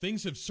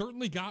Things have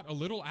certainly got a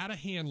little out of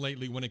hand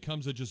lately when it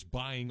comes to just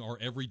buying our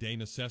everyday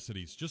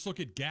necessities. Just look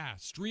at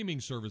gas, streaming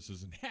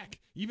services, and heck,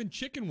 even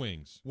chicken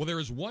wings. Well,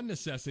 there is one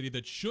necessity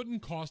that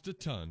shouldn't cost a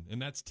ton,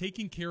 and that's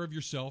taking care of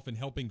yourself and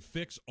helping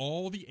fix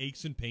all the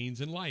aches and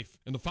pains in life.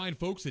 And the fine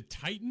folks at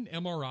Titan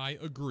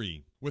MRI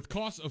agree. With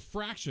costs a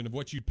fraction of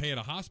what you'd pay at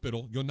a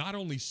hospital, you'll not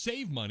only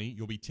save money,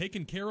 you'll be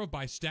taken care of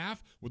by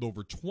staff with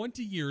over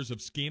 20 years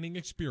of scanning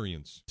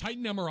experience.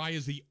 Titan MRI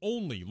is the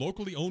only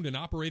locally owned and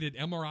operated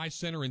MRI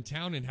center in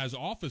town and has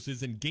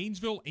offices in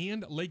Gainesville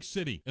and Lake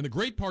City. And the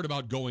great part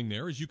about going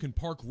there is you can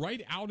park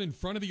right out in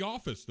front of the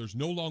office. There's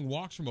no long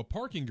walks from a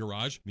parking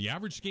garage. The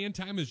average scan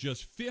time is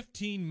just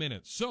 15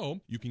 minutes, so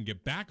you can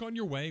get back on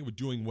your way with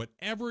doing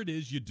whatever it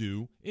is you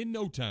do in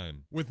no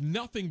time. With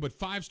nothing but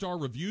 5-star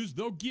reviews,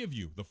 they'll give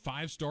you the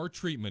 5-star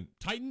treatment.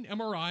 Titan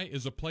MRI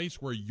is a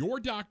place where your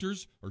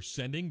doctors are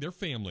sending their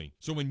family.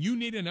 So when you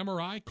need an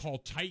MRI, call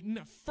Titan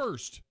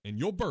first, and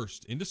you'll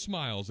burst into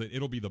smiles that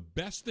it'll be the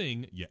best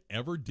thing you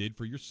ever did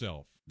for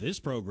yourself.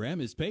 This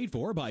program is paid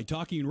for by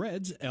Talking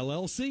Reds,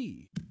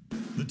 LLC.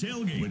 The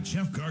Tailgate with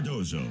Jeff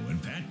Cardozo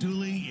and Pat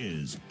Dooley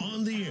is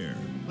on the air.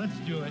 Let's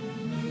do it.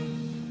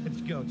 It's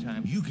go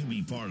time. You can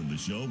be part of the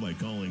show by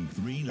calling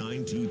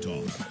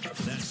 392-TALK.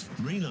 That's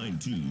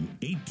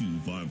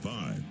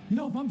 392-8255. You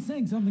know, if I'm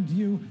saying something to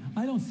you,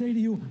 I don't say to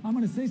you, I'm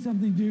going to say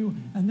something to you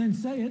and then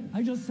say it.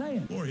 I just say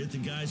it. Or hit the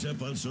guys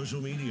up on social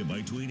media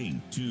by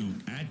tweeting to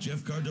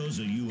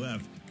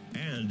 @JeffCardozoUF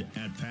and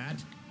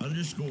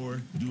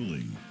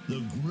 @Pat_Dooley.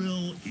 The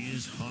grill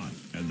is hot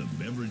and the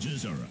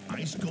beverages are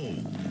ice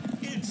cold.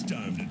 It's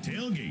time to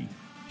tailgate.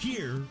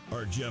 Here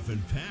are Jeff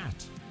and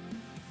Pat.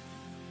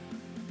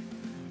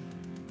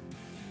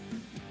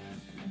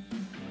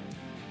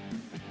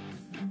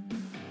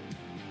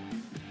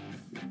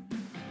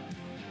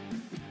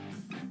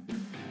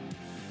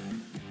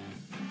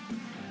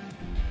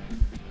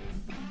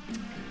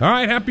 All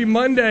right, happy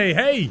Monday.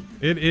 Hey,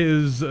 it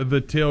is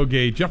the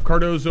Tailgate. Jeff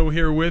Cardozo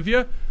here with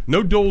you.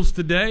 No Doles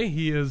today.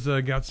 He has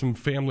got some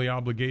family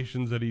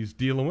obligations that he's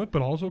dealing with,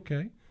 but all's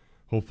okay,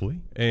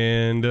 hopefully.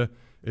 And it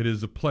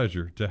is a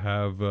pleasure to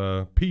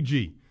have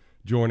PG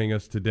joining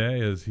us today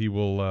as he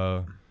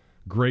will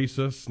grace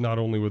us not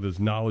only with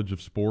his knowledge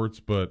of sports,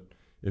 but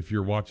if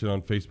you're watching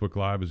on Facebook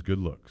Live, his good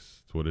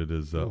looks. That's what it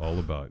is all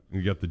about.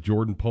 You got the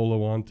Jordan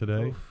Polo on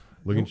today,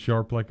 looking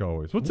sharp like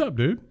always. What's up,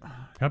 dude?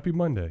 Happy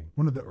Monday.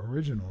 One of the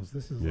originals.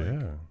 This is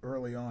like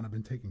early on. I've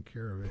been taking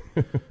care of it.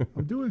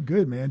 I'm doing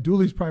good, man.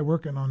 Dooley's probably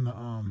working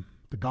on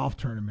the golf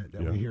tournament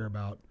that we hear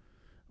about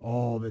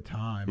all the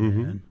time,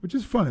 man, which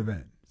is a fun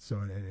event.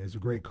 So it's a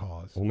great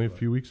cause. Only a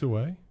few weeks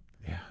away?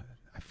 Yeah.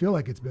 I feel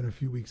like it's been a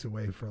few weeks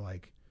away for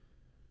like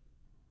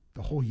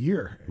the whole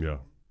year. Yeah.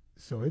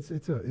 So it's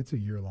a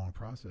year-long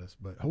process,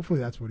 but hopefully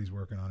that's what he's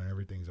working on and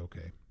everything's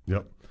okay.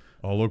 Yep.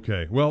 All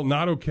okay. Well,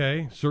 not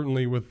okay,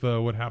 certainly with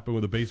what happened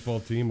with the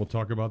baseball team. We'll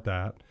talk about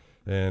that.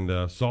 And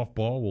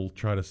softball, we'll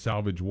try to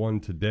salvage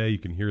one today. You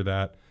can hear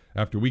that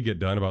after we get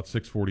done, about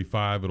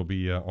 6:45. It'll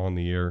be on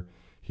the air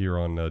here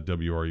on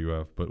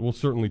WRUF. But we'll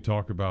certainly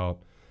talk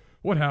about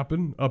what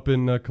happened up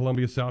in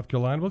Columbia, South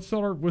Carolina. Let's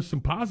start with some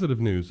positive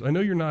news. I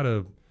know you're not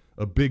a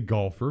big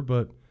golfer,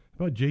 but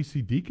about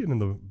J.C. Deacon and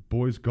the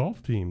boys'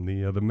 golf team.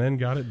 The men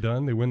got it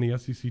done. They win the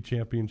SEC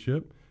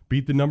championship,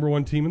 beat the number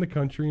one team in the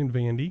country in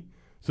Vandy.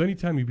 So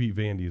anytime you beat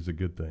Vandy is a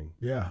good thing.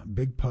 Yeah,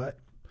 big putt.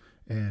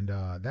 And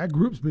that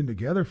group's been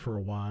together for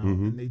a while,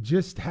 and they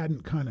just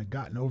hadn't kind of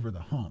gotten over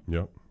the hump.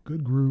 Yep.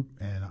 Good group,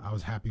 and I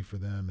was happy for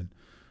them. And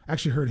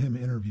actually heard him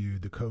interview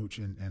the coach,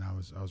 and I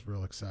was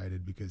real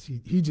excited because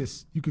he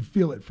just, you could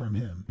feel it from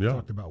him. Yeah. He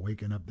talked about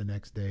waking up the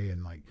next day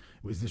and like,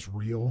 was this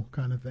real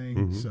kind of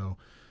thing? So,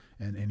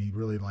 and he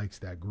really likes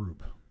that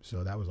group.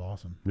 So that was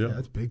awesome. Yeah,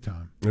 that's big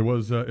time. It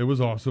was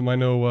awesome. I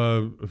know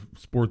a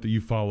sport that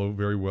you follow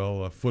very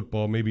well,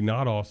 football. Maybe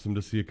not awesome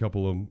to see a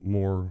couple of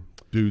more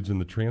dudes in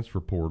the transfer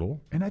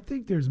portal. And I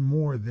think there's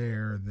more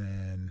there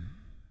than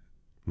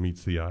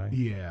meets the eye.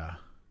 Yeah.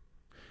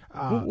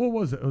 What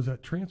was it? Was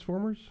that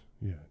Transformers?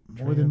 Yeah,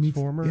 more than meets.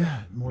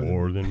 Yeah,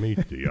 more than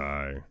meets the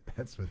eye.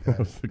 That's what that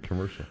was the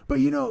commercial.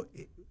 But you know,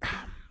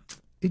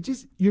 it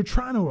just, you're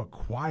trying to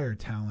acquire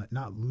talent,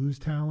 not lose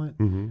talent.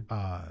 And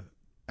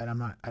I'm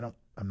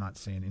not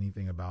saying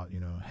anything about,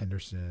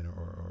 Henderson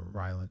or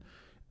Ryland.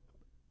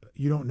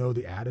 You don't know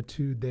the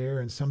attitude there,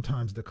 and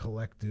sometimes the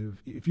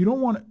collective. If you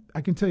don't want to, I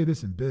can tell you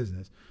this in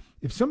business: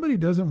 if somebody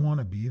doesn't want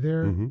to be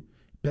there,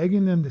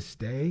 begging them to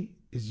stay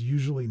is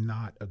usually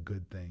not a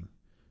good thing.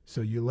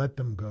 So you let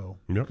them go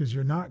because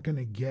you're not going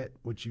to get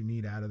what you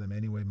need out of them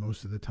anyway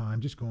most of the time,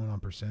 just going on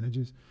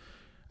percentages.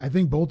 I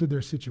think both of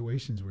their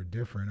situations were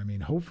different. I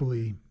mean,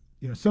 hopefully,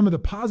 some of the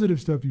positive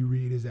stuff you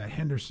read is that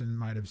Henderson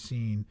might have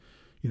seen,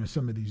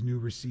 some of these new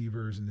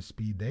receivers and the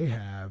speed they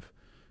have,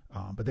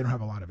 but they don't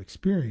have a lot of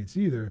experience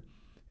either.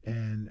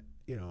 And,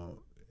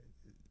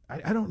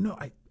 I don't know.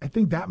 I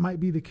think that might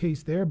be the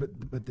case there,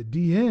 but the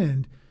D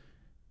end,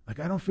 like,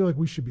 I don't feel like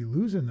we should be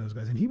losing those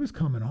guys. And he was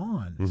coming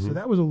on. So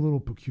that was a little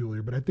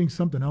peculiar, but I think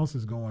something else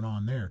is going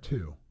on there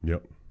too.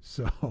 Yep.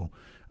 So,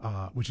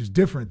 which is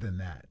different than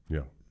that.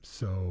 Yeah.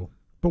 So,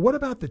 but what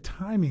about the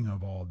timing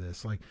of all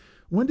this? Like,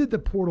 when did the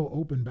portal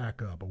open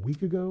back up? A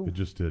week ago? It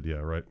just did, yeah,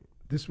 right.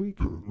 This week?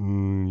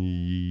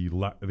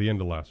 The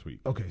end of last week.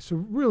 Okay, so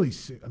really,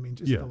 I mean,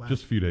 just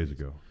just a few days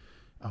ago.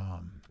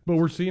 But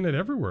we're seeing it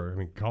everywhere. I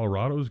mean,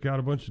 Colorado's got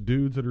a bunch of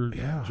dudes that are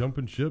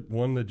jumping ship.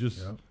 One that just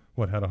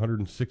had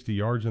 160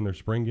 yards in their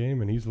spring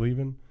game, and he's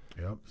leaving.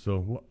 Yep.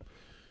 So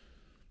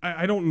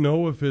I don't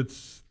know if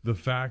it's the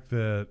fact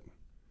that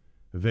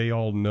they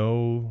all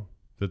know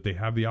that they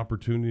have the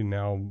opportunity to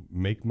now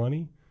make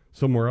money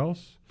somewhere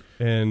else,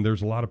 and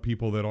there's a lot of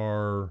people that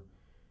are,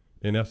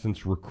 in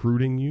essence,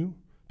 recruiting you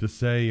to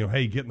say,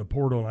 hey, get in the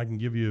portal and I can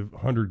give you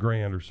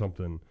 $100,000 or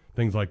something,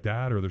 things like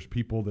that. Or there's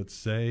people that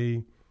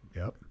say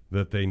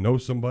that they know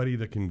somebody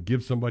that can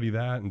give somebody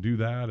that and do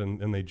that,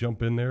 and they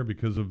jump in there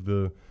because of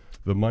the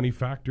money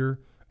factor.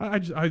 I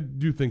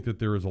do think that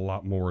there is a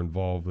lot more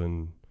involved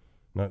than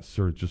not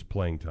sort of just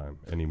playing time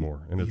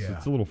anymore, and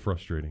it's a little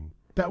frustrating.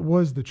 That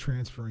was the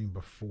transferring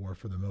before,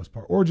 for the most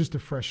part, or just a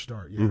fresh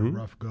start. You had a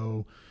rough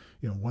go,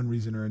 one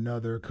reason or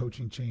another,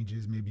 coaching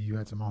changes. Maybe you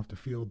had some off the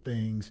field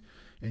things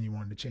and you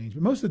wanted to change.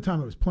 But most of the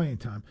time it was playing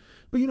time.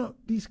 But,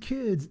 these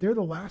kids, they're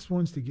the last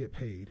ones to get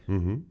paid.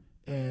 Mm-hmm.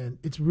 And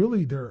it's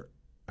really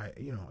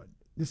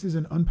this is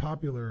an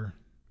unpopular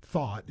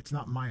thought. It's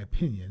not my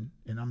opinion,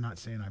 and I'm not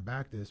saying I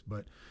back this,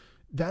 but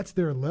that's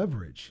their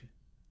leverage.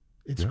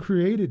 It's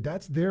created.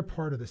 That's their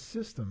part of the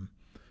system.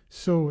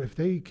 So if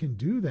they can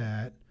do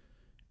that,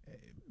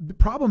 the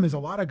problem is a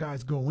lot of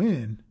guys go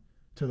in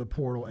to the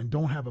portal and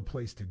don't have a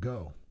place to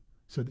go.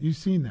 So you've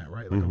seen that,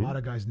 right? Like a lot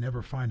of guys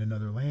never find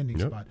another landing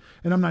spot.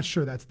 And I'm not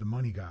sure that's the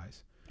money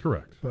guys.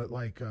 Correct. But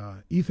like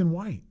Ethan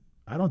White,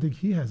 I don't think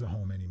he has a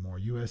home anymore.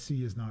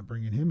 USC is not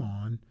bringing him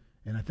on.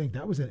 And I think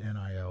that was an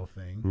NIL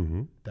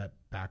thing that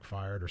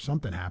backfired or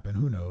something happened.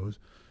 Who knows?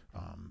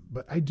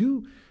 But I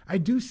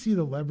do see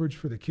the leverage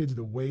for the kids,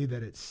 the way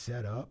that it's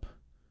set up.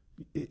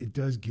 It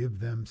does give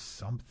them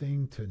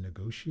something to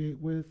negotiate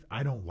with.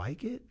 I don't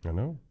like it. I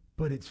know.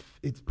 But it's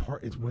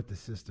what the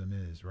system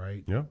is,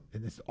 right? Yeah.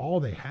 And it's all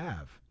they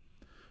have.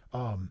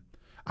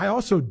 I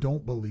also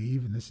don't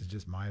believe, and this is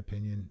just my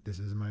opinion,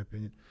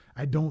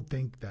 I don't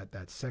think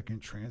that second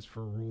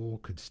transfer rule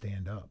could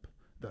stand up.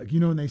 Like,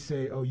 when they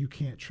say, oh, you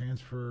can't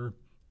transfer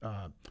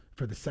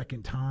for the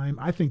second time,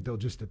 I think they'll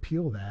just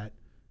appeal that,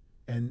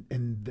 and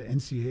the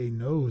NCAA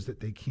knows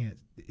that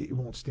it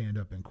won't stand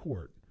up in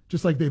court.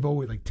 Just like they've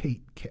always, like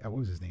Tate, what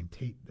was his name?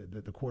 Tate,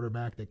 the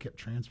quarterback that kept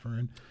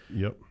transferring.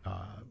 Yep.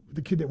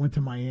 The kid that went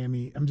to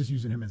Miami, I'm just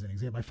using him as an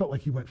example. I felt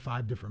like he went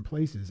 5 different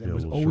places. And Yeah, it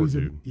was a little always,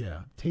 short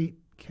dude. Tate,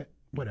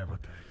 whatever.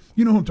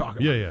 You know who I'm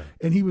talking about. Yeah.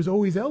 And he was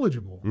always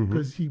eligible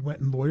because he went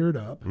and lawyered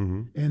up.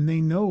 And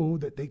they know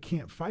that they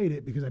can't fight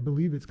it because I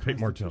believe it's Tate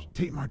Martell.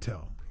 Tate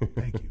Martell.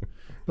 Thank you.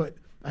 But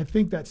I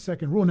think that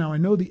second rule, now I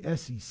know the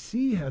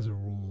SEC has a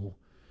rule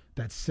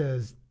that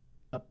says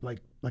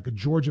like a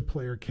Georgia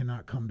player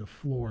cannot come to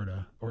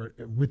Florida or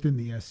within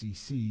the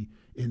SEC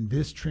in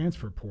this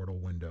transfer portal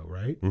window,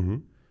 right? Mm-hmm.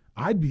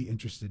 I'd be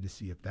interested to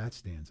see if that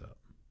stands up.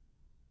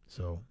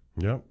 So,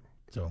 Yep.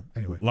 So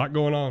anyway, a lot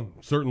going on,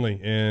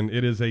 certainly, and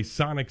it is a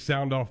Sonic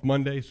Sound Off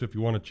Monday, so if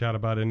you want to chat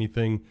about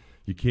anything,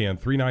 you can.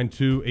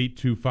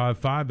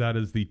 392-8255, that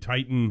is the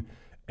Titan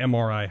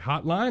MRI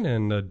hotline,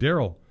 and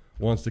Daryl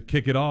wants to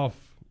kick it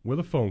off with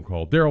a phone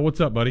call. Daryl,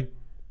 what's up, buddy?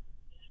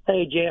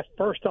 Hey, Jeff,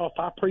 first off,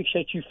 I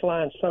appreciate you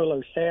flying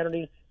solo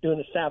Saturday, doing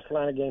the South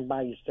Carolina game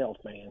by yourself,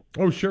 man.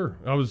 Oh, sure.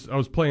 I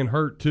was playing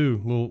hurt, too.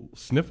 Little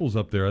sniffles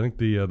up there. I think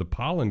the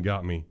pollen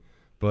got me,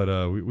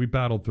 but we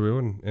battled through,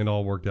 and it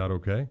all worked out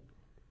okay.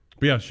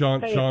 But yeah,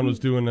 Sean was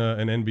doing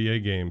an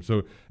NBA game,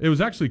 so it was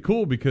actually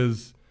cool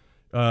because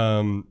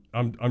I'm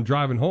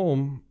driving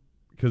home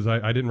because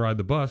I didn't ride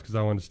the bus because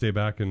I wanted to stay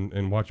back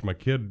and watch my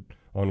kid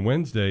on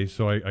Wednesday.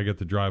 So I get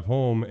to drive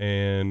home,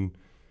 and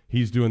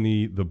he's doing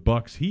the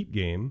Bucks Heat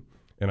game.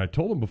 And I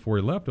told him before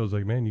he left, I was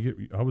like,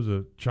 man, I was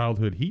a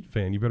childhood Heat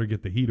fan. You better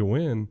get the Heat a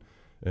win,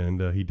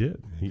 and he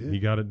did. He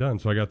got it done.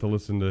 So I got to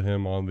listen to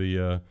him on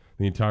the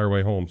entire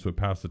way home. So it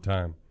passed the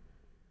time.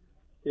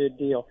 Good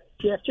deal.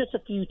 Jeff, just a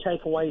few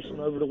takeaways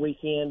from over the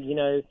weekend.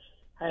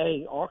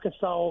 Hey,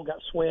 Arkansas got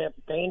swept.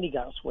 Vandy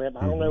got swept.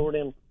 I don't know where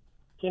them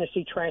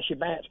Tennessee trashy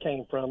bats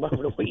came from over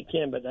the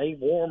weekend, but they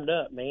warmed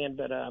up, man.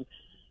 But,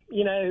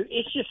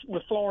 it's just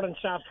with Florida and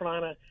South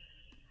Carolina,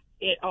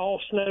 it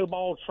all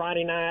snowballed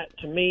Friday night.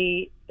 To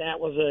me, that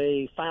was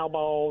a foul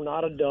ball,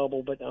 not a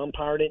double, but the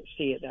umpire didn't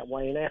see it that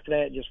way. And after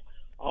that, it just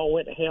all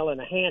went to hell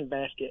in a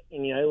handbasket.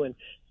 And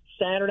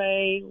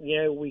Saturday,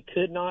 we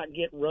could not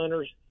get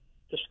runners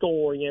to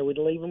score. We'd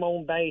leave them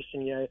on base.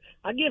 And,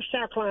 I give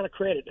South Carolina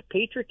credit. The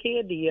Petrie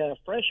kid, the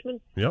freshman,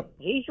 yep,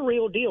 he's the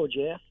real deal,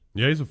 Jeff.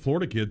 Yeah, he's a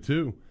Florida kid,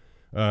 too.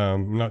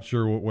 I'm not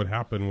sure what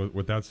happened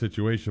with that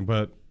situation,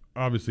 but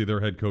obviously their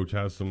head coach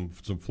has some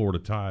Florida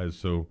ties,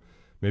 so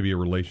maybe a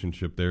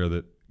relationship there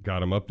that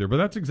got him up there. But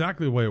that's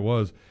exactly the way it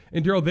was.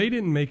 And, Darryl, they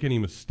didn't make any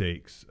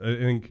mistakes. I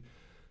think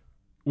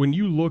when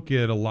you look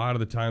at a lot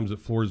of the times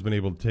that Florida's been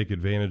able to take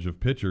advantage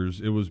of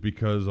pitchers, it was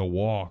because a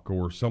walk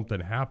or something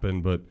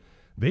happened, but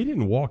they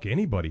didn't walk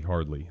anybody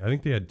hardly. I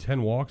think they had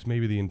 10 walks,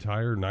 maybe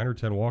 9 or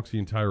 10 walks the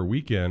entire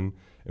weekend,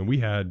 and we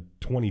had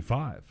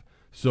 25.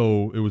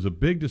 So it was a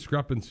big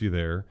discrepancy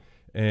there,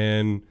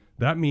 and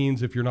that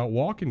means if you're not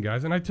walking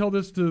guys, and I tell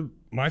this to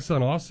my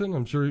son Austin,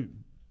 I'm sure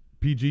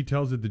PG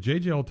tells it to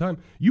JJ all the time,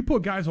 you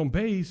put guys on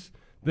base,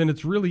 then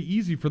it's really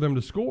easy for them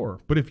to score.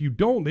 But if you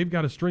don't, they've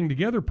got to string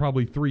together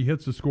probably 3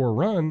 hits to score a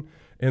run,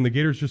 and the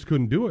Gators just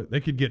couldn't do it. They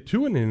could get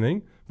 2 in an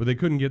inning, but they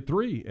couldn't get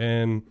 3,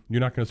 and you're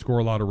not going to score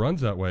a lot of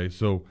runs that way.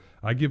 So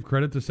I give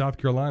credit to South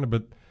Carolina,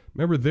 but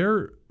remember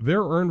their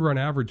earned run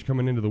average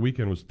coming into the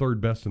weekend was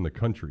 3rd best in the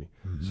country.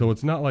 Mm-hmm. So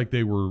it's not like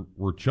they were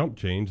chump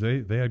change.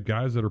 They had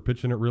guys that are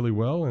pitching it really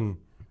well and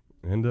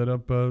ended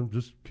up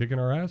just kicking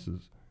our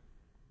asses.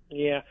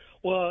 Yeah,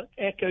 well,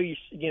 echo your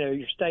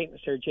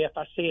statements there, Jeff.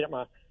 I see it at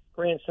my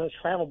grandson's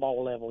travel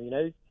ball level.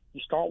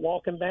 You start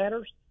walking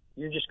batters,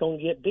 you're just going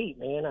to get beat,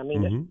 man. I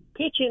mean,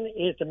 pitching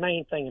is the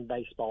main thing in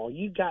baseball.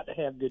 You've got to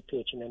have good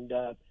pitching. And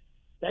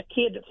that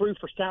kid that threw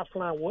for South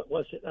Carolina, what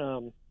was it,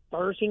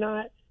 Thursday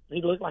night?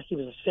 He looked like he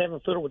was a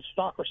 7-footer with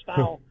stalker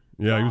style.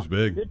 Yeah, he was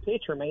big. Good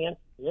pitcher, man.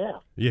 Yeah.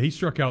 Yeah, he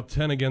struck out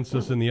 10 against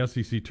us in the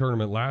SEC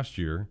tournament last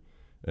year,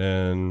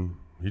 and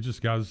he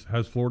just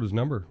has Florida's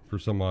number for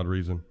some odd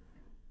reason.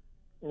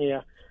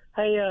 Yeah.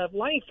 Hey,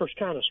 Langford's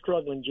kind of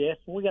struggling, Jeff.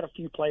 We got a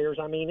few players.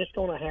 I mean, it's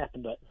going to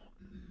happen, but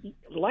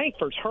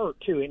Langford's hurt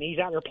too, and he's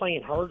out there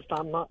playing hurt, if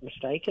I'm not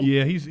mistaken.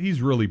 Yeah, he's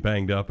really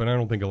banged up, and I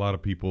don't think a lot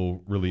of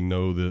people really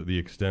know the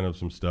extent of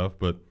some stuff,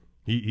 but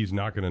he's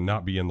not going to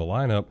not be in the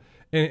lineup.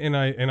 And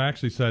I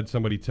actually said,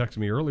 somebody texted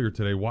me earlier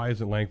today, why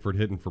isn't Langford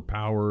hitting for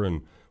power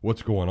and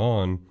what's going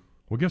on?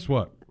 Well, guess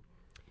what?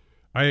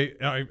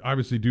 I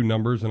obviously do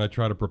numbers, and I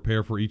try to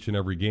prepare for each and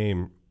every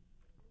game.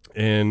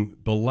 And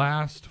the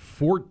last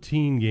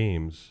 14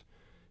 games,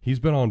 he's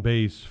been on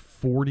base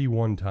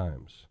 41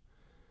 times.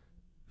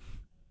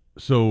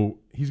 So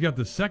he's got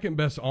the second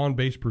best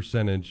on-base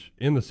percentage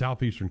in the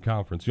Southeastern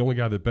Conference. The only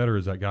guy that better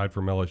is that guy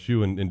from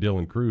LSU and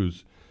Dylan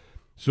Cruz.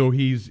 So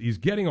he's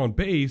getting on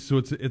base, so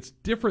it's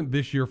different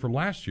this year from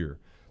last year.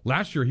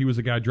 Last year he was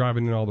a guy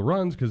driving in all the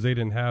runs because they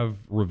didn't have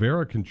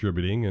Rivera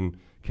contributing, and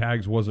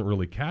Cags wasn't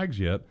really Cags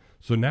yet.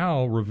 So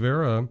now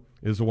Rivera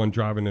is the one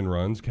driving in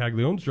runs.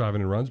 Caglione's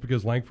driving in runs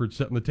because Langford's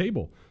setting the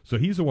table. So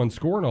he's the one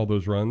scoring all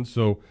those runs.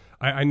 So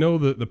I know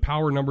that the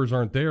power numbers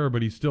aren't there,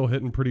 but he's still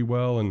hitting pretty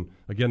well. And,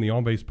 again, the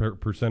on-base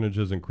percentage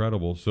is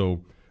incredible.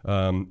 So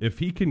if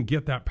he can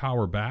get that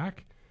power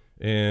back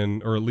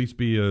or at least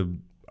be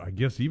I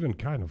guess even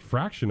kind of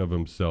fraction of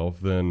himself,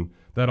 then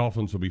that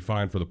offense will be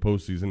fine for the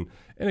postseason.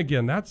 And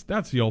again, that's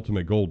the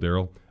ultimate goal,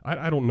 Daryl.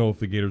 I don't know if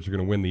the Gators are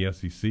going to win the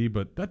SEC,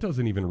 but that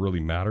doesn't even really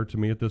matter to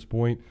me at this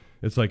point.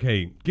 It's like,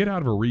 hey, get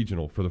out of a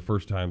regional for the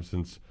first time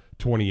since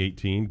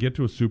 2018. Get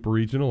to a super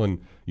regional, and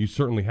you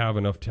certainly have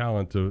enough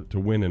talent to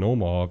win in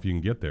Omaha if you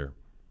can get there.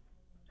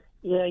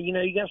 Yeah, you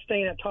got to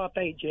stay in that top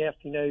 8, Jeff.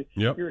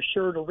 Yep. You're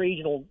assured a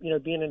regional,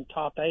 being in the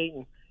top 8,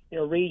 and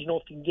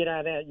regional, if you can get out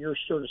of that, you're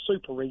sure of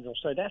super regional.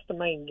 So that's the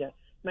main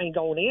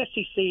goal. And the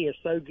SEC is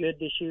so good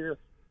this year.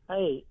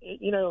 Hey,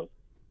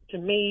 to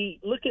me,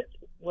 look at,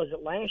 was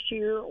it last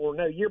year or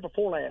no, year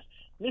before last?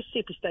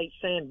 Mississippi State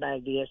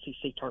sandbagged the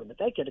SEC tournament.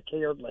 They could have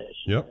cared less.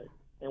 Yep.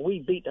 And we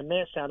beat the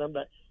mess out of them.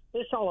 But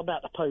it's all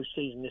about the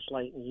postseason this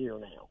late in the year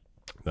now.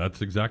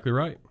 That's exactly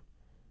right.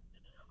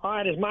 All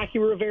right, is Mikey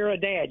Rivera a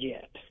dad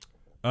yet?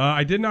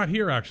 I did not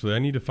hear, actually. I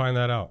need to find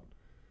that out.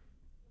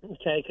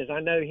 Okay, because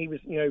I know he was,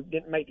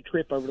 didn't make the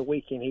trip over the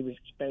weekend. He was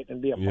expecting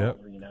to be a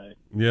father,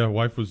 Yeah,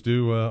 wife was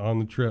due on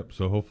the trip,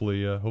 so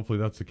hopefully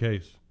that's the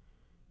case.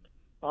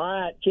 All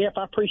right, Jeff,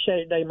 I appreciate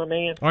it today, my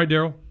man. All right,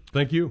 Daryl,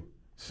 thank you.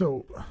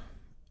 So,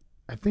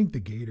 I think the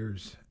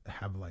Gators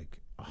have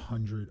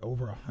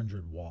over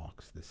 100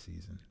 walks this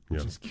season,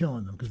 which is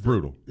killing them because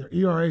brutal. Their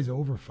ERA is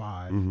over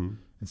 5, and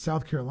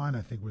South Carolina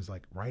I think was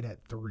right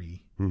at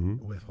 3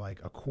 with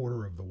a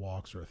quarter of the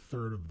walks or a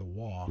third of the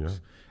walks. Yeah.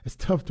 It's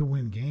tough to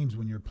win games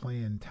when you're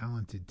playing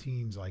talented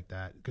teams like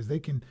that because they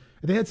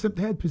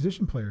had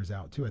position players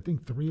out too. I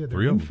think 3 of their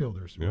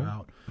infielders were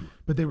out,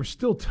 but they were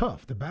still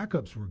tough. The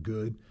backups were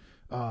good.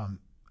 I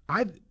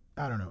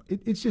don't know.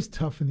 It's just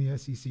tough in the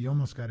SEC. You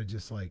almost got to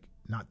just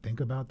not think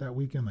about that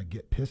weekend,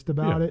 get pissed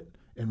about it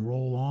and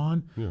roll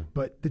on. Yeah.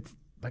 But it's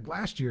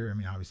last year, I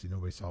mean, obviously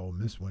nobody saw Ole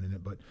Miss winning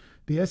it, but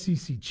the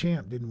SEC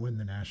champ didn't win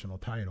the national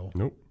title.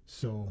 Nope.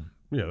 So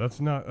yeah, that's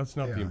not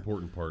the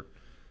important part.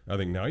 I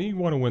think now you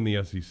want to win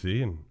the SEC,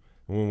 and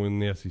when we win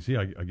the SEC,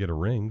 I get a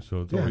ring,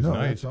 so it's always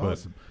nice. That's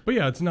awesome. But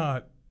yeah, it's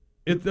not.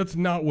 That's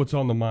not what's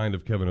on the mind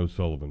of Kevin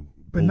O'Sullivan.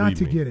 But not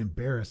to get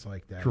embarrassed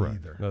like that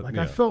either.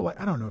 I felt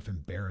I don't know if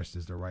embarrassed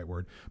is the right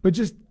word, but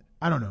just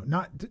I don't know,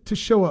 not to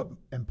show up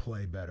and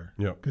play better.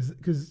 Yeah.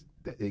 Because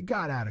it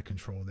got out of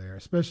control there,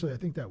 especially I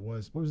think that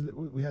was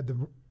we had the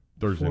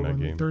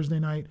Thursday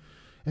night,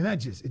 and it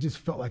just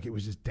felt like it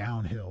was just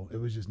downhill. It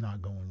was just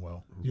not going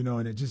well,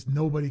 and it just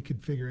nobody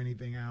could figure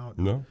anything out.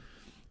 No.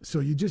 So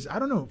you just I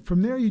don't know.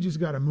 From there you just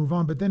got to move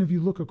on. But then if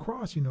you look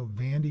across,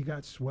 Vandy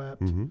got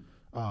swept.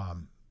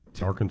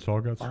 Arkansas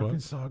got swept.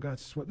 Arkansas got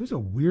swept. It was a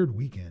weird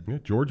weekend. Yeah,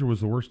 Georgia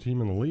was the worst team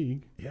in the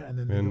league. Yeah, and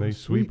then they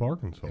sweep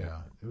Arkansas.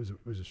 Yeah,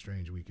 it was a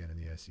strange weekend in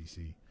the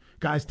SEC.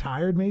 Guys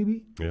tired,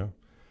 maybe. Yeah,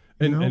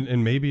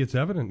 and maybe it's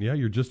evident. Yeah,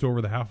 you're just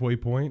over the halfway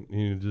point.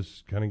 You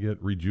just kind of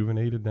get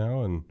rejuvenated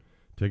now and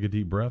take a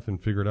deep breath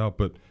and figure it out.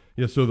 But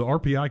yeah, so the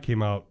RPI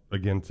came out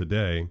again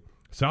today.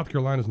 South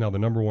Carolina is now the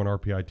number 1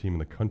 RPI team in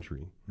the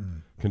country.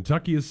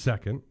 Kentucky is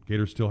second.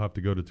 Gators still have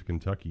to go to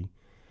Kentucky.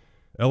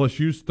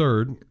 LSU's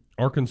third.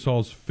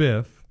 Arkansas's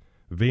 5th,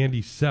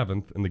 Vandy's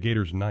 7th, and the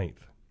Gators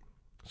 9th.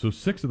 So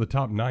 6 of the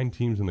top 9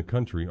 teams in the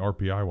country,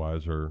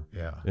 RPI-wise, are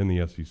in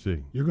the SEC.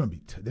 You're going to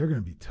be they're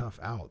going to be tough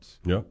outs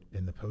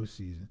in the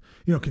postseason.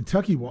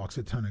 Kentucky walks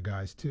a ton of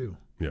guys too.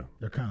 Yeah,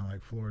 they're kind of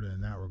like Florida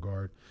in that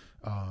regard.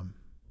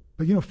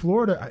 But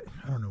Florida,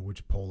 I don't know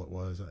which poll it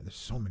was. There's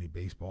so many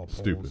baseball polls.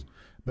 Stupid.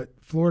 But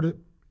Florida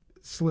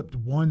slipped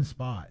one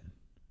spot.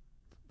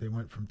 They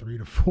went from 3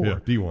 to 4. Yeah,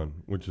 D1,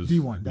 which is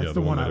D1. That's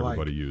the one that I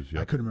everybody like. used. Yeah.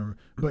 I couldn't remember,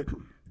 but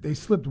they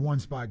slipped one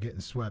spot getting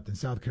swept, and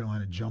South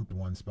Carolina jumped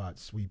one spot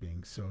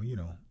sweeping. So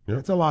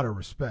that's a lot of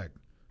respect.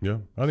 Yeah,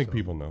 I think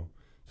people know.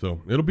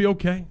 So it'll be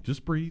okay.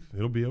 Just breathe.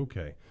 It'll be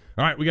okay.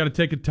 All right, we got to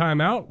take a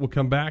timeout. We'll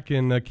come back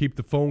and keep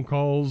the phone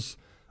calls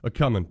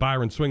coming.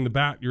 Byron, swing the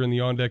bat. You're in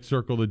the on deck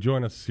circle to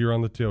join us here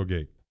on the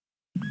tailgate.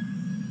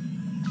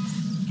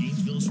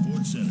 Gainesville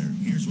Sports Center.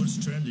 Here's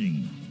what's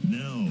trending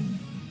now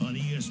on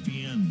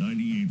ESPN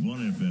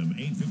 98.1 FM,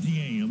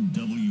 850 AM,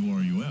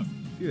 WRUF.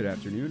 Good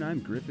afternoon, I'm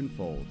Griffin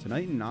Foal.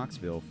 Tonight in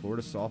Knoxville,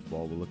 Florida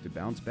softball will look to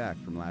bounce back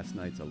from last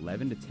night's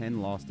 11-10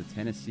 loss to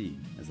Tennessee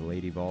as the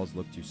Lady Vols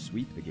look to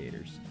sweep the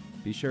Gators.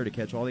 Be sure to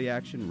catch all the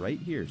action right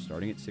here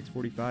starting at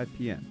 6:45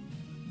 p.m.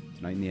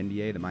 Tonight in the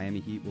NBA, the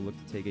Miami Heat will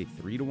look to take a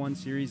 3-1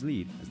 series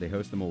lead as they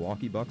host the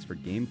Milwaukee Bucks for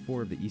Game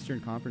 4 of the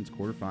Eastern Conference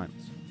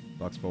quarterfinals.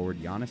 Bucks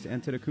forward Giannis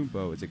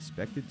Antetokounmpo is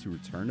expected to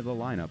return to the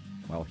lineup,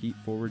 while Heat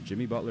forward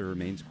Jimmy Butler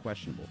remains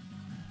questionable.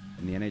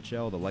 In the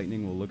NHL, the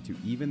Lightning will look to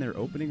even their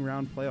opening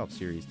round playoff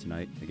series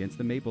tonight against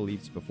the Maple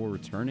Leafs before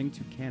returning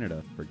to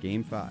Canada for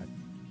Game 5.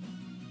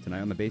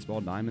 Tonight on the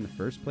baseball diamond, the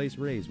first-place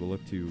Rays will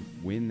look to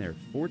win their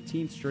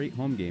 14th straight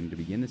home game to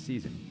begin the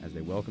season as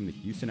they welcome the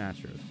Houston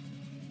Astros.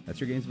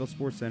 That's your Gainesville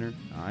Sports Center.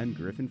 I'm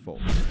Griffin Folk.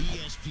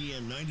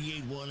 ESPN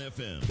 98.1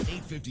 FM,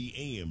 850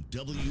 AM,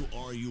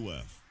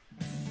 WRUF.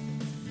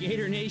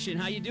 Gator Nation,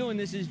 how you doing?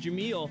 This is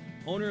Jameel,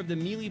 owner of the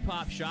Mealy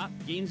Pop Shop,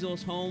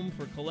 Gainesville's home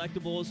for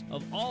collectibles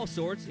of all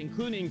sorts,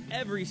 including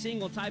every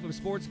single type of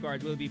sports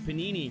cards, whether it be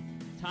Panini,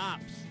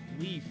 Topps,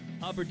 Leaf,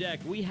 Upper Deck.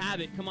 We have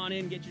it. Come on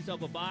in, get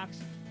yourself a box,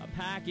 a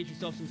pack, get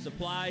yourself some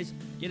supplies,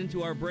 get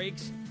into our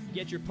breaks,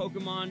 get your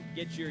Pokemon,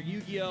 get your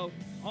Yu-Gi-Oh!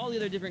 All the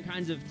other different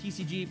kinds of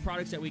TCG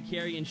products that we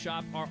carry and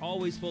shop are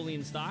always fully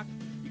in stock.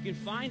 You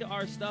can find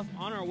our stuff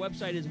on our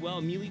website as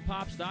well,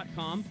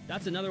 mealypops.com.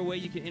 That's another way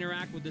you can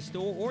interact with the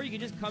store, or you can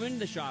just come into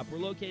the shop. We're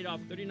located off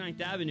 39th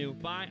Avenue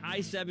by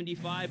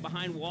I-75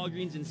 behind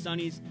Walgreens and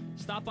Sonny's.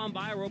 Stop on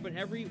by. We're open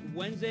every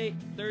Wednesday,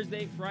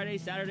 Thursday, Friday,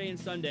 Saturday, and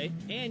Sunday.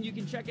 And you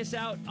can check us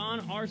out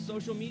on our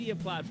social media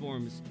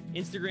platforms,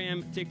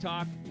 Instagram,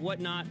 TikTok,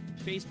 whatnot,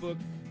 Facebook,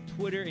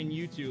 Twitter, and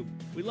YouTube.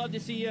 We'd love to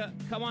see you.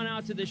 Come on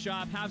out to the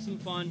shop. Have some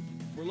fun.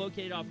 We're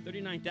located off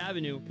 39th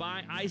Avenue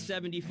by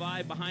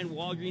I-75 behind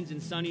Walgreens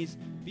and Sonny's.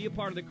 Be a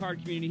part of the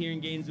card community here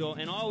in Gainesville.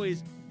 And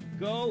always,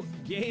 go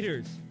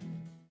Gators!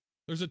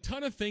 There's a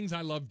ton of things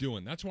I love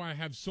doing. That's why I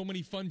have so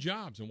many fun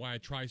jobs and why I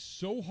try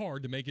so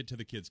hard to make it to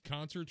the kids'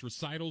 concerts,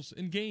 recitals,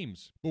 and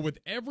games. But with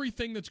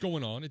everything that's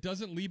going on, it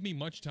doesn't leave me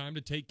much time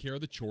to take care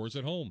of the chores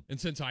at home. And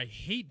since I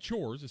hate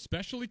chores,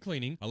 especially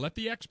cleaning, I let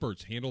the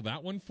experts handle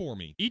that one for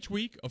me. Each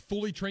week, a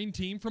fully trained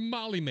team from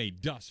Molly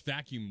Maid dusts,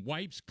 vacuum,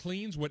 wipes,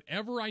 cleans,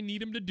 whatever I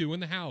need them to do in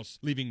the house,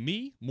 leaving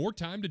me more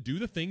time to do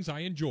the things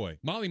I enjoy.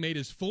 Molly Maid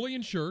is fully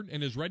insured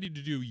and is ready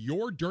to do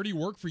your dirty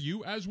work for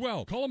you as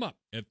well. Call them up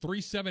at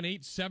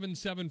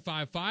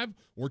 378-7755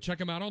 or check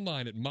them out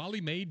online at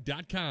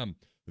mollymaid.com.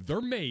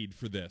 They're made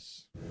for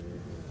this.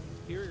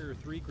 Here are your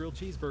 3 grilled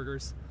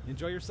cheeseburgers.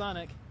 Enjoy your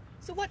Sonic.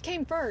 So what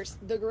came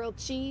first, the grilled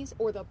cheese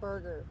or the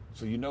burger?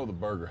 So you know the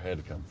burger had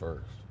to come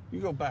first. You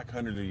go back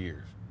hundreds of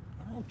years.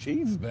 Oh,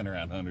 cheese has been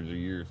around hundreds of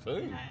years, too.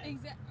 Exactly.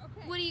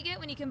 Okay. What do you get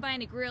when you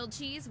combine a grilled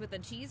cheese with a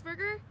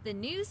cheeseburger? The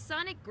new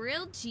Sonic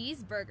Grilled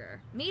Cheeseburger.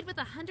 Made with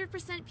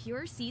 100%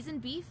 pure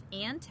seasoned beef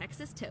and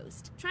Texas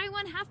toast. Try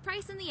one half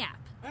price in the app.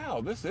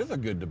 Wow, this is a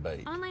good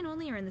debate. Online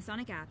only or in the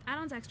Sonic app.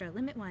 Add-ons extra.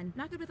 Limit 1.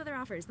 Not good with other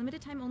offers.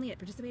 Limited time only at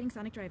participating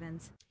Sonic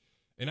drive-ins.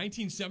 In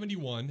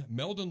 1971,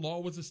 Meldon Law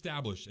was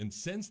established, and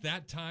since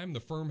that time, the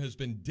firm has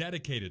been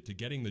dedicated to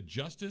getting the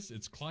justice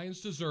its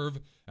clients deserve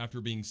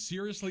after being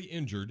seriously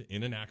injured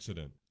in an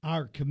accident.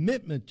 Our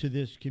commitment to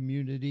this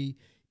community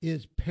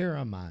is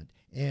paramount,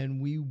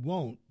 and we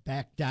won't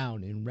back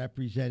down in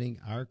representing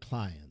our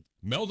clients.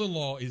 Meldon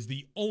Law is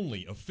the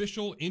only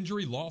official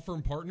injury law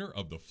firm partner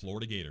of the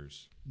Florida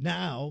Gators.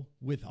 Now,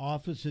 with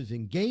offices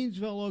in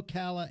Gainesville,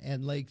 Ocala,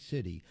 and Lake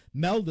City,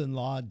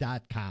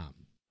 meldonlaw.com.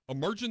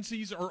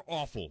 Emergencies are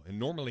awful and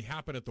normally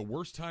happen at the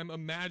worst time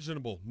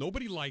imaginable.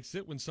 Nobody likes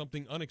it when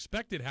something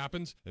unexpected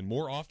happens, and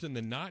more often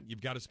than not,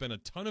 you've got to spend a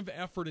ton of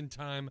effort and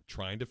time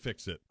trying to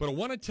fix it. But I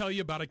want to tell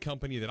you about a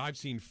company that I've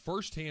seen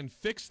firsthand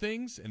fix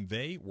things, and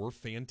they were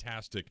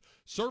fantastic.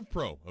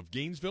 ServPro of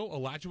Gainesville,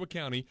 Alachua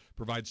County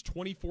provides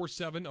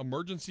 24/7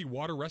 emergency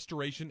water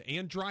restoration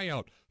and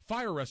dryout,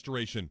 fire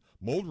restoration,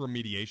 mold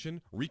remediation,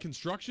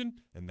 reconstruction,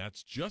 and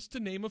that's just to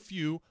name a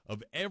few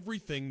of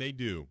everything they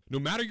do. No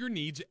matter your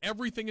needs,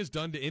 everything is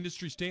done to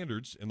industry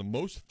standards in the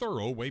most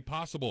thorough way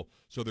possible.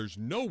 So there's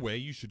no way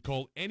you should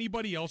call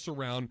anybody else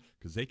around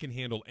because they can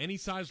handle any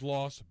size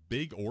loss,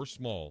 big or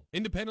small.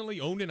 Independently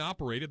owned and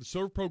operated, the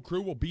ServPro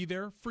crew will be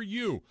there for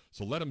you.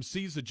 So let them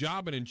seize the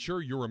job and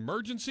ensure your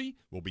emergency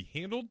will be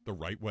handled the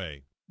right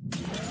way.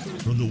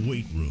 From the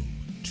weight room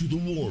to the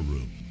war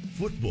room,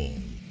 football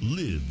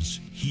lives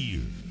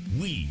here.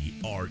 We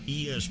are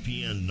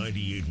ESPN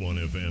 98.1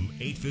 FM,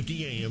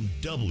 850 AM,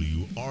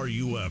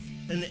 WRUF,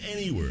 and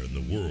anywhere in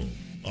the world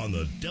on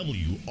the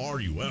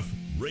WRUF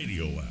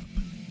radio app.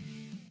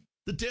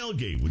 The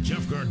Tailgate with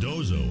Jeff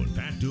Cardozo and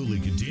Pat Dooley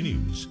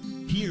continues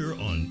here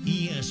on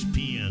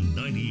ESPN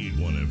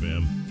 98.1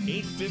 FM,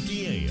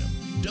 850 AM,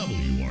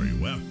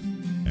 WRUF,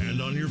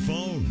 and on your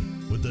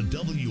phone with the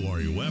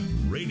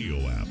WRUF radio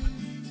app.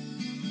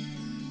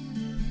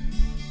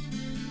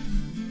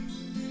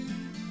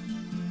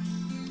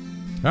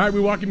 All right,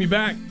 we welcome you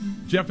back.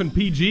 Jeff and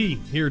PG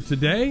here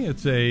today.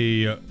 It's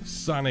a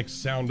Sonic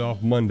Sound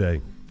Off Monday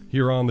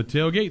here on the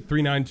Tailgate.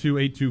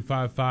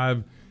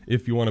 392-8255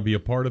 if you want to be a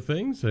part of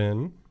things,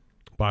 and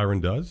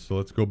Byron does. So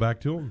let's go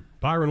back to him.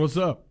 Byron, what's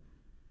up?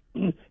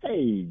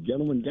 Hey,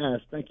 gentlemen,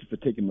 guys, thank you for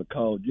taking my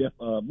call. Jeff,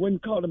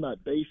 wasn't calling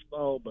about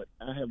baseball, but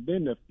I have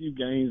been to a few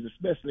games,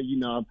 especially,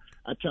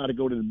 I try to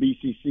go to the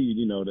BCC,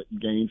 the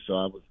games, so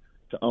I was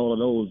to all of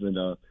those,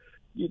 and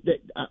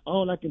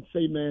all I can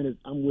say, man, is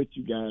I'm with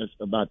you guys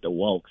about the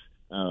walks.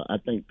 I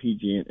think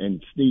PG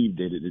and Steve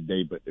did it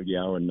today, but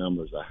our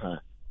numbers are high.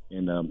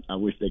 And I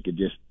wish they could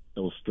just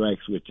throw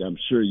strikes, which I'm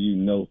sure you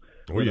know.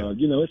 Oh, yeah. But,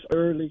 it's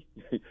early.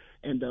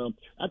 And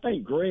I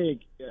think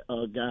Greg,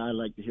 a guy I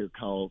like to hear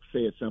call,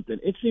 said something.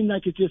 It seemed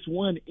like it's just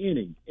one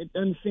inning. It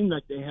doesn't seem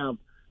like they have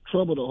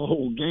trouble the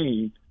whole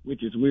game,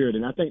 which is weird.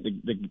 And I think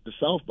the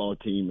softball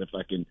team, if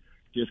I can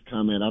just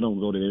comment, I don't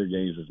go to their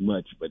games as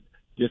much, but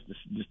just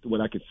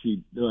what I could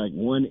see, like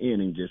one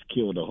inning just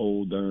killed the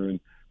whole darn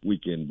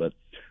weekend. But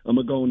I'm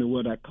going to go into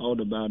what I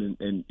called about,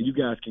 and you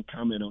guys can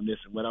comment on this.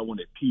 And what I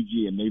wanted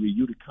PG and maybe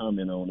you to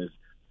comment on is,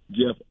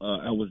 Jeff,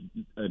 I was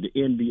the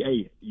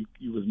NBA,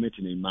 you was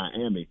mentioning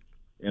Miami,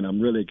 and I'm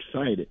really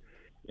excited.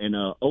 And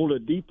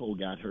Oladipo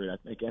got hurt. I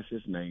think that's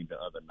his name the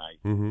other night,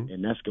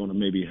 and that's going to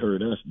maybe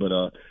hurt us. But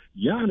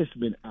Giannis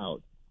been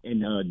out,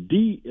 and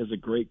D is a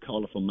great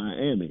caller for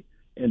Miami.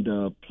 And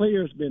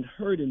players been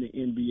hurt in the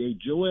NBA.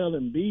 Joel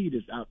Embiid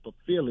is out for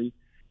Philly.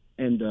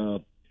 And,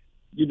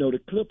 the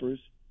Clippers,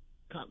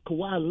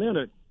 Kawhi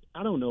Leonard,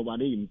 I don't know why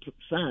they even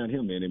signed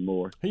him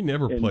anymore. He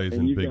never plays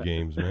in big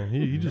games, man.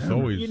 He just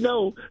always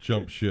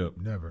jumps ship.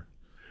 Never.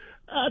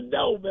 I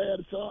know,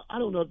 man. So I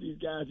don't know if these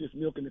guys just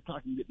milking the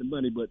clock and get the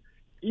money, but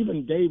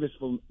even Davis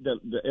from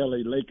the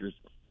L.A. Lakers.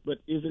 But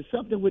is it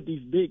something with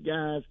these big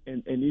guys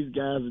and these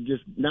guys are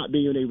just not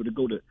being able to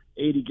go to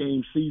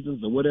 80-game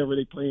seasons or whatever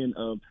they playing?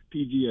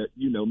 PG,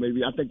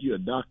 maybe I think you're a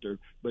doctor,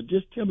 but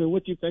just tell me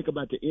what you think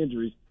about the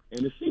injuries.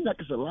 And it seems like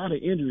there's a lot of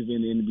injuries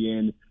in the NBA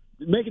and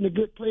making a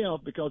good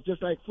playoff because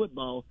just like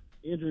football,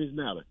 injuries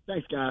matter.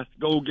 Thanks, guys.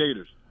 Go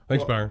Gators.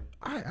 Thanks, Byron.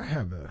 I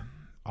have a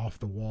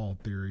off-the-wall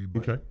theory,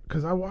 but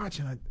because I watch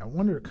and I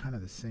wonder kind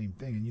of the same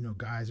thing. And,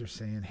 guys are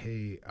saying,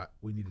 hey,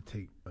 we need to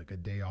take like a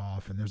day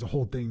off. And there's a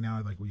whole thing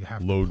now like where you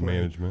have load to play.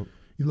 management.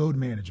 Load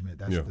management.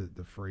 That's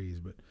the phrase.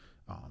 But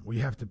we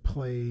have to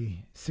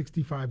play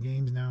 65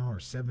 games now or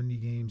 70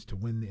 games to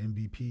win the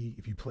MVP.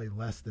 If you play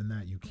less than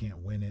that, you can't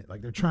win it.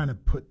 Like they're trying to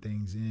put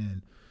things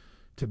in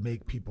to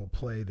make people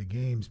play the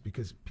games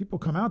because people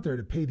come out there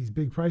to pay these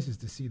big prices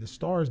to see the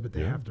stars, but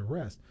they have to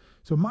rest.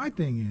 So my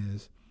thing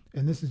is,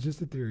 and this is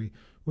just a theory,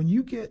 when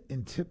you get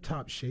in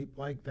tip-top shape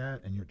like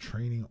that and you're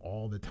training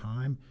all the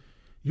time,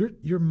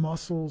 your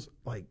muscles,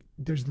 like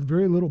there's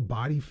very little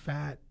body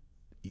fat.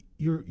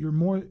 You're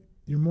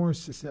more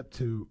susceptible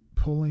to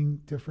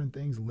pulling different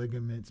things,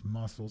 ligaments,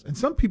 muscles. And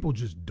some people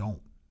just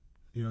don't.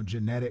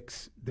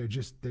 Genetics,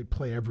 they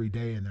play every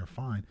day and they're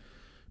fine.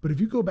 But if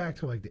you go back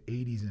to like the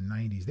 80s and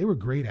 90s, they were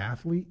great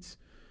athletes,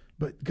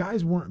 but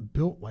guys weren't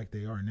built like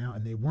they are now,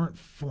 and they weren't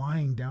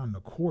flying down the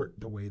court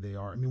the way they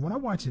are. I mean, when I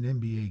watch an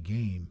NBA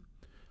game,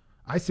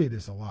 I say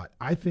this a lot.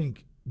 I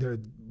think they're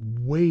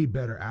way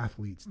better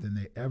athletes than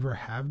they ever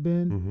have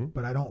been,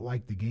 but I don't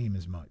like the game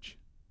as much,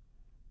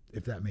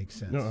 if that makes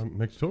sense. No, it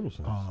makes total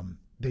sense.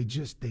 They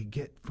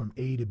get from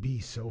A to B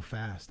so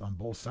fast on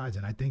both sides,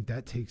 and I think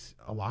that takes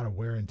a lot of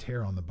wear and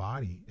tear on the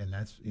body, and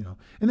that's and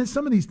then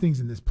some of these things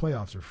in this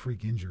playoffs are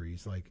freak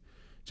injuries, like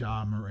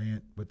Ja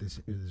Morant with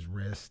his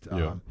wrist,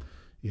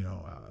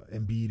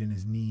 Embiid in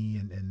his knee,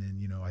 and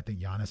then I think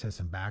Giannis has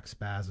some back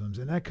spasms,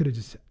 and that could have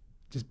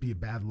just be a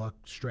bad luck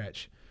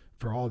stretch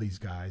for all these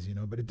guys,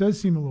 but it does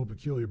seem a little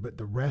peculiar. But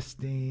the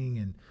resting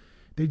and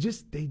they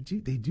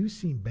do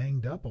seem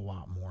banged up a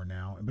lot more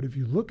now. But if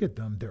you look at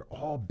them, they're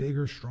all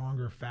bigger,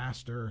 stronger,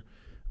 faster.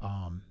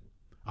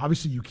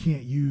 Obviously, you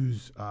can't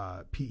use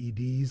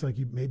PEDs like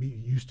you maybe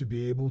used to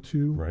be able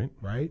to,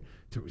 right?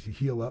 To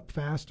heal up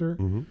faster.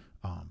 Mm-hmm.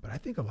 But I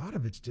think a lot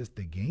of it's just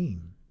the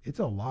game. It's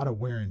a lot of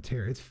wear and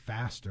tear. It's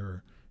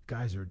faster.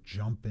 Guys are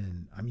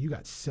jumping. I mean, you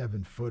got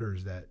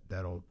 7-footers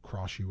that'll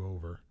cross you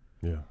over.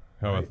 Yeah,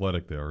 how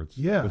athletic they are.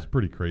 It's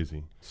pretty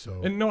crazy.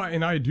 So and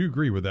I do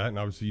agree with that. And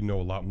obviously, you know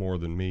a lot more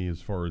than me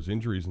as far as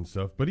injuries and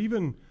stuff. But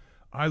even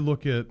I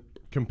look at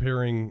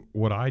comparing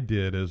what I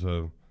did as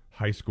a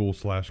high school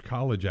 /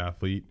 college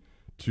athlete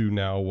to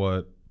now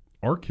what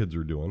our kids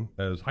are doing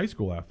as high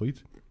school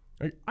athletes.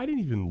 I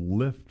didn't even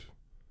lift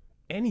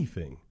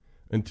anything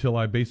until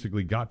I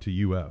basically got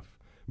to UF.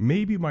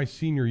 Maybe my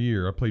senior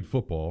year, I played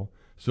football,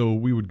 so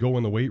we would go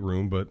in the weight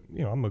room, but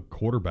I'm a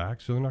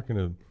quarterback, so they're not going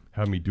to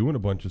have me doing a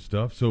bunch of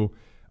stuff. So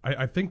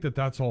I think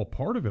that's all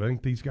part of it. I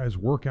think these guys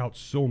work out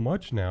so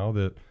much now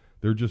that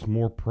they're just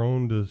more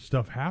prone to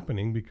stuff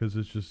happening because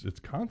it's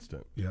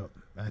constant. Yep.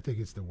 I think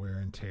it's the wear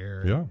and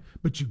tear. Yeah.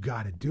 But you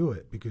got to do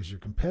it because your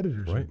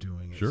competitors are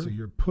doing it. Sure. So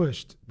you're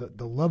pushed.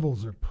 The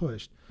levels are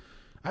pushed.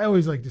 I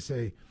always like to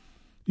say,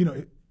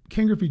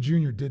 Ken Griffey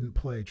Jr. didn't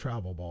play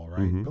travel ball, right?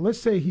 Mm-hmm. But let's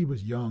say he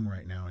was young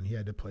right now and he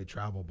had to play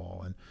travel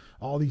ball. And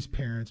all these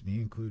parents, me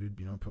included,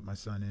 put my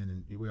son in,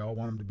 and we all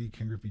want him to be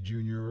Ken Griffey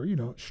Jr.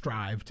 or,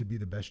 strive to be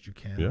the best you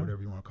can, or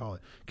whatever you want to call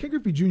it. Ken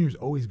Griffey Jr. is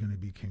always going to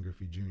be Ken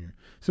Griffey Jr.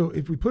 So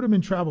if we put him in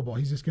travel ball,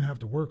 he's just going to have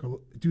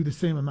to do the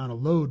same amount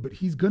of load, but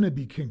he's going to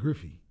be Ken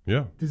Griffey.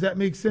 Yeah. Does that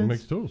make sense? It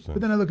makes total sense. But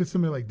then I look at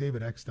somebody like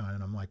David Eckstein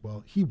and I'm like,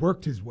 well, he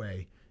worked his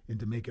way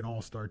into making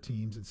all-star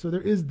teams. And so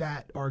there is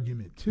that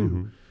argument too.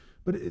 Mm-hmm.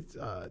 But it's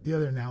the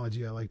other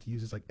analogy I like to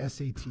use is like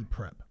SAT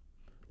prep.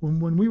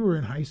 When we were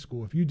in high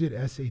school, if you did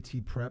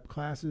SAT prep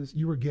classes,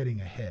 you were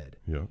getting ahead.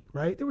 Yeah.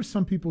 Right? There were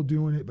some people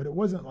doing it, but it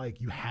wasn't like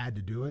you had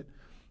to do it.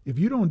 If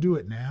you don't do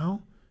it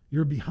now,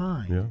 you're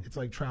behind. Yeah. It's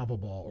like travel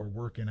ball or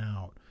working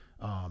out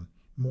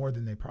more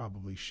than they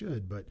probably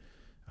should. But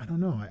I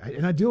don't know.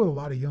 I deal with a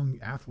lot of young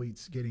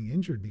athletes getting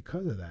injured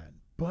because of that.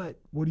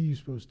 But what are you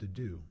supposed to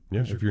do?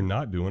 Yeah, if you're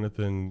not doing it,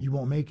 then you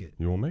won't make it.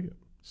 You won't make it.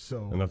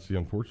 And that's the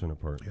unfortunate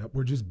part. Yep,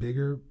 we're just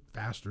bigger,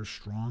 faster,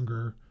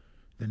 stronger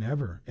than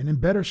ever, and in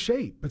better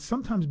shape. But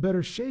sometimes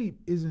better shape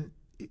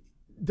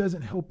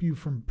doesn't help you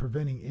from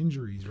preventing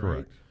injuries,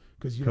 Correct.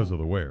 right? Because of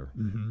the wear.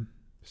 Mm-hmm.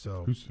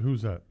 So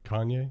who's that?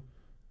 Kanye?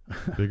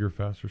 Bigger,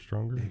 faster,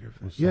 stronger. Bigger,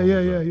 faster.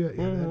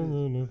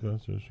 Yeah.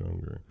 Faster,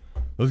 stronger.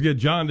 Let's get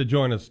John to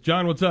join us.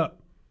 John, what's up?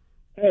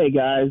 Hey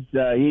guys,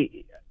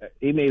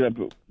 he made up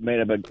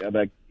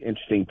a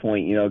interesting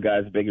point.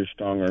 Guys bigger,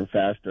 stronger, and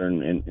faster,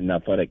 and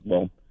athletic.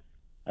 Well,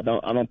 I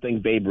don't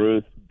think Babe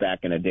Ruth back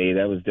in the day,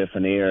 that was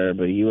different era,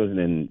 but he wasn't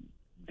in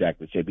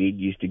exactly shape. He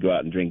used to go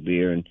out and drink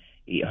beer and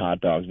eat hot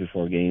dogs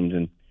before games,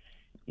 and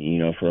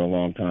for a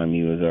long time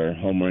he was our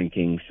home run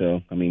king.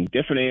 So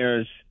different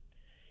eras.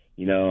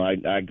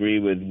 I agree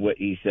with what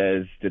he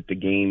says that the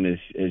game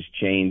is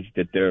changed,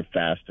 that they're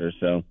faster.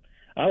 So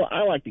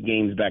I like the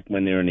games back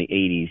when they were in the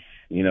 80s.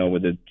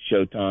 With the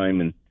Showtime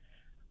and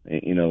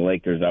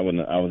Lakers. I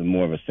was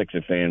more of a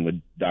Sixer fan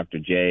with Dr.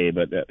 J,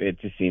 but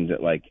it just seems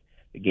that like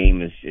the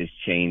game is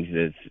changed.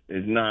 It's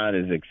not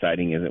as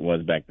exciting as it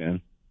was back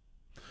then.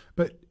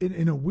 But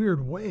in a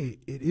weird way,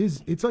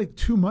 it's like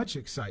too much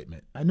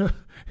excitement. I know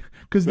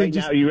because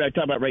now you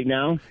talking about right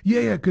now?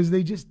 Yeah, because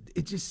it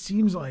just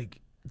seems like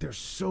they're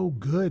so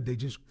good. They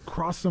just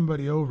cross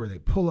somebody over, they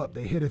pull up,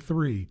 they hit a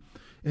three,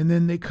 and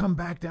then they come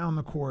back down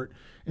the court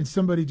and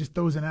somebody just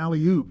throws an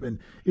alley-oop. And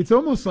it's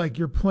almost like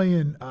you're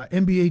playing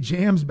NBA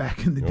jams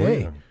back in the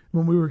day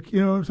when we were, what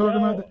I'm talking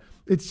about?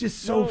 It's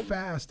just so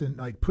fast and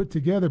like put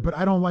together, but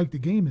I don't like the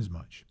game as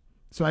much.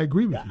 So I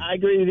agree with you. I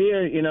agree with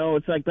you.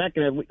 It's like back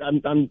in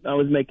I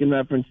was making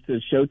reference to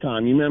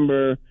Showtime. You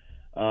remember,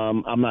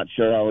 I'm not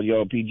sure how old you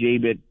are, PG,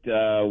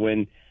 but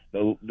when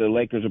the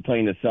Lakers were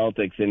playing the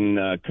Celtics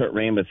and Kurt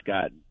Rambis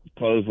got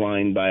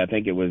clotheslined by, I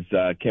think it was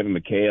Kevin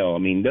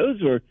McHale.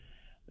 Those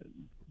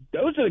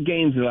are the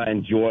games that I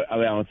enjoy. I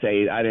don't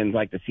say I didn't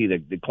like to see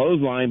the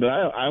clothesline, but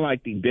I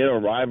like the bitter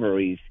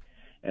rivalries.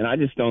 And I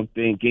just don't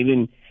think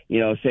even,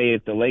 say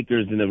if the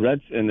Lakers and the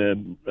Reds and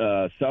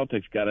the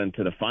Celtics got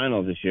into the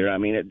finals this year,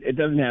 it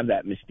doesn't have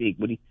that mystique.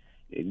 Do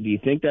you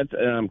think that's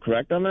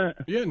correct on that?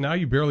 Yeah, now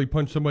you barely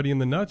punch somebody in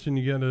the nuts and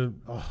you get a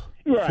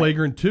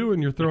flagrant 2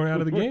 and you're thrown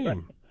out of the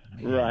game.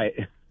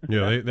 Right.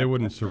 Yeah, they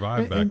wouldn't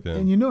survive back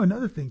then. And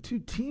another thing, too,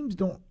 teams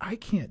I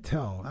can't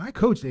tell. I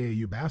coached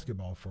AAU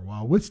basketball for a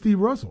while with Steve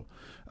Russell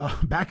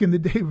back in the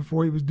day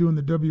before he was doing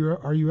the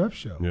WRUF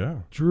show. Yeah.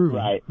 Drew,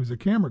 who's a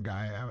camera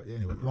guy.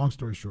 Anyway, long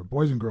story short,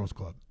 Boys and Girls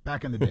Club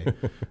back in the day.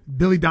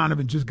 Billy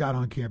Donovan just got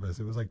on campus.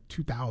 It was like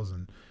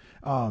 2000.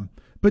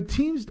 But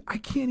teams, I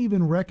can't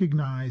even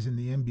recognize in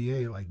the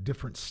NBA like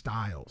different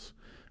styles.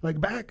 Like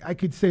back, I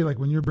could say like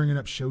when you're bringing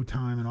up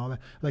Showtime and all that,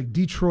 like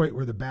Detroit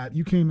were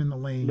you came in the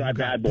lane.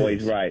 Bad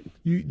boys, right.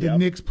 The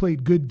Knicks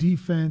played good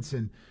defense,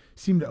 and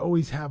seemed to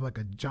always have like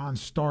a John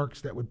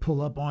Starks that would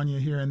pull up on you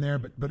here and there,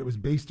 but it was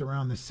based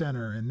around the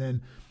center. And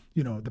then,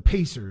 the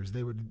Pacers,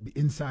 they would be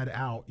inside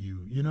out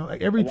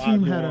like every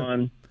team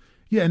had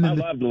yeah. And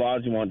then I loved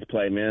Olajuwon's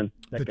play, man.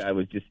 That guy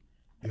was just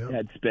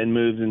had spin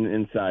moves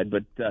inside.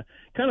 But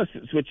kind of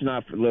switching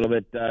off a little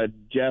bit,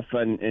 Jeff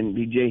and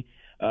BJ,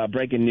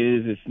 breaking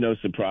news. It's no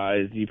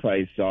surprise. You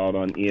probably saw it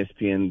on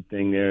ESPN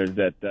thing there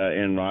that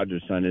Aaron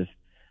Rodgers' son has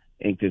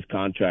inked his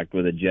contract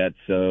with the Jets.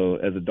 So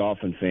as a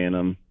Dolphin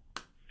fan,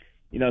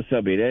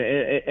 so be it.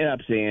 It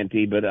ups the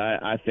ante, but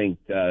I think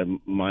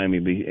Miami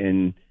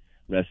and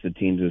the rest of the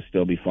teams will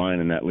still be fine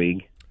in that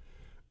league.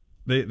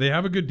 They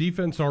have a good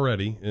defense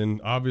already,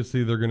 and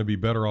obviously they're going to be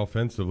better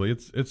offensively.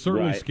 It's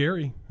certainly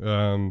scary. I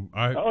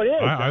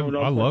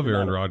love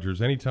Aaron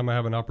Rodgers. Anytime I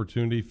have an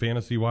opportunity,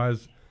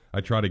 fantasy-wise,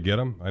 I try to get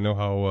him. I know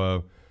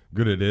how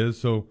good it is.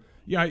 So,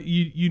 yeah,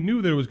 you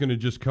knew that it was going to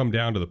just come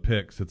down to the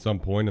picks at some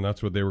point, and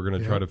that's what they were going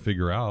to try to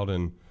figure out.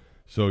 And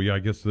so, yeah, I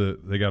guess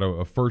they got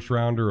a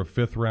first-rounder, a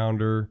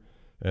fifth-rounder,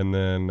 and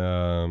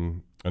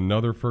then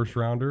another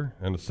first-rounder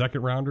and a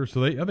second-rounder. So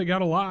they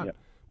got a lot. Yep.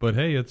 But,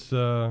 hey, it's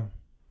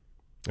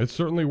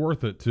certainly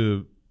worth it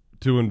to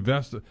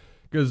invest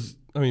because,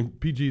 I mean,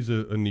 PG's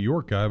a New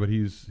York guy, but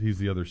he's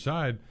the other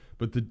side.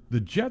 But the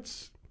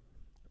Jets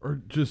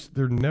are just –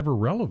 they're never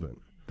relevant.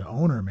 The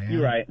owner, man.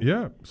 You're right.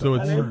 Yeah. So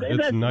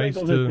it's nice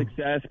to –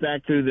 success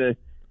back through the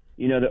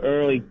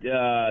early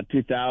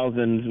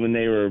 2000s when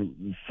they were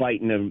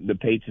fighting the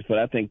Patriots. But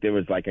I think there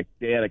was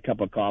they had a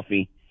cup of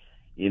coffee,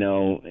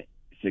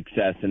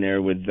 success in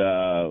there with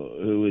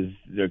who was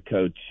their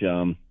coach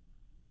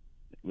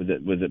was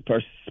it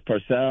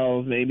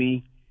Parcells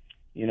maybe,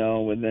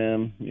 with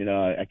them,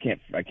 I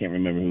can't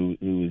remember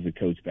who was the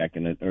coach back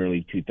in the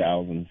early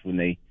 2000s when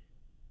they,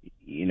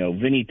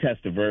 Vinny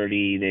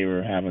Testaverde, they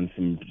were having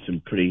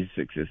some pretty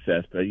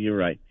success, but you're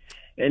right.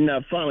 And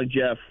finally,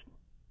 Jeff,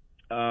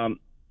 I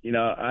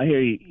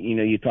hear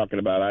you talking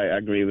about, I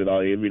agree with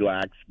all you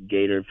relax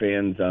Gator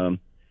fans,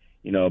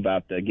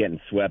 about getting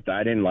swept.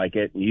 I didn't like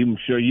it. I'm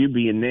sure you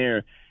being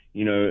there,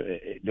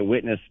 the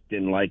witness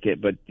didn't like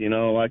it, but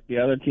like the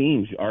other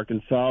teams,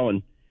 Arkansas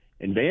and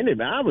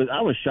Vandy. I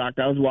was shocked.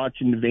 I was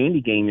watching the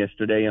Vandy game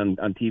yesterday on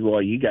TV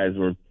while you guys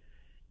were,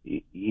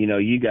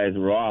 you guys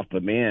were off.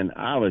 But man,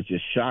 I was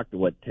just shocked at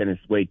what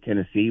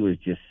Tennessee was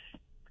just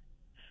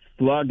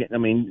slugging. I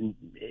mean,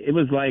 it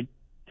was like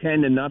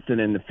 10-0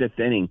 in the fifth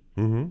inning,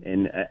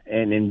 and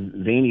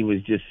Vandy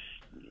was just.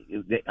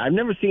 I've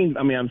never seen.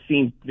 I mean, I've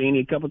seen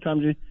Vandy a couple of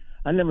times.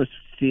 I've never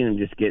seen them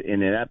just get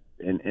in it up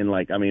and it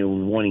was a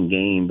winning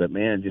game, but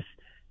man,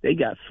 they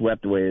got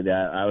swept away with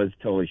that. I was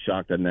totally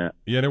shocked on that.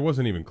 Yeah, and it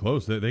wasn't even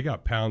close. They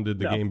got pounded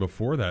the game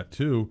before that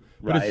too.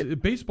 But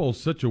right. Baseball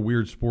is such a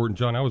weird sport, and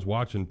John, I was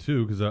watching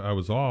too because I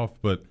was off.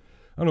 But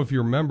I don't know if you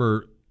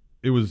remember,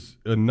 it was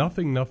a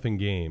 0-0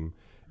 game,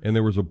 and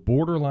there was a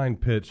borderline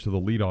pitch to the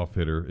leadoff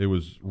hitter. It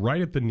was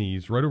right at the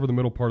knees, right over the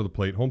middle part of the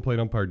plate. Home plate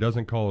umpire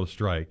doesn't call it a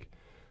strike,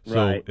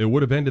 so it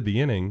would have ended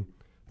the inning.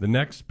 The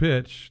next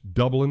pitch,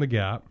 double in the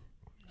gap,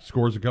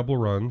 scores a couple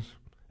of runs,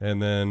 and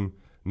then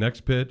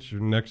next pitch,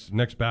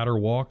 next batter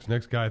walks,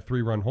 next guy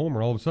 3-run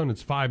homer. All of a sudden,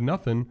 it's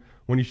 5-0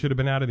 when he should have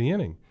been out of the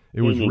inning.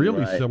 It was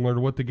really similar to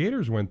what the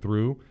Gators went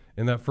through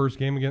in that first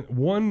game again.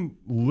 One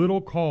little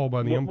call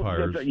by the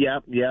umpires.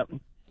 Yep.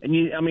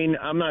 And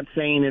I'm not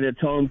saying that it's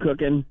home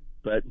cooking,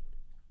 but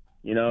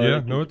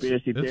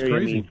it's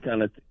crazy. Means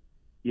kind of.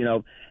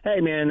 Hey,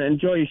 man,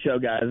 enjoy your show,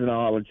 guys, and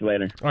I'll let you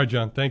later. All right,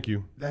 John, thank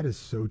you. That is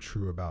so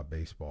true about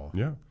baseball.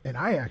 Yeah. And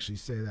I actually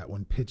say that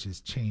when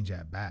pitches change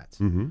at bats.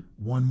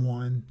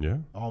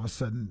 1-1, all of a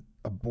sudden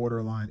a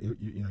borderline,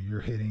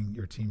 you're hitting,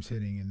 your team's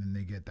hitting, and then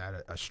they get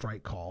a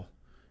strike call.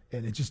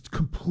 And it just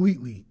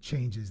completely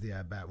changes the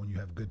at-bat when you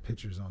have good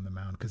pitchers on the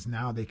mound because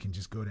now they can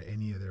just go to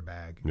any of their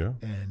bag. Yeah.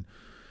 And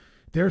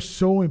they're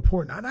so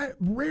important. And I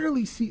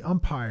rarely see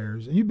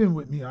umpires, and you've been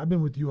with me, I've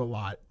been with you a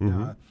lot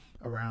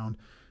around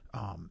 –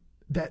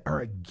 that are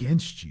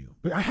against you.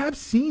 But I have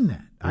seen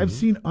that. I've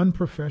seen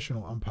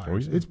unprofessional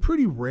umpires. It's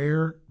pretty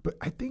rare, but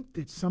I think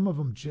that some of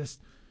them just,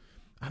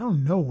 I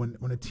don't know,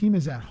 when a team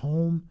is at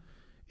home,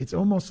 it's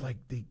almost like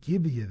they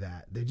give you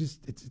that. They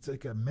just, it's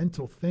like a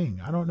mental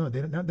thing. I don't know.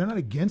 They're not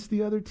against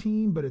the other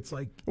team, but it's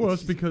like. Well,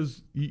 it's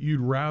because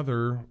you'd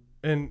rather,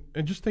 and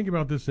just think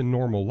about this in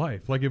normal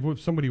life. Like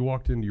if somebody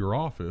walked into your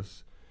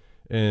office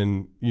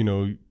and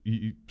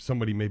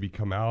somebody maybe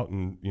come out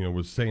and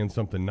was saying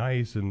something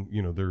nice, and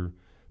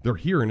they're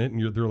hearing it,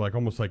 and they're like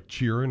almost like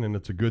cheering, and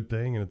it's a good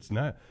thing, and it's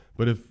not.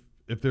 But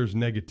if there's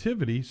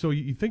negativity, so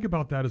you think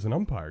about that as an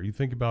umpire. You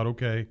think about,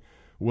 okay,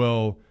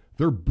 well,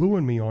 they're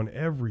booing me on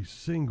every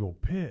single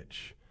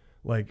pitch.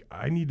 Like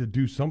I need to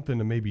do something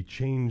to maybe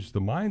change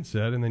the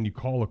mindset, and then you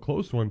call a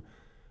close one,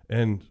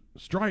 and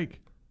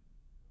strike,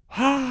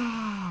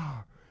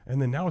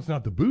 and then now it's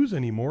not the boos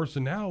anymore. So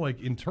now, like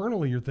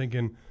internally, you're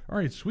thinking, all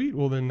right, sweet.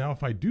 Well, then now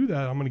if I do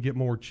that, I'm going to get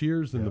more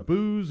cheers than the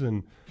boos.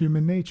 And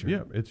human nature.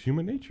 Yeah, it's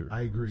human nature.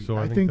 I agree. So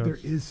I think there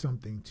is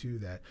something to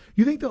that.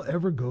 You think they'll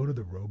ever go to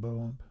the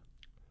robo-ump?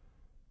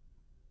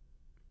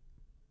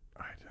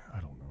 I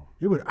don't know.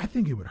 I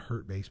think it would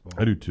hurt baseball.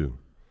 I do too.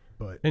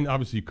 And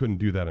obviously you couldn't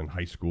do that in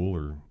high school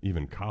or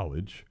even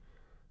college.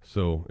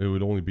 So it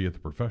would only be at the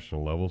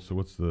professional level. So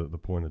what's the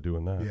point of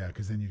doing that? Yeah,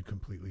 because then you'd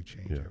completely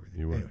change everything.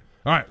 You would. Anyway.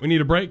 All right, we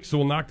need a break, so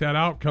we'll knock that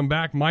out. Come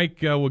back. Mike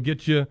will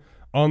get you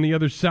on the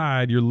other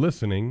side. You're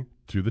listening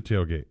to The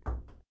Tailgate.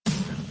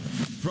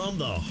 From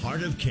the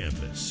heart of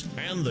campus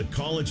and the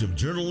College of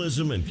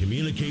Journalism and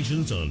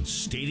Communications on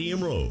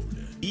Stadium Road,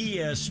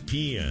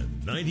 ESPN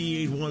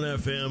 98.1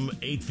 FM,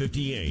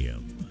 850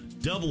 AM,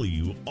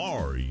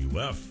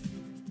 WRUF.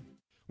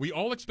 We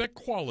all expect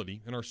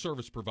quality in our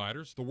service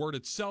providers. The word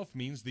itself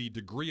means the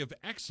degree of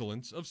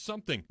excellence of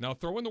something. Now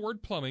throw in the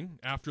word plumbing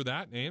after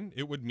that, and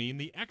it would mean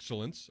the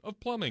excellence of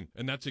plumbing.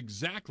 And that's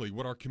exactly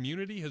what our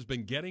community has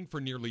been getting for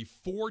nearly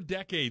 4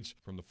 decades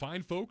from the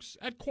fine folks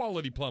at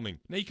Quality Plumbing.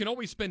 Now you can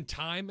always spend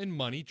time and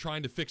money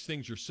trying to fix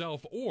things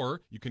yourself,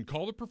 or you can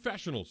call the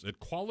professionals at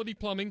Quality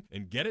Plumbing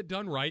and get it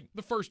done right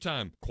the first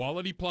time.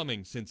 Quality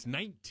Plumbing since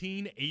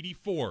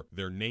 1984.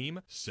 Their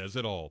name says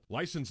it all.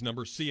 License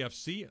number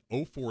CFC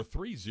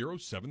 043073.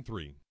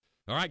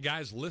 All right,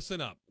 guys,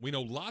 listen up. We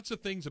know lots of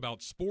things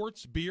about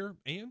sports, beer,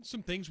 and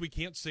some things we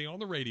can't say on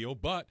the radio,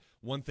 but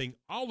one thing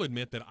I'll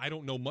admit that I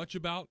don't know much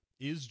about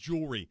is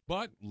jewelry.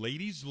 But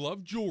ladies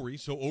love jewelry,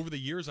 so over the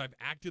years I've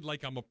acted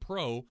like I'm a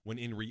pro when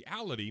in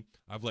reality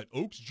I've let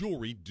Oaks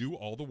Jewelry do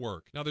all the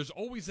work. Now there's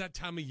always that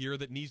time of year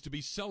that needs to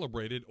be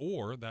celebrated,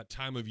 or that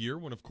time of year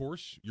when of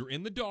course you're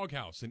in the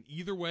doghouse, and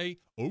either way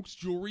Oaks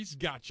Jewelry's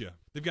got you.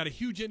 They've got a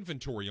huge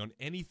inventory on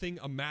anything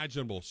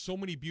imaginable, so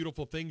many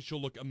beautiful things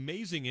she'll look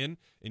amazing in,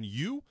 and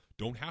you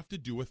don't have to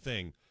do a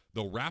thing.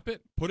 They'll wrap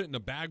it, put it in a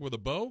bag with a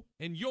bow,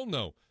 and you'll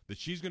know that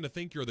she's going to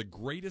think you're the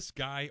greatest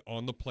guy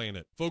on the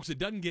planet. Folks, it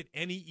doesn't get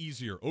any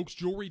easier. Oaks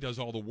Jewelry does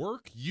all the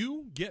work.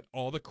 You get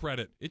all the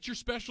credit. It's your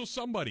special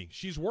somebody.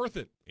 She's worth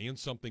it. And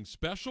something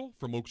special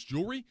from Oaks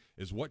Jewelry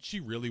is what she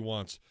really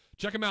wants.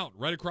 Check them out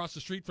right across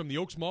the street from the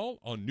Oaks Mall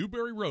on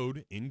Newberry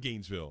Road in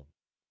Gainesville.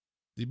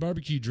 The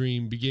barbecue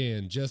dream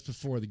began just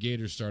before the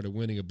Gators started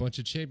winning a bunch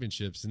of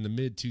championships in the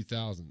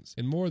mid-2000s.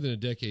 And more than a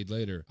decade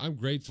later, I'm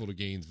grateful to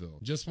Gainesville.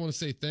 Just want to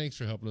say thanks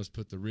for helping us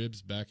put the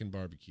ribs back in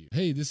barbecue.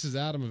 Hey, this is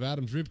Adam of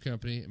Adam's Rib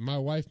Company, and my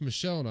wife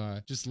Michelle and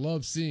I just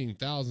love seeing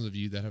thousands of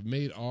you that have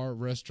made our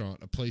restaurant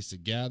a place to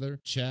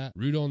gather, chat,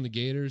 root on the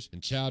Gators,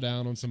 and chow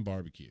down on some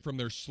barbecue. From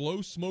their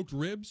slow smoked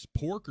ribs,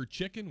 pork, or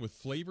chicken with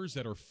flavors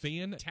that are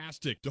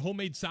fantastic, to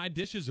homemade side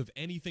dishes of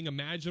anything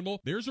imaginable,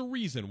 there's a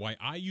reason why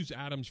I use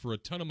Adam's for a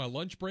ton of my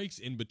lunch breaks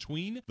in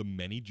between the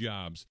many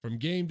jobs. From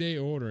game day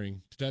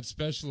ordering to that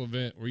special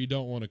event where you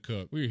don't want to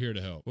cook, we're here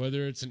to help.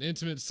 Whether it's an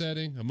intimate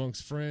setting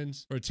amongst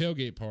friends or a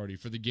tailgate party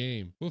for the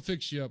game, we'll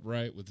fix you up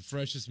right with the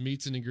freshest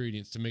meats and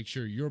ingredients to make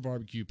sure your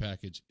barbecue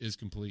package is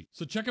complete.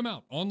 So check them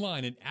out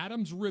online at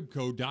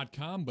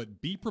adamsribco.com,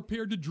 but be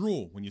prepared to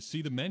drool when you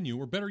see the menu,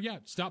 or better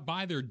yet, stop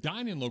by their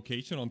dine-in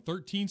location on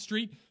 13th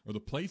Street, or the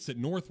place that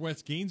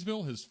Northwest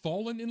Gainesville has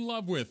fallen in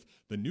love with,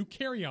 the new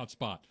carryout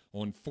spot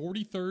on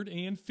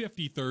 43rd and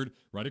 53rd,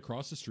 right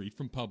across the street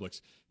from Publix.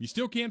 If you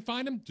still can't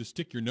find them, just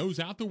stick your nose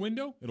out the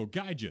window. It'll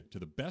guide you to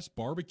the best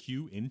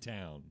barbecue in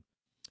town.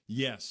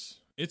 Yes,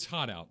 it's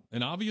hot out.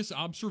 An obvious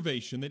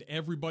observation that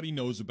everybody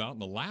knows about,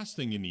 and the last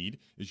thing you need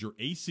is your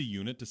AC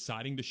unit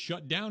deciding to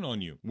shut down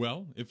on you.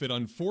 Well, if it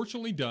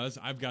unfortunately does,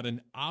 I've got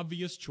an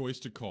obvious choice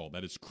to call.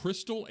 That is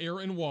Crystal Air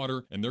and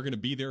Water, and they're going to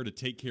be there to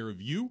take care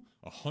of you.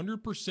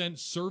 100%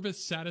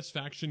 service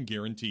satisfaction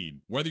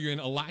guaranteed. Whether you're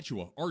in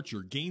Alachua, Archer,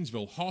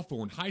 Gainesville,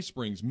 Hawthorne, High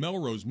Springs,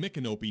 Melrose,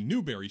 Micanopy,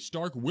 Newberry,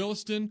 Stark,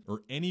 Williston,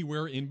 or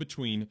anywhere in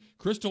between,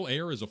 Crystal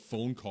Air is a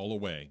phone call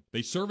away.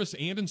 They service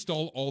and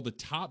install all the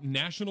top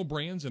national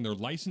brands, and their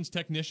licensed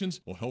technicians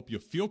will help you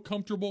feel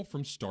comfortable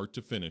from start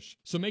to finish.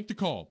 So make the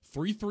call,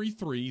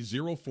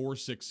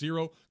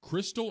 333-0460,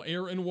 Crystal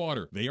Air and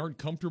Water. They aren't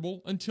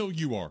comfortable until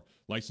you are.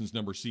 License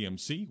number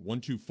CMC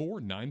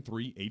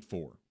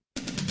 1249384.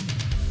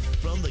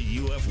 From the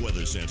UF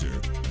Weather Center,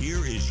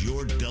 here is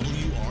your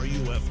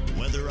WRUF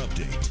weather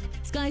update.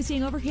 Skies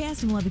staying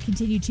overcast, and we'll have a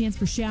continued chance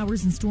for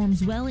showers and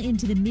storms well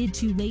into the mid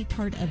to late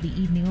part of the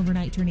evening.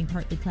 Overnight turning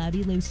partly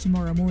cloudy, lows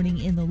tomorrow morning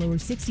in the lower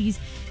 60s.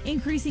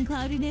 Increasing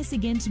cloudiness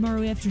again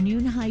tomorrow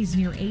afternoon, highs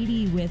near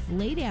 80 with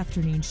late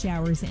afternoon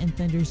showers and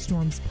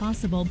thunderstorms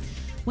possible.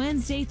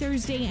 Wednesday,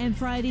 Thursday, and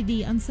Friday,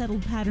 the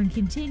unsettled pattern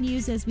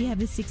continues as we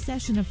have a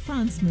succession of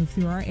fronts move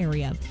through our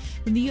area.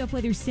 From the UF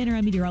Weather Center,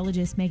 I'm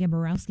meteorologist Megan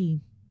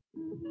Borowski.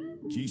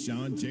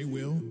 Keyshawn, J.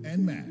 Will,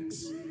 and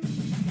Max.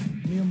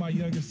 Me and my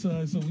youngest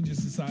son, so we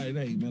just decided,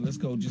 hey, man, let's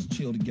go just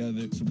chill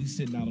together. So we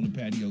sitting out on the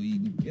patio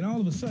eating. And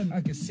all of a sudden, I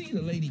could see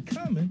the lady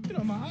coming. You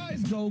know, my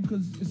eyes go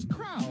because it's a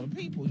crowd of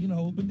people, you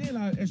know. But then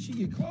as she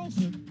get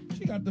closer,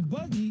 she got the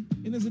buggy,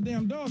 and there's a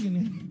damn dog in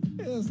there.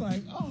 It was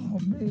like, oh,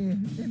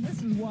 man. And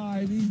this is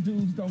why these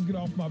dudes don't get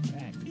off my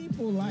back.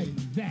 People like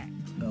that.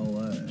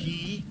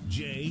 Key,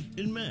 Jay,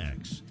 and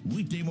Max.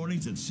 Weekday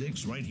mornings at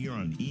 6 right here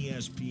on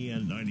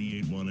ESPN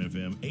 98.1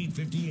 FM,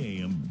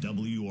 850 AM,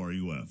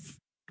 WRUF.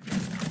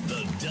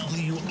 The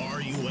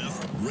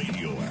WRUF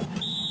radio app.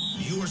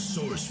 Your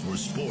source for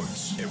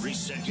sports every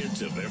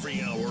second of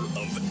every hour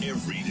of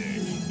every day.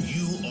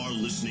 You are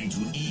listening to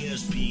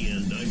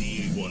ESPN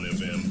 98.1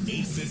 FM,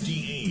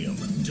 850 AM,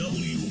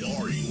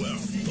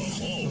 WRUF,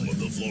 the home of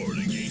the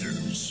Florida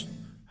Gators.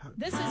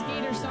 This is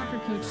Gator soccer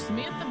coach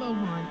Samantha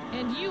Bohan,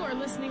 and you are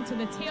listening to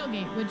The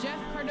Tailgate with Jeff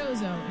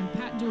Cardozo and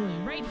Pat Dooley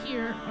right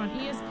here on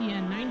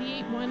ESPN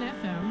 98.1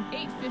 FM,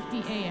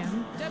 850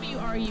 AM,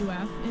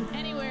 WRUF, and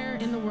anywhere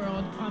in the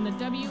world on the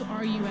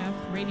WRUF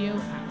radio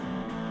app.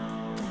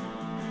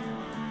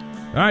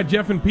 All right,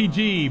 Jeff and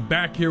PG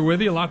back here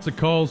with you. Lots of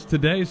calls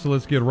today, so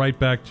let's get right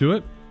back to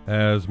it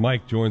as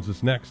Mike joins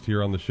us next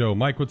here on the show.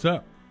 Mike, what's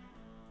up?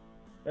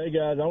 Hey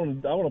guys, I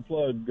want to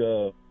plug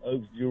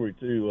Oaks Jewelry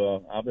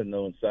too. I've been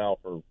knowing Sal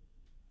for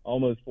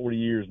almost 40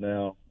 years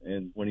now,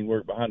 and when he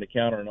worked behind the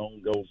counter and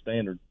on Gold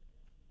Standard.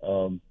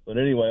 But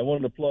anyway, I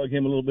wanted to plug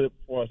him a little bit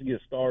before I get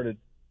started.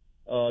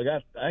 I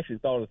actually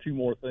thought of two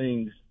more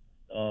things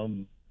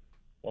while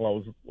I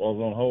was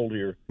on hold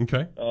here.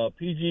 Okay.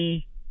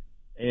 PG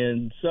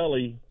and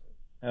Sully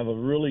have a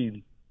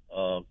really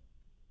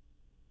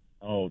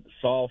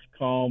soft,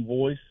 calm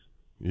voice.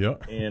 Yeah.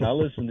 And I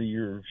listen to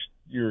your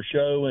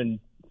show and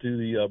to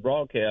the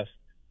broadcast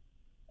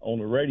on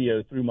the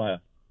radio through my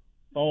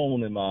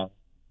phone and my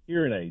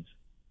hearing aids.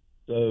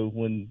 So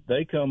when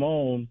they come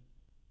on,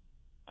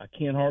 I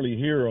can't hardly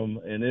hear them.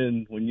 And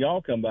then when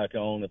y'all come back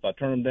on, if I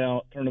turn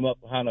them up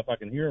high enough I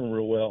can hear them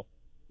real well,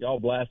 y'all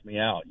blast me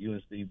out, you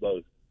and Steve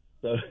both.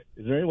 So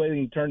is there any way they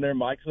can turn their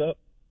mics up?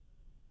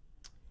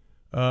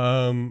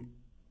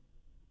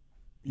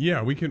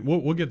 Yeah, we can.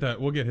 We'll get that.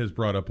 We'll get his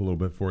brought up a little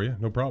bit for you.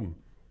 No problem.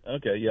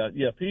 Okay,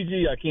 yeah.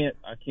 PG, I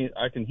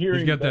can hear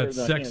He's him. got that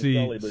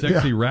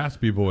sexy,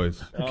 raspy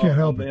voice. I can't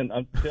help it.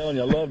 I'm telling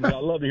you, I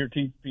love to hear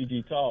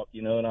PG talk,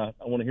 and I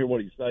want to hear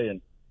what he's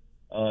saying.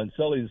 And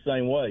Sully's the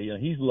same way.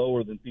 He's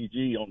lower than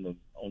PG on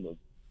the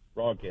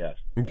broadcast.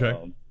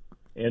 Okay.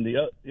 And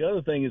the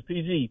other thing is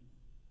PG.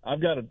 I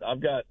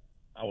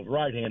was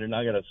right-handed, and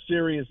I got a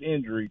serious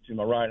injury to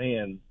my right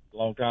hand a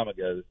long time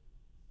ago,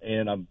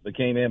 and I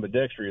became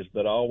ambidextrous,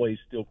 but I always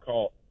still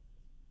caught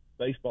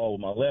baseball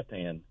with my left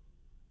hand.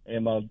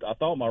 And I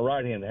thought my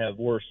right hand had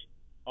worse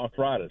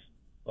arthritis,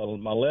 but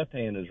my left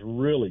hand is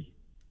really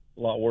a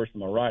lot worse than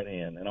my right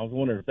hand. And I was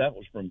wondering if that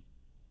was from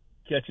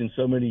catching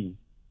so many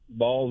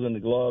balls in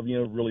the glove,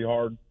 really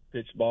hard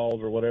pitched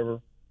balls or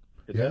whatever.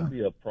 Could that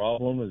be a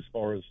problem as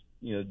far as,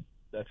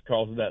 that's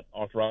causing that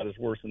arthritis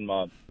worse than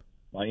my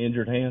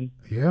injured hand?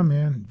 Yeah,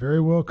 man,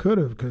 very well could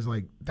have, because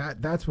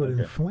that's what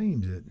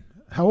inflames it.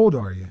 How old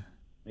are you?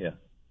 Yeah,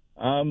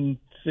 I'm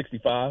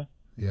 65.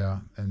 Yeah,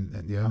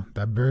 and yeah,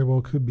 that very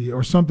well could be,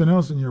 or something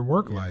else in your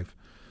work life,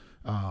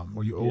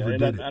 where you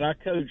overdid it. And I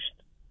coached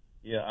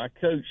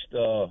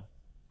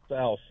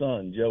Sal's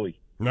son, Joey.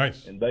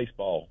 Nice. In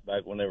baseball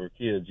back when they were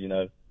kids,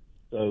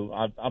 So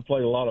I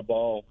played a lot of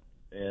ball,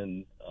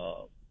 and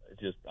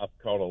I've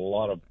caught a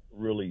lot of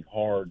really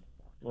hard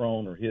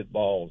thrown or hit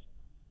balls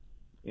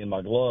in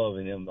my glove,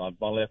 and then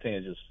my left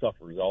hand just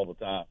suffers all the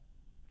time.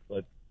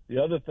 But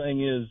the other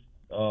thing is,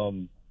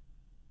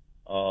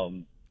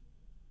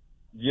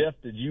 Jeff,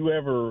 did you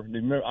ever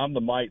remember? I'm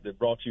the Mike that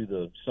brought you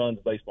the Suns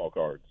baseball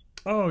cards.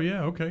 Oh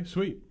yeah, okay,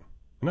 sweet,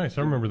 nice.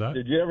 I remember that.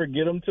 Did you ever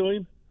get them to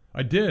him?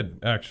 I did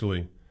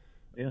actually.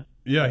 Yeah.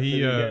 Yeah, Did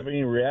you have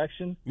any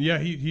reaction? Yeah,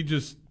 he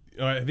just.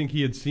 I think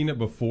he had seen it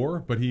before,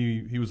 but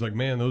he was like,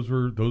 man, those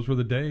were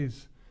the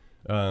days.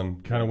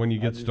 Kind of when you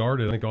get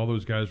started. I think all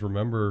those guys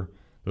remember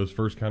those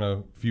first kind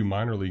of few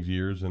minor league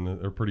years, and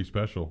they're pretty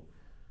special.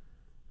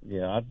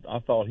 Yeah, I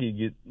thought he'd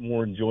get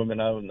more enjoyment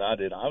out of them than I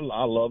did. I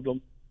loved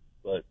them,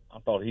 but I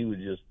thought he would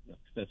just,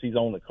 since he's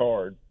on the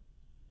card,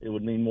 it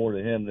would mean more to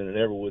him than it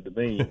ever would to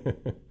me.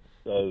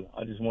 So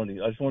I just wanted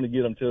to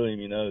get them to him,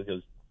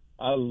 because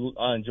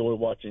I enjoyed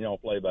watching y'all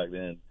play back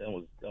then. That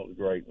was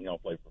great when y'all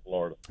played for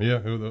Florida. Yeah,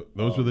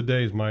 those were the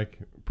days, Mike.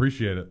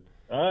 Appreciate it.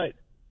 All right,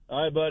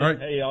 buddy. All right.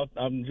 Hey, I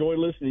enjoyed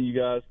listening to you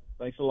guys.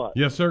 Thanks a lot.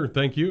 Yes, sir.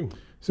 Thank you.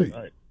 So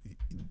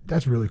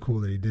that's really cool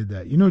that he did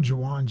that.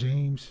 Jawan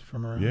James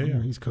from around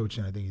here? He's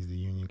coaching. I think he's the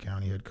Union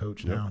County head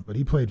coach now. But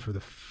he played for the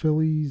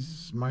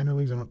Phillies minor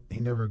leagues. He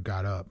never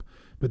got up.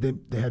 But they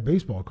had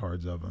baseball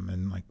cards of him.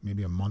 And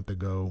maybe a month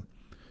ago,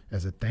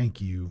 as a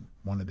thank you,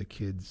 one of the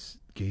kids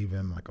gave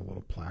him a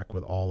little plaque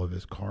with all of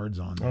his cards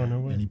on there. Oh, no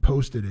way. And he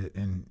posted it,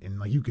 and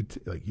you could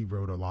he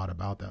wrote a lot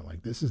about that.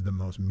 This is the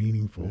most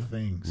meaningful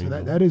thing. So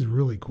that is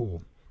really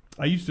cool.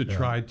 I used to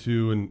try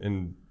to,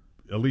 and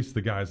at least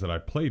the guys that I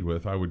played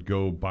with, I would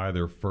go buy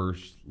their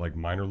first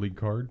minor league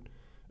card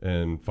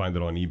and find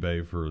it on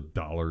eBay for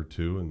 $1 or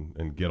 $2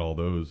 and get all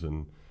those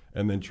and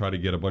then try to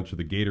get a bunch of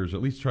the Gators,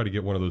 at least try to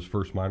get one of those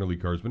first minor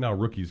league cards. But now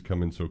rookies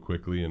come in so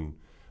quickly, and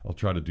I'll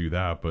try to do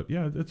that. But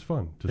yeah, it's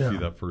fun to see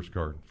that first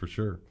card for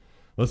sure.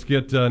 Let's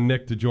get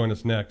Nick to join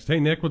us next.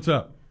 Hey, Nick, what's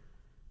up?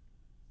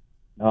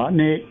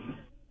 Nick.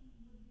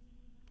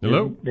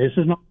 Hello? This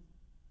is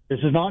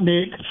not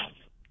Nick.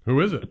 Who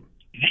is it?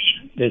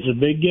 This is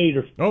Big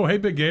Gator. Oh, hey,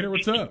 Big Gator,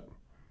 what's up?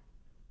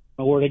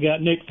 Where they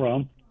got Nick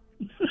from?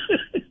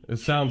 It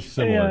sounds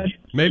similar.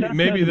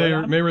 Maybe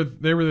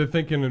they were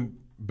thinking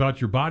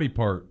about your body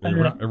part.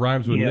 It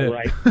rhymes with knit.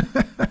 Right.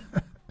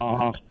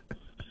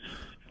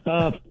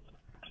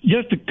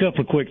 Just a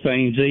couple of quick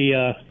things.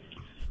 As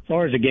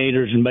far as the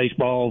Gators and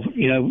baseball,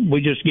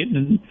 we just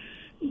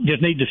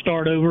need to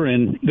start over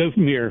and go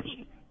from here.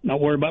 Not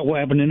worry about what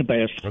happened in the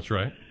past. That's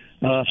right.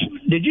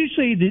 Did you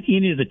see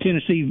any of the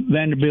Tennessee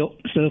Vanderbilt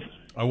stuff?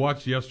 I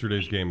watched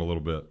yesterday's game a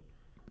little bit.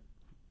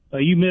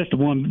 You missed the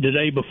one the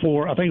day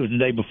before. I think it was the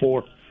day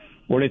before,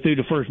 where they threw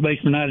the first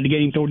baseman out of the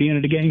game toward the end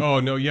of the game. Oh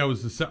no, yeah, it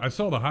was I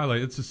saw the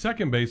highlight. It's the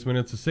second baseman.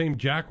 It's the same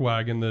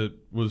jackwagon that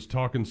was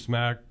talking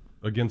smack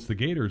against the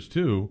Gators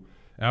too.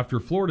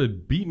 After Florida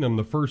had beaten him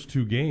the first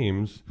two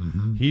games,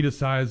 he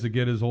decides to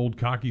get his old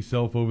cocky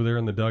self over there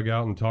in the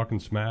dugout and talking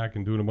smack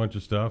and doing a bunch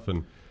of stuff.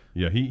 And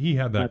yeah, he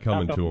had that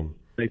coming to him.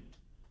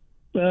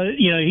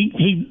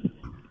 He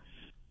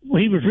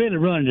was really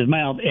running his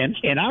mouth,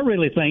 and I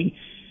really think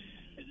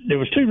there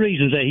was two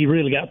reasons that he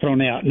really got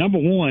thrown out. Number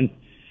one,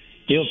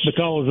 it was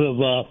because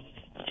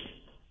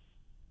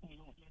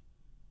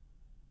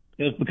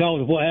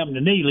of what happened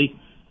to Neely.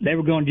 They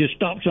were going to just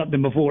stop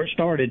something before it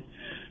started.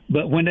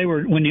 But when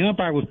the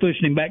umpire was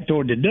pushing him back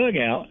toward the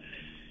dugout,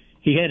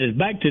 he had his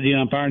back to the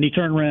umpire, and he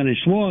turned around and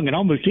swung and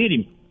almost hit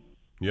him.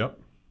 Yep.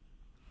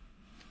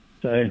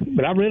 So,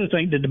 but I really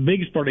think that the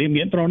biggest part of him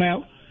getting thrown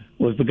out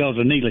was because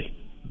of Neely.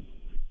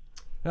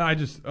 I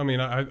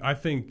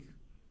think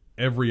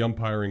every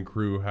umpiring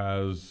crew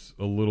has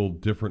a little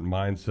different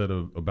mindset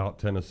about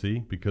Tennessee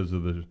because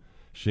of the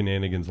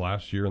shenanigans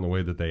last year and the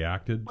way that they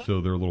acted.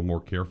 So they're a little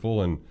more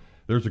careful. And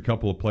there's a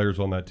couple of players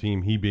on that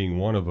team, he being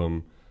one of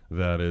them,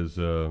 that is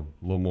a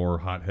little more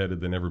hot-headed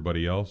than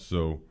everybody else.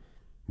 So,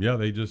 yeah,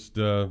 they just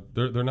they're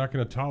not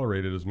going to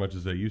tolerate it as much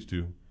as they used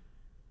to.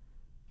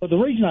 But the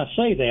reason I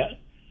say that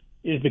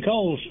is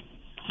because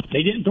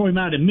they didn't throw him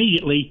out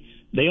immediately.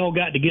 They all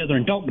got together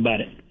and talked about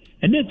it,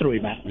 and then threw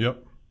him out.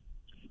 Yep.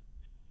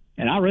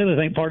 And I really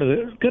think part of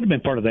it could have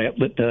been part of that.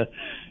 But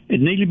is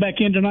Neely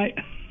back in tonight?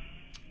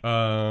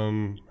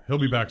 He'll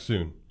be back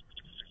soon.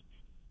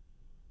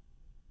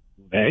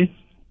 Okay. Is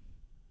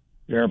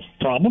there a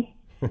problem?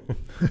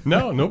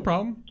 No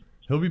problem.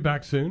 He'll be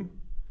back soon.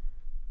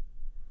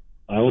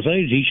 I will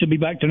say he should be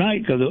back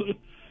tonight because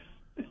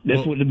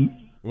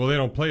well, they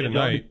don't play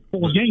tonight.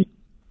 Well,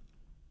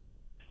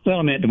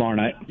 I meant tomorrow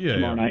night.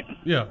 Tomorrow night.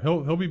 Yeah,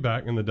 he'll be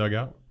back in the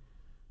dugout.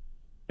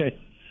 Okay.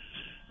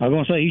 I was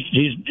going to say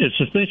his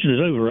suspension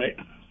is over, right?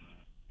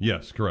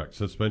 Yes, correct.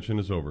 Suspension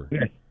is over.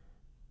 Okay.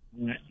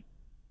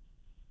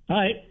 All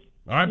right.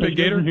 All right, Big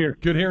Gator.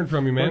 Good hearing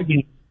from you, man.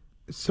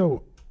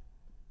 So,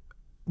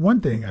 one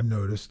thing I've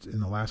noticed in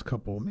the last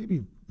couple,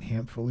 maybe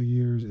handful of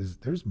years, is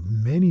there's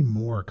many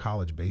more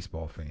college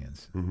baseball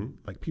fans.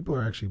 Like, people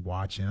are actually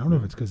watching. I don't know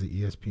if it's because of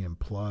ESPN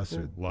Plus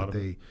or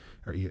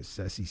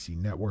SEC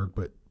Network,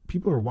 but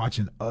people are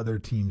watching other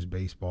teams'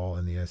 baseball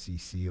in the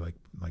SEC.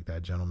 Like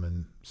that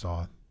gentleman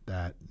saw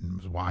that and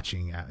was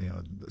watching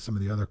some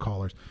of the other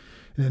callers.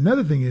 And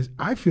another thing is,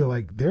 I feel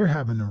like they're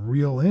having to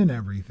reel in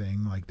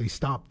everything. Like, they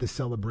stopped the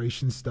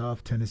celebration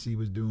stuff Tennessee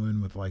was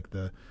doing with like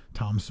the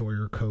Tom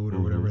Sawyer code or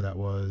whatever that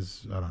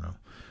was. I don't know.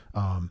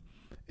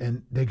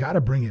 And they got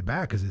to bring it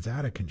back because it's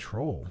out of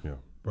control. Yeah.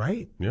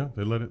 Right? Yeah,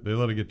 they let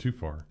it get too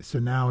far. So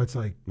now it's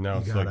like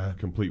like a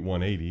complete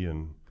 180,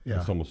 and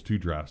it's almost too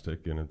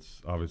drastic, and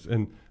it's obvious.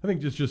 And I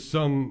think just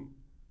some,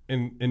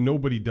 and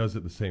nobody does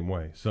it the same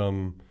way.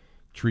 Some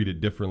treat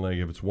it differently.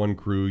 If it's one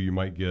crew, you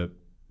might get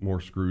more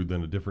screwed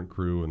than a different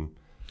crew, and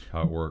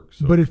how it works.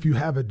 So. But if you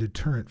have a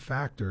deterrent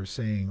factor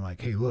saying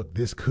like, hey, look,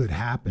 this could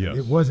happen.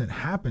 It wasn't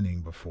happening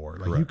before.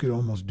 Like, you could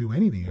almost do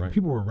anything. Right.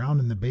 People were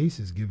rounding the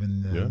bases,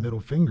 giving the middle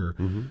finger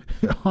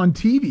on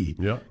TV,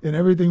 and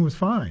everything was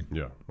fine.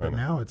 Yeah, but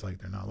now it's like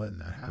they're not letting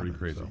that happen. Pretty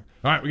crazy. So.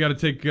 All right, we got to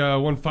take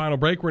one final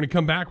break. We're going to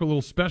come back with a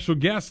little special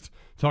guest,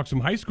 talk some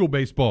high school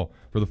baseball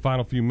for the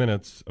final few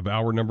minutes of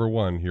hour number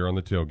 1 here on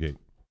the Tailgate.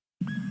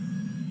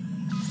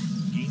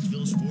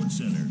 Gainesville Sports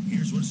Center.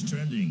 Here's what's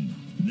trending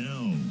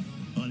now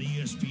on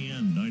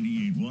ESPN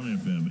 98.1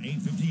 FM,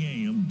 850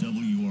 AM,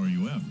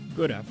 WRUF.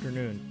 Good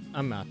afternoon.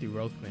 I'm Matthew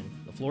Rothman.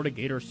 The Florida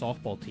Gators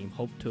softball team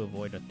hoped to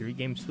avoid a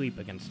 3-game sweep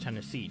against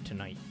Tennessee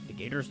tonight. The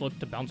Gators looked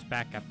to bounce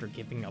back after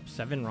giving up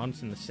 7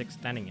 runs in the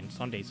 6th inning in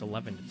Sunday's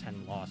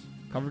 11-10 loss.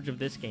 Coverage of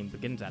this game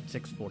begins at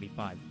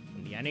 6:45.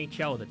 In the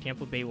NHL, the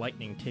Tampa Bay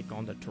Lightning take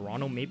on the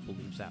Toronto Maple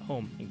Leafs at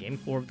home in Game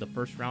 4 of the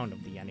first round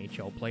of the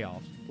NHL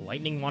playoffs. The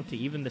Lightning want to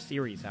even the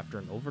series after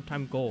an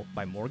overtime goal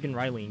by Morgan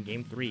Riley in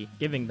Game 3,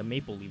 giving the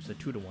Maple Leafs a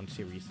 2-1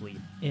 series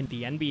lead. In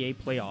the NBA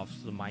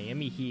playoffs, the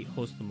Miami Heat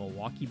host the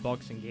Milwaukee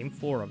Bucks in Game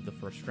 4 of the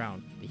first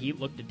round. The Heat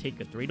look to take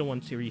a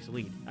 3-1 series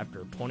lead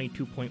after a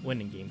 22-point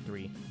win in Game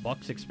 3.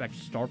 Bucks expect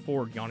star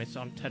forward Giannis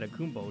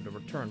Antetokounmpo to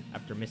return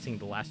after missing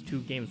the last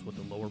 2 games with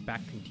a lower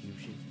back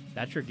contusion.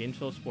 That's your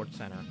Gainesville Sports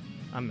Center.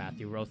 I'm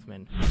Matthew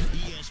Rothman.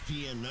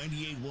 ESPN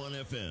 98.1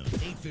 FM,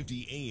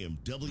 850 AM,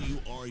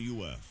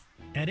 WRUF.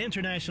 At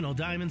International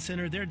Diamond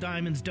Center, their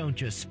diamonds don't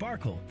just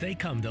sparkle, they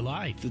come to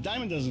life. If the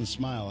diamond doesn't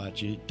smile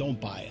at you, don't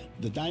buy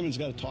it. The diamond's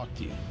got to talk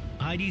to you.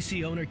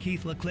 IDC owner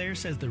Keith LeClaire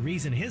says the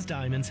reason his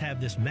diamonds have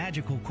this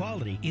magical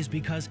quality is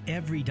because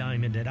every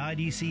diamond at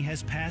IDC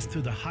has passed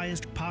through the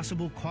highest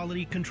possible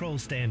quality control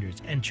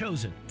standards and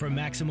chosen for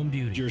maximum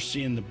beauty. You're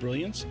seeing the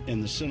brilliance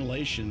and the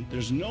scintillation.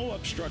 There's no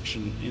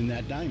obstruction in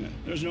that diamond.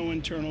 There's no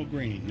internal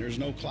graining. There's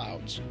no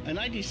clouds. An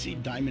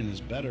IDC diamond is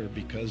better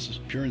because,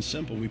 pure and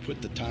simple, we put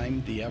the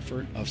time, the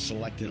effort of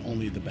selecting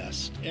only the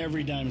best.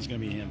 Every diamond's going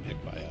to be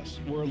handpicked by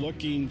us. We're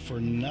looking for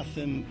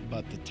nothing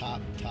but the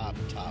top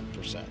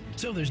percent.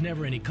 So there's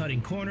never any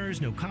cutting corners,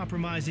 no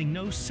compromising,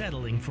 no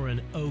settling for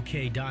an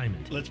okay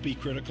diamond. Let's be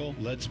critical.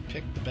 Let's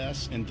pick the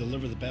best and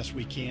deliver the best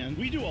we can.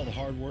 We do all the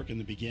hard work in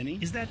the beginning.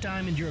 Is that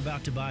diamond you're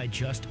about to buy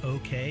just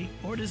okay,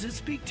 or does it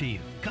speak to you?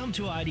 Come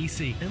to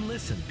IDC and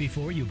listen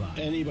before you buy.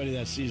 Anybody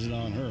that sees it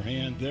on her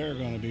hand, they're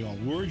going to be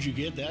on, where'd you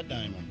get that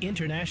diamond?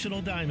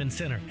 International Diamond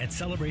Center at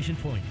Celebration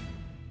Point.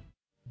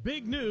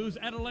 Big news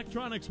at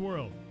Electronics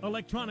World.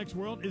 Electronics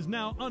World is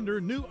now under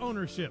new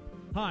ownership.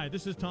 Hi,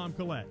 this is Tom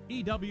Collette.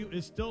 EW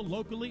is still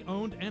locally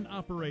owned and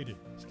operated,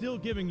 still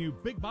giving you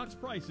big box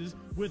prices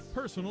with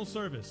personal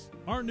service.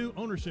 Our new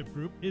ownership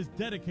group is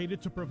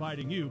dedicated to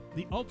providing you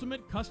the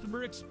ultimate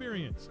customer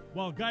experience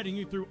while guiding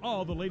you through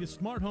all the latest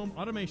smart home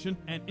automation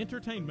and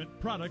entertainment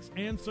products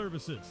and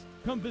services.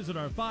 Come visit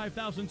our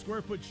 5,000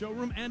 square foot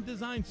showroom and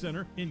design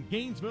center in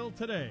Gainesville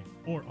today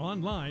or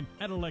online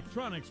at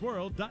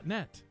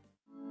electronicsworld.net.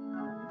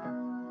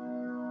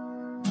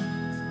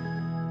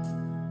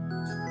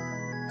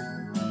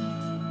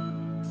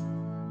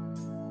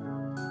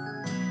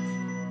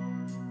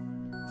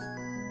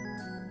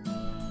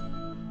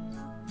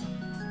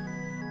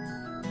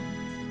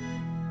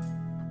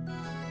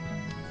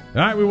 All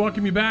right, we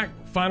welcome you back.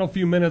 Final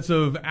few minutes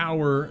of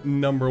hour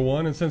number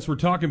one. And since we're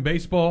talking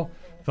baseball,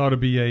 thought it'd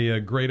be a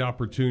great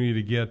opportunity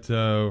to get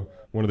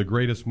one of the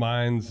greatest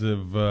minds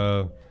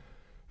of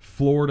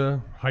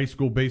Florida, high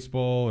school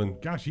baseball,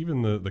 and gosh,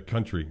 even the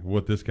country,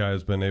 what this guy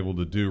has been able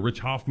to do. Rich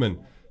Hoffman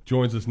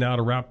joins us now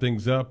to wrap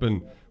things up,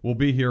 and we'll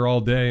be here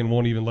all day and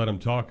won't even let him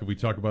talk if we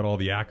talk about all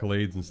the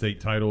accolades and state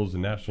titles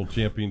and national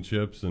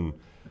championships. And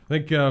I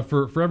think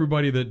for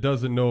everybody that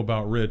doesn't know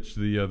about Rich,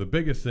 the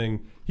biggest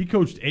thing, he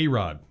coached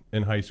A-Rod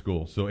in high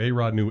school. So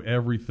A-Rod knew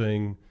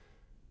everything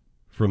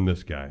from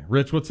this guy.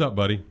 Rich, what's up,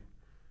 buddy?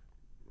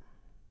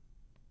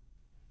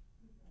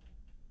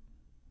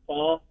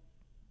 Paul?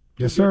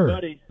 Yes, sir.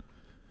 Buddy.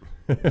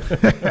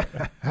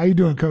 How you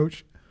doing,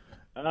 Coach?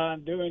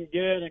 I'm doing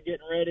good. I'm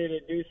getting ready to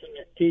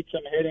teach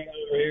some hitting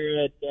over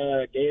here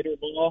at Gator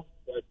Ball.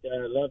 But I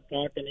love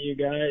talking to you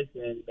guys,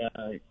 and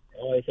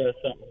always have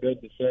something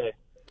good to say.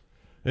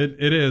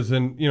 It is,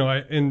 and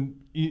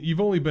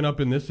you've only been up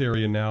in this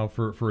area now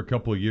for a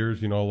couple of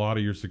years. You know, a lot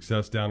of your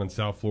success down in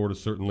South Florida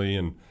certainly,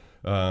 and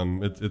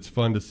it's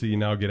fun to see you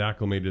now get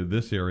acclimated to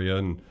this area.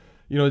 And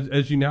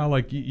as you now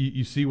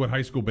you see what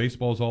high school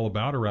baseball is all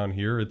about around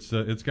here. It's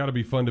got to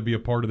be fun to be a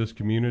part of this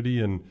community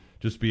and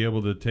just be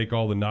able to take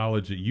all the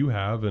knowledge that you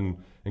have and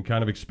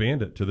kind of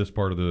expand it to this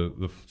part of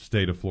the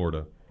state of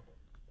Florida.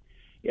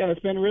 Yeah, it's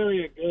been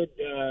really a good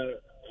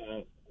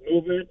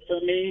movement for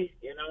me.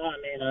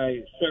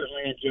 I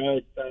certainly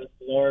enjoyed South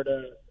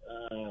Florida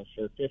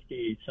for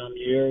 50-some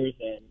years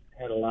and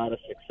had a lot of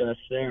success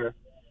there.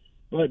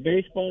 But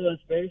baseball is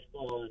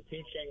baseball, and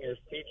teaching is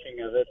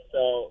teaching of it.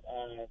 So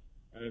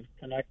I've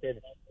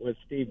connected with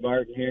Steve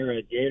Barton here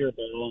at Gator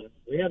Ball, and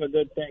we have a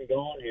good thing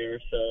going here.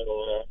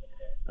 So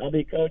I'll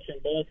be coaching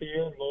both of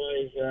your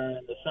boys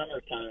in the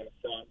summertime,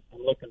 so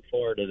I'm looking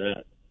forward to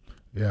that.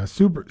 Yeah,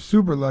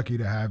 super lucky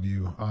to have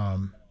you.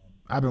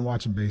 I've been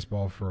watching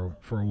baseball for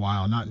a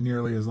while, not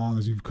nearly as long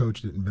as you've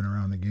coached it and been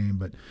around the game,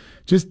 but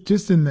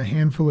just in the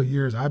handful of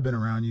years I've been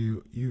around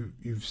you,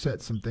 you've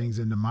set some things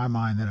into my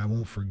mind that I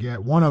won't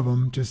forget. One of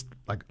them, just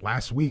like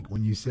last week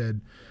when you said,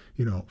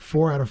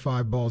 4 out of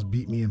 5 balls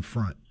beat me in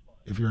front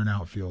if you're an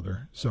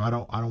outfielder. So I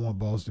don't want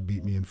balls to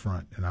beat me in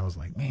front. And I was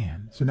like,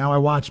 man. So now I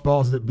watch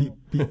balls that beat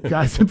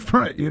guys in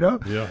front,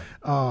 Yeah.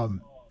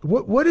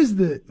 What is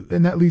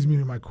and that leads me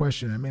to my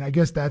question. I mean, I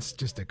guess that's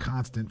just a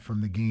constant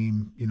from the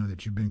game,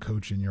 that you've been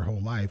coaching your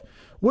whole life.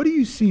 What do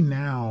you see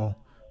now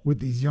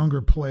with these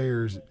younger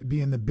players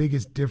being the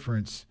biggest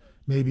difference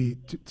maybe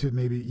to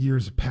maybe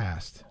years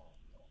past?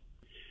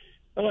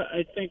 Well,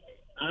 I think,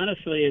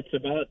 honestly, it's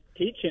about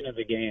teaching of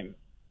the game.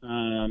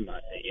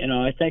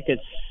 I think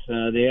it's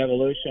the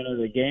evolution of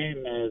the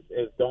game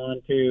has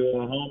gone to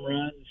home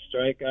runs,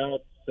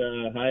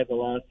 strikeouts, high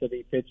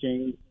velocity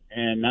pitching,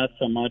 and not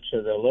so much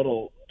of the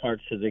little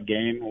parts of the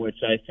game,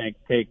 which I think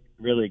take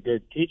really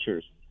good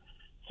teachers.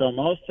 So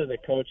most of the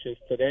coaches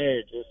today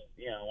are just,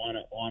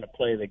 want to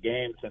play the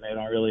games, and they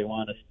don't really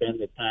want to spend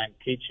the time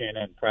teaching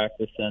and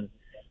practicing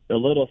the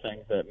little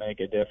things that make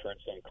a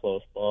difference in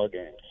close ball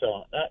games.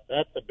 So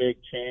that's a big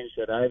change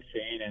that I've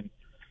seen. And,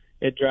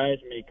 it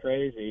drives me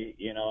crazy,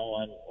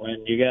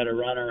 when you got a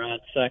runner on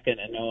second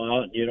and no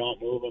out, and you don't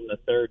move them to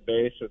third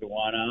base with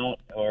one out,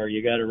 or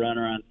you got a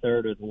runner on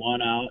third with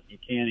one out, you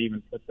can't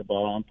even put the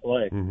ball in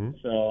play. Mm-hmm.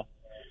 So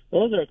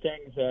those are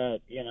things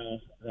that,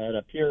 that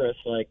a purist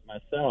like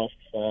myself,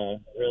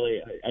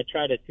 really, I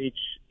try to teach,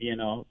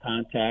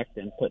 contact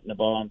and putting the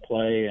ball in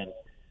play,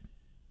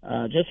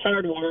 and just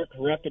hard work,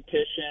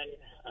 repetition,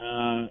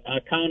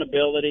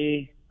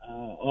 accountability,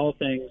 all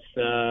things.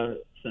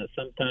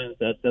 Sometimes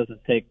that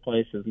doesn't take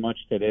place as much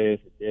today as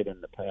it did in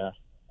the past.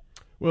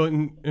 Well,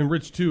 and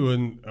Rich too,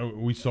 and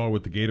we saw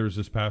with the Gators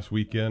this past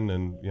weekend,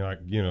 and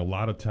a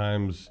lot of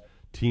times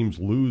teams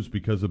lose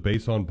because of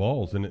base on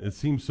balls, and it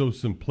seems so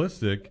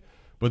simplistic,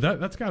 but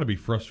that's got to be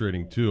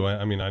frustrating too.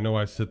 I mean, I know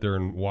I sit there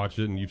and watch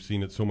it, and you've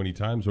seen it so many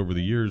times over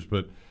the years,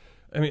 but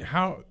I mean,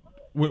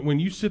 when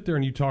you sit there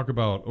and you talk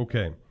about,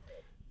 okay,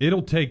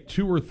 it'll take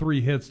 2 or 3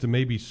 hits to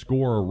maybe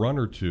score a run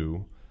or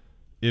two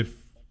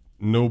if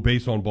no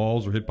base on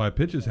balls or hit by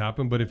pitches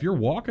happen, but if you're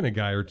walking a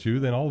guy or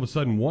two, then all of a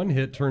sudden one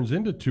hit turns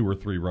into 2 or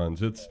 3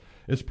 runs. It's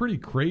pretty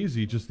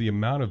crazy, just the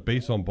amount of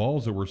base on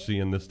balls that we're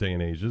seeing this day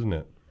and age, isn't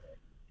it?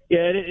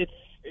 Yeah,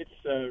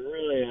 it's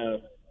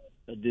really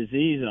a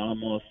disease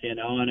almost,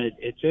 and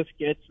it just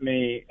gets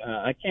me.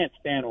 I can't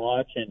stand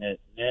watching it.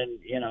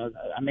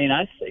 And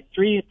I say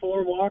 3 or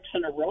 4 walks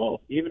in a row,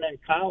 even in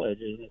college,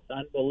 and it's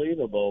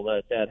unbelievable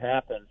that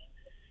happens.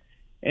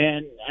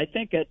 And I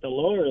think at the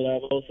lower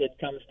levels, it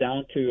comes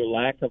down to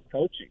lack of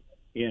coaching.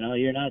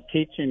 You're not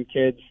teaching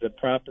kids the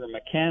proper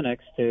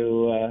mechanics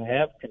to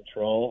have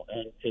control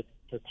and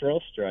to throw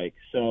strikes.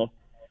 So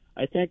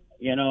I think,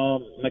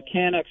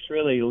 mechanics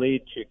really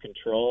lead to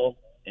control.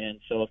 And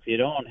so if you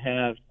don't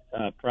have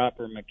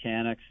proper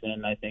mechanics,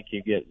 then I think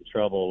you get in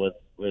trouble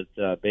with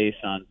base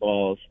on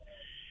balls.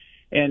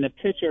 And the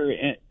pitcher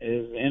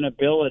is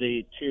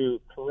inability to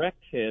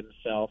correct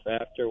himself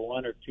after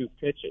 1 or 2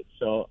 pitches.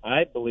 So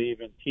I believe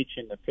in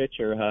teaching the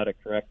pitcher how to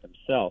correct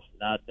himself,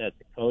 not that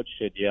the coach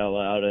should yell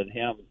out at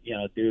him,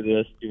 do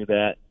this, do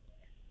that.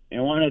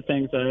 And one of the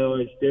things I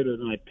always did with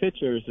my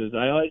pitchers is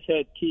I always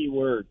had key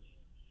words.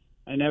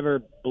 I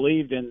never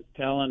believed in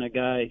telling a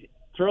guy,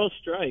 throw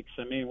strikes.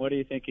 I mean, what do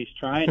you think he's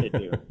trying to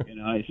do?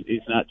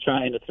 He's not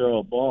trying to throw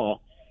a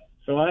ball.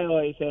 So I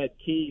always had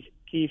key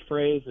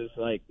phrases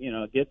like,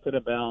 get to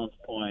the balance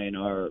point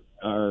or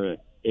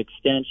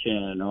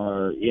extension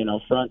or,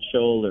 front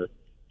shoulder,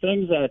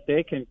 things that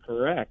they can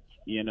correct,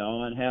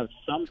 and have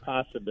some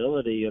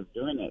possibility of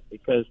doing it.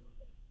 Because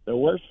the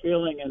worst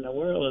feeling in the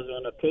world is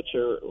when a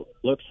pitcher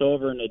looks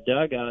over in the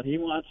dugout, he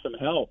wants some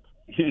help,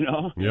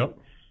 Yep.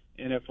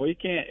 And if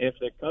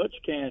the coach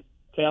can't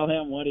tell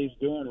him what he's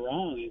doing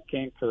wrong and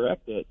can't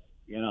correct it,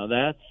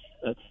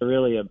 that's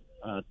really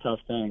a tough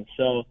thing.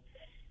 So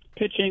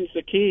pitching's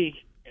the key.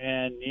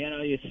 And,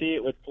 you see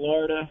it with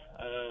Florida.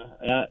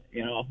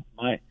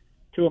 My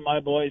 2 of my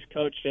boys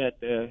coached at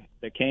the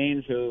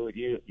Canes, who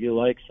you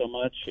like so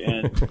much.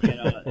 And,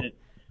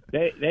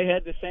 they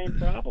had the same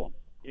problem.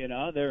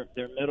 Their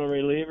middle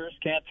relievers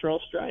can't throw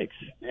strikes.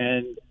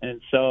 And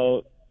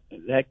so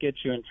that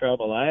gets you in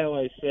trouble. I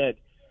always said,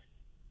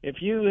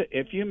 if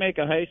you make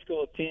a high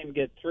school team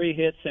get 3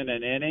 hits in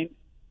an inning,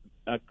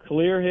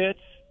 clear hits,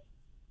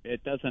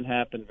 it doesn't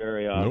happen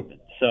very often. Nope.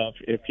 So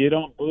if you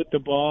don't boot the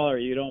ball or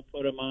you don't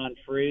put them on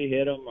free,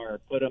 hit them or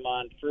put them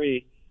on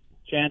free,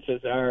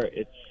 chances are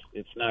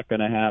it's not going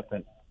to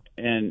happen.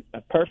 And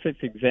a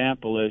perfect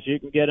example is you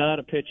can get out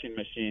a pitching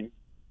machine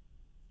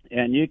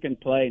and you can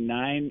play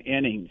 9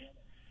 innings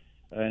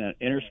in an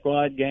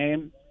inter-squad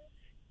game,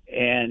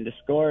 and the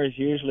score is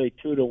usually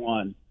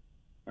 2-1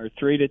 or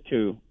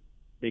 3-2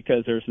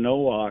 because there's no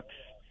walks.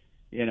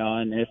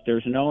 And if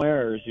there's no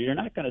errors, you're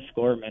not going to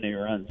score many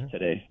runs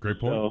today. Great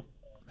point. So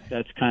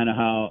that's kind of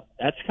how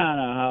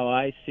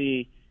I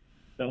see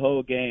the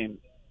whole game.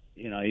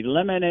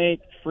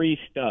 Eliminate free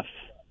stuff,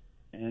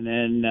 and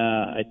then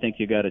I think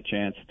you got a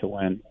chance to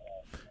win.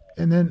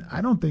 And then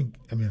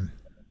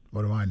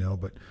what do I know?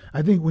 But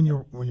I think when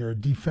you're a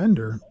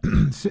defender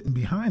sitting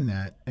behind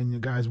that and the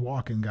guy's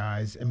walking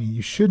guys,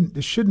 this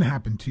shouldn't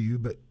happen to you,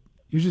 but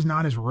you're just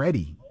not as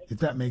ready. If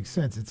that makes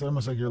sense. It's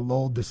almost like you're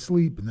lulled to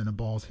sleep and then the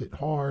ball's hit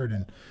hard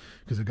and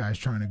because the guy's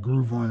trying to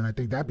groove one, and I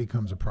think that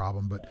becomes a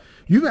problem. But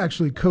you've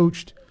actually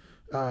coached,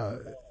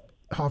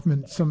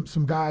 Hoffman,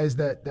 some guys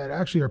that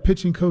actually are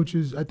pitching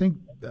coaches. I think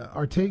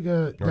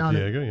Arteaga down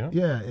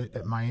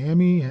at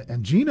Miami,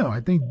 and Gino.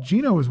 I think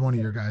Gino was one of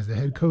your guys, the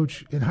head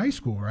coach in high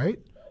school, right?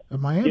 At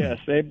Miami. Yes,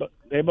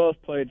 they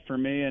both played for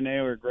me, and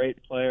they were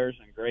great players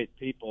and great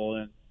people.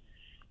 And,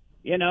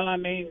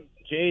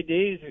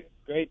 JD's a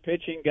great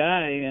pitching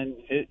guy, and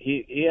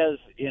he has,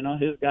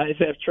 his guys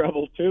have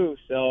trouble too.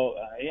 So,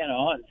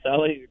 and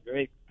Sully's a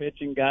great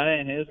pitching guy,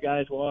 and his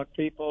guys walk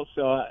people.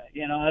 So,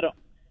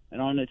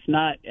 it's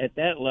not at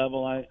that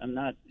level. I'm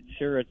not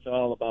sure it's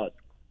all about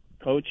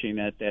coaching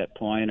at that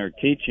point or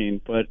teaching.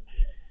 But,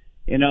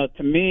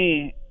 to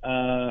me,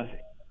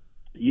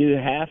 you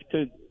have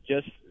to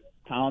just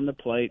pound the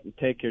plate and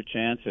take your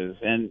chances.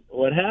 And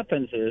what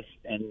happens is,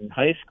 in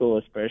high school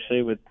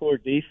especially, with poor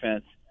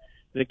defense,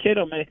 the kid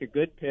will make a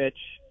good pitch,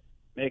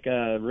 make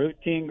a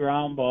routine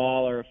ground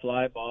ball or a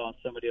fly ball, and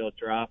somebody will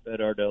drop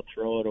it or they'll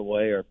throw it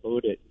away or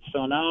boot it.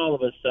 So now all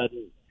of a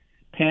sudden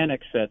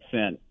panic sets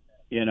in,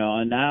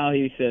 and now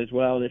he says,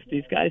 well, if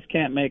these guys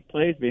can't make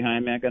plays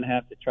behind me, I'm going to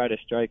have to try to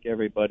strike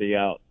everybody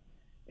out.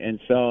 And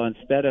so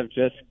instead of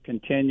just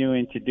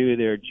continuing to do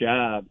their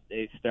job,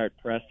 they start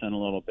pressing a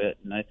little bit,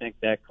 and I think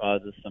that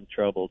causes some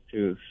trouble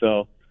too.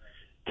 So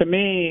to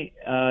me,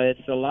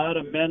 it's a lot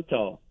of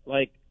mental.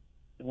 Like,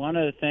 one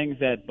of the things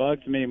that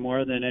bugs me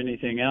more than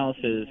anything else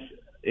is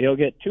he'll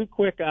get 2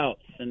 quick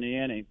outs in the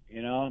inning,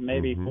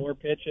 maybe 4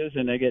 pitches,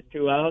 and they get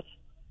 2 outs.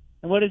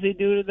 And what does he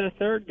do to the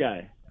third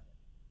guy?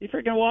 He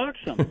freaking walks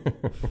him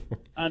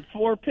on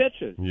 4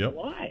 pitches. Yep.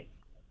 Why?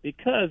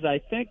 Because I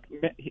think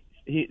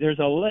there's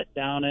a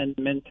letdown in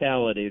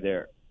mentality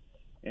there.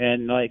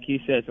 And like he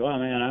says, well,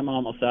 man, I'm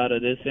almost out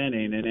of this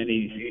inning. And then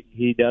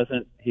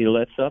he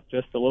lets up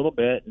just a little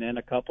bit, and then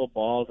a couple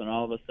balls, and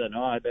all of a sudden,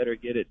 I better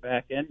get it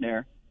back in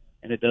there.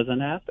 And it doesn't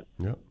happen.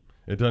 Yep.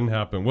 It doesn't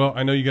happen. Well,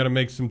 I know you got to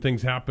make some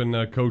things happen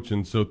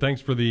coaching, so thanks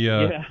for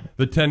the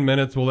 10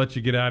 minutes. We'll let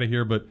you get out of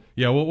here, but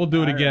yeah, we'll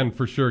do it again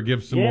for sure.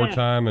 Give some more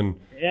time and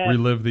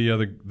relive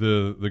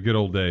the good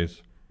old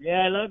days.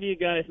 Yeah, I love you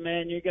guys,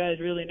 man. You guys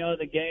really know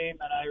the game,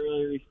 and I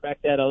really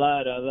respect that a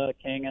lot. I love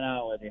hanging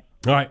out with you.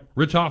 All right,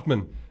 Rich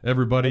Hoffman,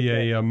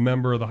 everybody, a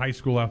member of the High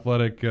School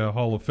Athletic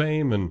Hall of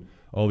Fame and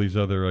all these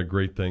other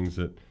great things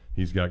that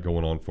he's got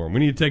going on for him.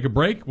 We need to take a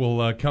break.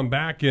 We'll come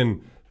back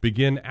and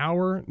begin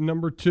hour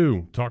number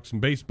 2. Talk some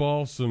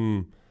baseball,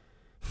 some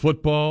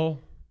football.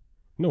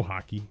 No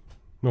hockey.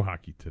 No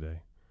hockey today.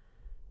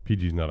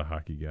 PG's not a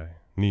hockey guy.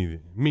 Me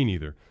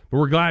neither. But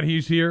we're glad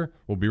he's here.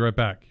 We'll be right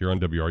back here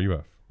on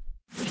WRUF.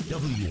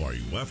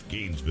 WRUF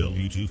Gainesville,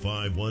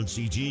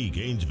 U251CG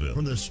Gainesville,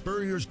 from the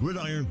Spurrier's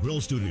Gridiron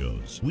Grill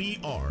Studios. We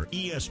are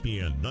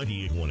ESPN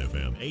 98.1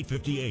 FM,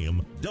 850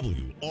 AM,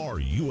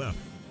 WRUF.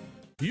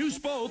 You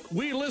spoke,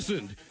 we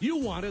listened. You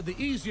wanted the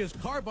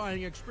easiest car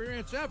buying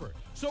experience ever.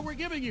 So we're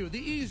giving you the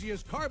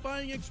easiest car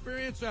buying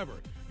experience ever.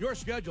 Your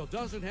schedule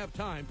doesn't have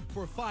time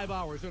for 5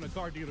 hours in a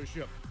car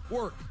dealership.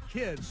 Work,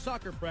 kids,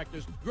 soccer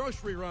practice,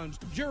 grocery runs,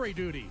 jury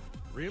duty.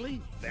 Really?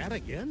 That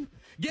again?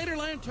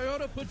 Gatorland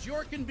Toyota puts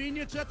your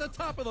convenience at the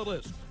top of the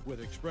list.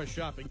 With Express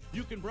Shopping,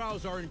 you can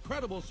browse our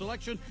incredible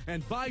selection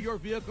and buy your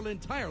vehicle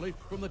entirely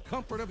from the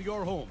comfort of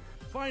your home.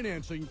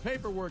 Financing,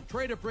 paperwork,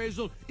 trade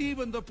appraisal,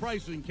 even the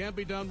pricing can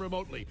be done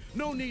remotely.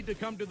 No need to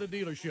come to the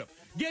dealership.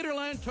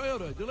 Gatorland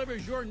Toyota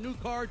delivers your new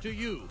car to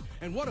you.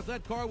 And what if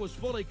that car was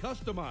fully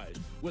customized?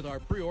 With our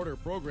pre-order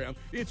program,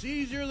 it's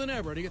easier than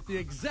ever to get the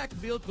exact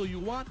vehicle you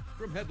want,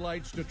 from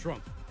headlights to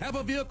trunk. Have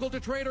a vehicle to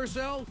trade or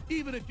sell?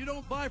 Even if you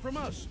don't buy from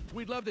us,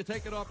 we'd love to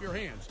take it off your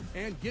hands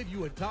and give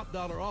you a top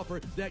dollar offer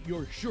that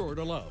you're sure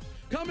to love.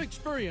 Come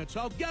experience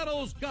how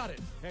Gatto's got it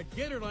at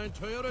Gatorland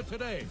Toyota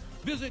today.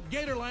 Visit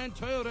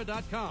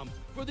GatorlandToyota.com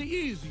for the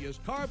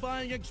easiest car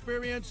buying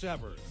experience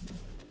ever.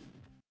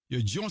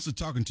 Your joints are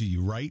talking to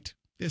you, right?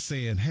 They're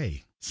saying,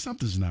 hey,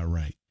 something's not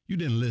right. You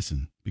didn't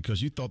listen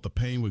because you thought the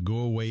pain would go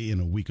away in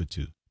a week or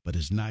 2, but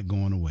it's not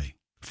going away.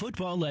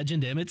 Football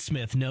legend Emmitt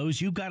Smith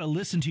knows you've got to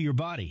listen to your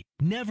body.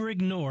 Never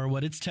ignore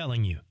what it's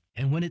telling you.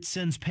 And when it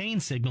sends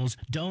pain signals,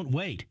 don't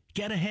wait.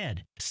 Get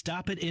ahead.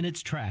 Stop it in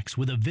its tracks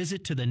with a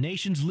visit to the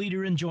nation's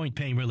leader in joint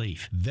pain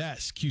relief.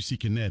 That's QC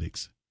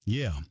Kinetics.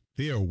 Yeah,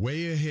 they are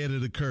way ahead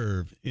of the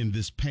curve in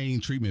this pain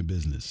treatment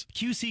business.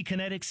 QC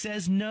Kinetics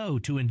says no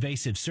to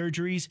invasive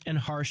surgeries and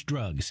harsh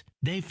drugs.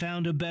 They've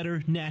found a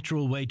better,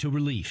 natural way to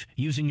relief,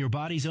 using your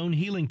body's own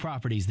healing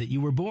properties that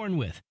you were born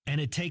with. And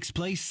it takes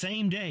place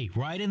same day,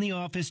 right in the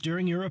office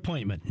during your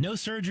appointment. No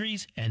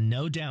surgeries and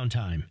no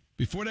downtime.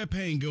 Before that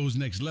pain goes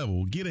next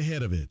level, get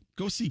ahead of it.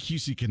 Go see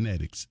QC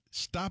Kinetics.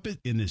 Stop it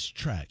in its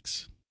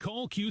tracks.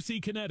 Call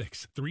QC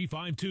Kinetics,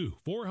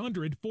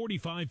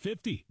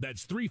 352-400-4550.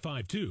 That's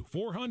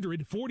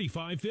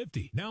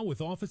 352-400-4550. Now with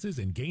offices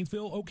in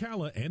Gainesville,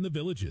 Ocala, and the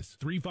Villages.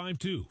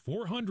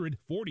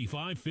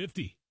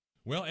 352-400-4550.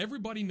 Well,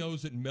 everybody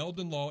knows that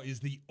Meldon Law is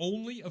the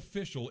only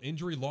official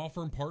injury law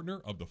firm partner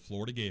of the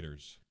Florida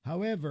Gators.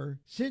 However,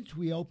 since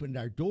we opened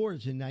our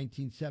doors in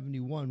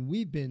 1971,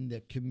 we've been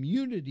the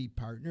community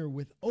partner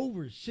with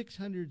over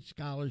 600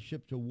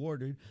 scholarships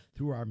awarded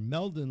through our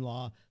Meldon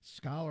Law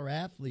Scholar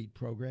Athlete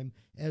program,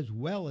 as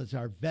well as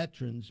our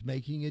Veterans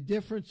Making a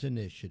Difference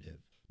initiative.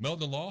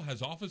 Meldon Law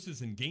has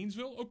offices in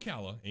Gainesville,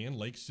 Ocala, and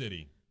Lake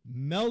City.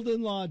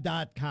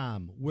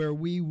 MeldonLaw.com, where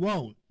we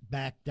won't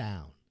back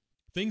down.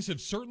 Things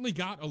have certainly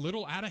got a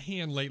little out of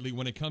hand lately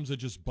when it comes to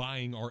just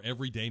buying our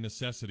everyday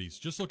necessities.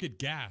 Just look at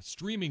gas,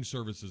 streaming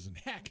services, and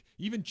heck,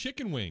 even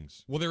chicken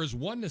wings. Well, there is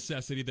one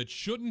necessity that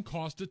shouldn't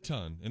cost a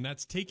ton, and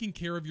that's taking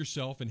care of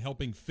yourself and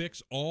helping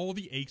fix all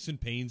the aches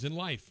and pains in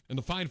life. And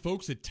the fine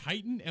folks at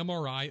Titan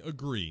MRI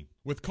agree.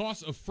 With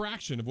costs a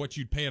fraction of what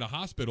you'd pay at a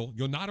hospital,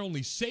 you'll not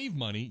only save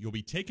money, you'll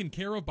be taken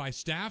care of by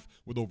staff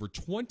with over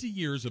 20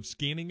 years of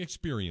scanning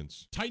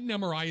experience. Titan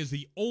MRI is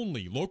the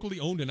only locally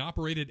owned and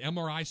operated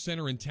MRI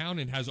center in town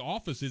and has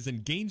offices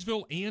in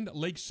Gainesville and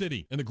Lake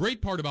City. And the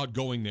great part about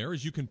going there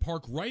is you can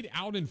park right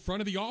out in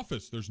front of the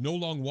office. There's no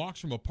long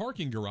walks from a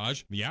parking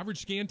garage. The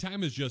average scan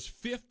time is just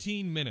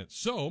 15 minutes,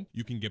 so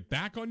you can get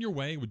back on your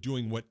way with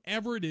doing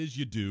whatever it is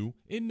you do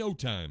in no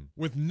time.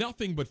 With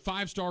nothing but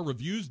 5-star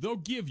reviews, they'll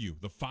give you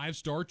the 5-star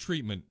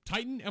treatment.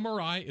 Titan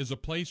MRI is a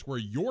place where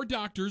your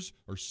doctors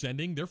are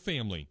sending their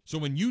family. So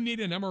when you need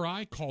an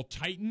MRI, call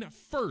Titan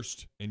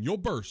first, and you'll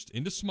burst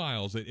into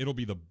smiles that it'll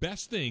be the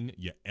best thing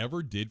you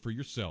ever did for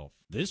yourself.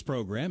 This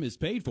program is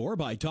paid for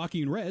by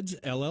Talking Reds,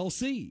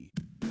 LLC.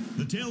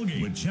 The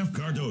Tailgate with Jeff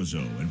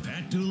Cardozo and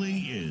Pat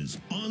Dooley is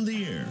on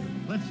the air.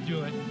 Let's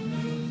do it.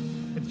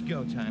 It's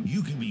go time.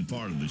 You can be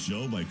part of the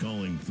show by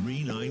calling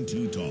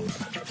 392-TALK.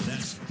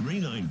 That's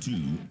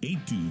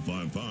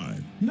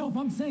 392-8255. You know, if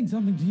I'm saying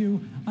something to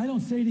you, I don't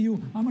say to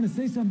you, I'm going to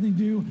say something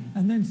to you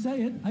and then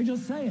say it. I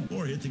just say it.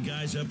 Or hit the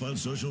guys up on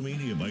social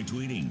media by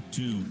tweeting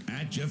to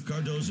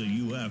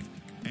 @JeffCardozoUF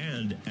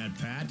and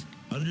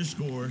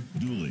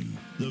 @Pat_Dooley.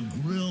 The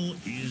grill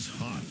is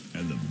hot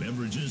and the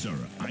beverages are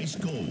ice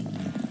cold.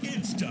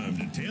 It's time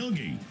to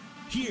tailgate.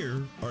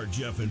 Here are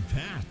Jeff and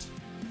Pat.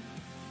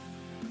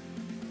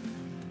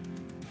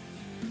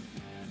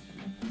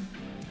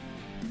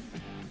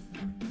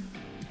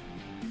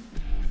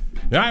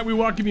 All right, we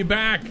welcome you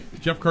back.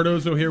 Jeff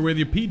Cardozo here with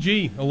you.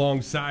 PG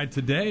alongside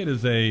today. It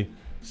is a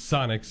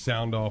Sonic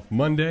Sound Off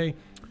Monday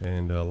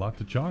and a lot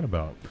to chat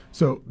about.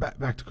 So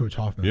back to Coach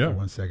Hoffman for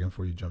 1 second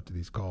before you jump to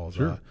these calls.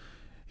 Sure.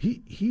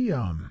 He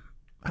I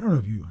don't know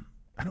if you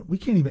we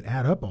can't even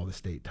add up all the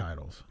state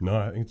titles. No,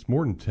 I think it's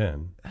more than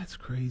 10. That's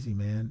crazy,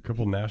 man. A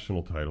couple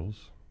national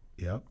titles.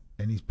 Yep.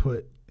 And he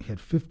had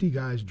 50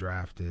 guys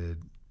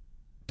drafted,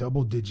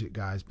 double-digit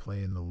guys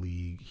play in the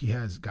league. He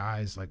has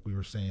guys, like we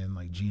were saying,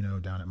 like Gino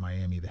down at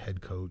Miami, the head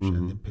coach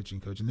and the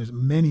pitching coach. And there's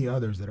many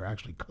others that are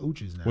actually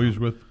coaches now. Well, he was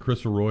with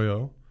Chris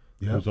Arroyo.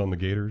 Yep. Who's on the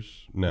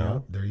Gators now.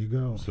 Yep, there you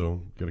go.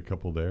 So get a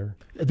couple there.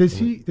 Does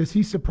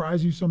he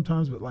surprise you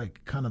sometimes with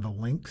like kind of the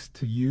links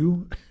to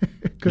you?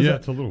 Yeah,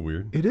 it's a little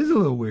weird. It is a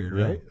little weird,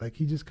 right? Like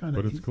he just kind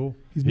of. But it's cool.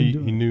 He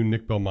knew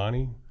Nick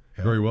Belmonte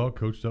very well.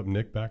 Coached up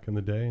Nick back in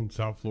the day in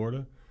South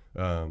Florida.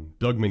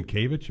 Doug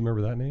Minkiewicz, you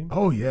remember that name?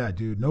 Oh yeah,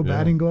 dude. No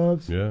batting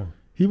gloves. Yeah.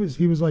 He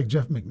was like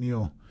Jeff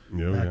McNeil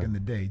back in the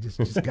day.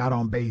 Just got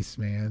on base,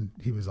 man.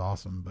 He was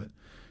awesome. But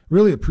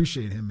really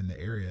appreciate him in the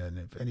area. And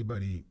if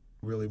anybody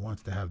really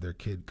wants to have their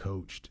kid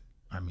coached,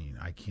 I mean,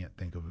 I can't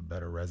think of a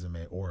better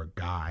resume or a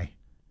guy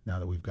now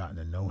that we've gotten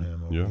to know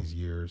him over these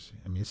years.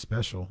 I mean, it's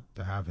special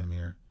to have him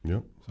here.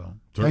 Yep. So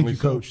thank you,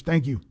 Coach.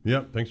 Thank you.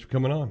 Yep. Thanks for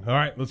coming on. All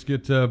right, let's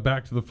get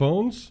back to the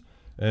phones,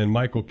 and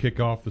Mike will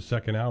kick off the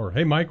second hour.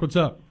 Hey, Mike, what's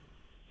up?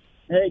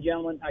 Hey,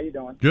 gentlemen. How you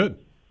doing? Good.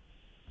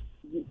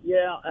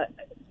 Yeah, I'm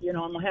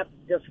going to have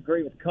to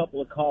disagree with a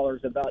couple of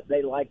callers about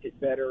they liked it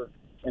better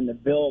in the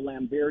Bill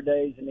Laimbeer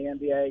days in the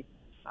NBA.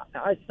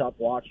 I stopped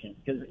watching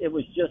because it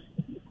was just,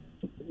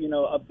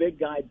 a big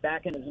guy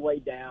backing his way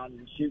down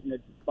and shooting a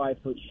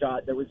 5-foot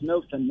shot. There was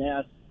no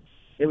finesse.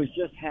 It was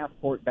just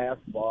half-court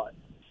basketball.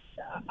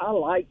 I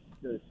like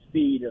the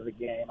speed of the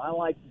game. I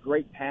like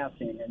great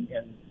passing and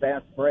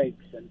fast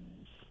breaks and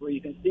where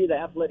you can see the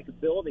athletic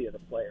ability of the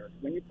players.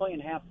 When you're playing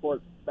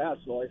half-court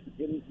basketball,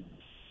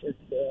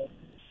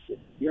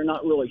 you're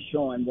not really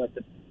showing what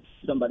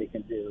somebody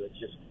can do. It's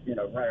just,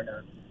 running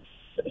a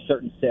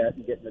certain set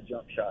and getting a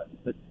jump shot.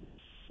 But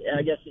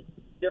I guess it's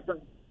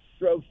different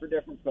strokes for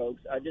different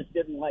folks. I just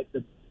didn't like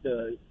the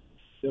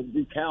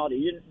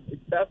brutality.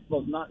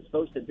 Basketball's not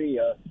supposed to be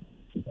a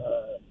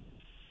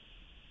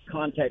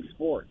contact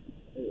sport.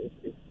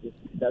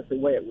 That's the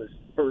way it was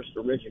first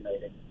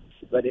originated.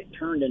 But it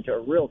turned into a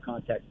real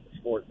contact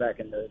sport back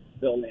in the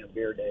Bill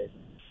Laimbeer days.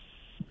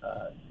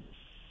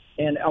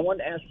 And I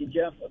wanted to ask you,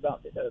 Jeff,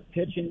 about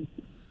pitching.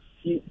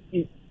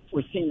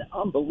 We're seeing an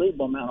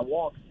unbelievable amount of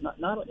walks,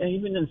 not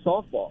even in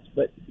softballs,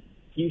 but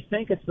do you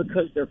think it's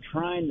because they're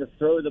trying to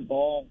throw the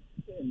ball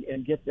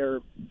and get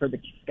for the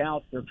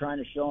scouts, they're trying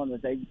to show them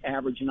that they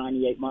average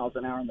 98 miles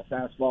an hour in the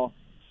fastball,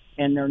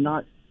 and they're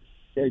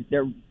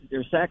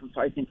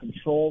sacrificing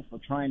control for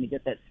trying to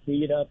get that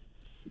speed up?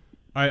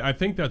 I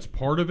think that's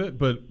part of it,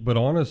 but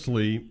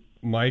honestly,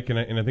 Mike, and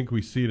I think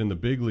we see it in the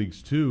big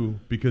leagues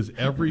too, because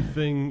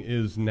everything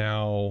is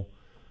now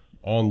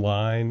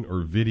online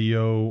or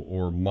video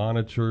or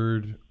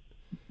monitored.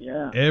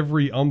 Yeah.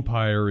 Every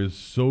umpire is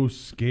so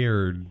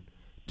scared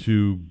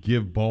to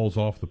give balls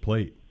off the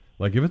plate.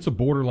 Like if it's a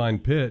borderline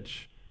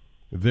pitch,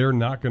 they're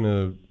not going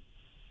to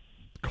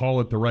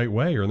call it the right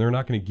way, or they're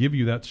not going to give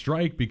you that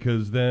strike,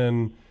 because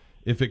then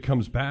if it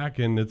comes back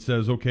and it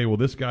says, okay, well,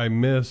 this guy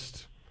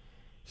missed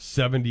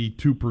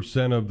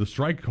 72% of the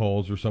strike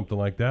calls or something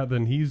like that,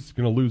 then he's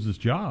going to lose his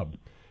job.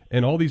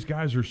 And all these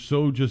guys are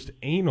so just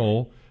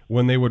anal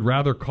when they would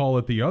rather call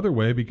it the other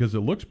way because it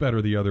looks better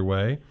the other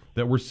way,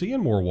 that we're seeing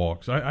more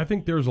walks. I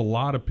think there's a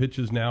lot of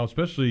pitches now,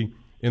 especially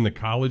in the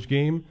college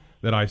game,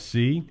 that I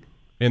see,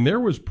 and there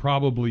was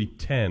probably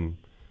 10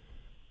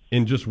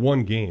 in just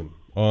one game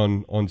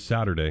on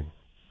Saturday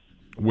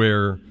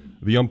where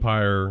the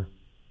umpire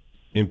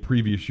in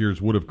previous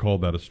years would have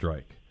called that a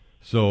strike.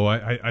 So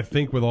I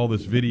think with all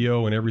this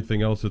video and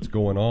everything else that's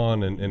going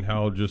on and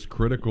how just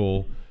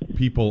critical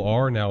people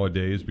are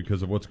nowadays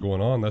because of what's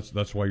going on,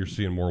 that's why you're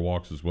seeing more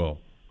walks as well.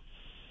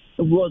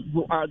 Well,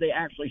 are they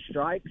actually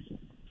strikes?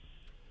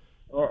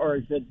 Or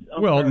is it...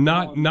 Well,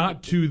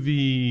 not to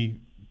the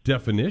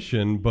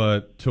definition,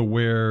 but to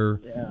where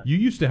you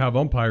used to have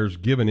umpires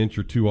give an inch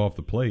or two off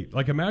the plate.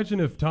 Like, imagine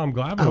if Tom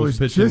Glavine was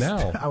pitching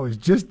now. I was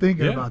just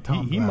thinking about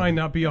Tom Glavine. He might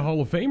not be a Hall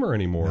of Famer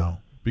anymore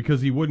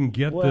because he wouldn't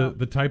get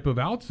the type of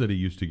outs that he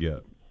used to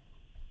get.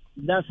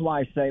 That's why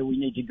I say we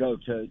need to go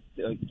to,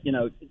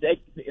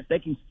 if they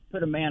can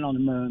put a man on the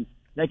moon,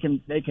 they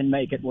can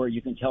make it where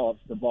you can tell if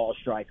the ball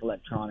strike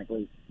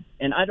electronically.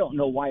 And I don't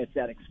know why it's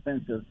that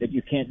expensive that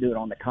you can't do it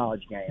on the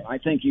college game. I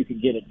think you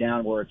could get it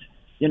down where it's,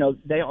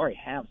 they already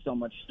have so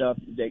much stuff.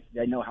 They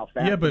know how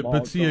fast. Yeah, the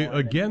but see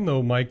again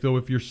though, Mike. Though,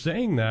 if you're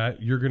saying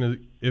that, you're gonna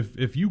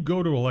if you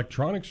go to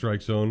electronic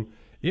strike zone,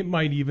 it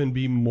might even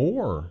be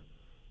more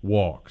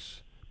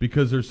walks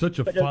because there's such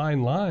a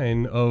fine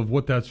line of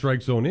what that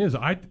strike zone is.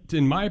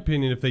 In my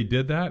opinion, if they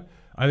did that,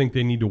 I think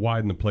they need to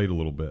widen the plate a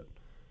little bit.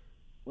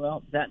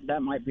 Well,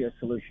 that might be a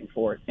solution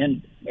for it.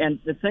 And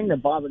the thing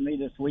that bothered me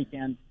this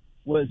weekend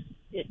was,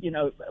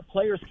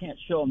 players can't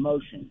show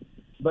emotion.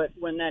 But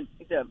when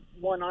the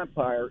one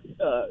umpire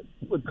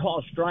would call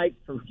a strike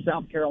for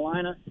South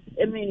Carolina,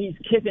 he's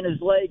kicking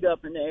his leg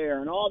up in the air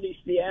and all these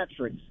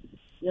theatrics,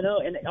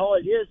 and all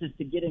it is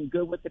to get in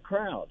good with the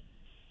crowd.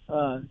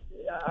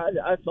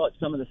 I thought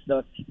some of the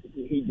stuff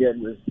he did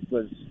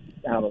was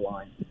out of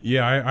line.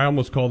 Yeah, I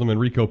almost called him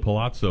Enrico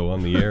Palazzo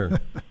on the air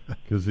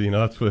because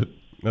that's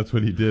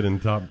what he did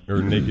in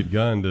Naked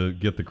Gun to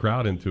get the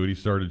crowd into it. He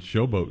started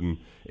showboating.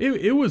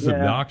 It was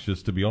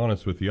obnoxious, to be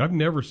honest with you. I've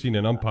never seen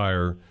an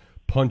umpire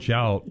punch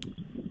out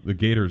the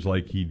Gators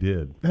like he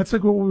did. That's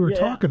like what we were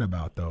talking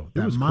about, though.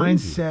 That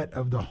mindset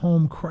of the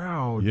home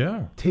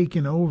crowd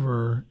taking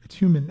over. It's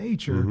human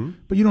nature,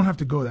 but you don't have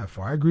to go that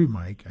far. I agree,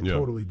 Mike. I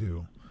totally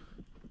do.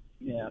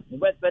 Yeah,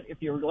 but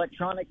if you're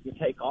electronic, you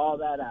take all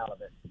that out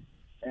of it.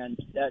 And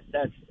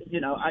that's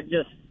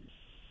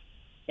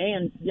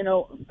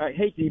I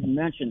hate to even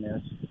mention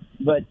this,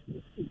 but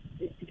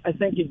I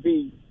think it'd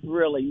be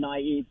really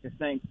naive to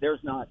think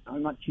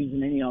I'm not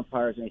choosing any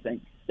umpires or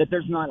anything, that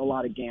there's not a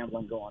lot of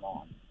gambling going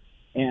on.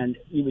 And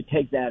you would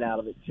take that out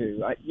of it,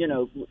 too.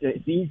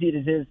 It's easy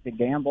as it is to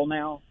gamble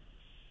now.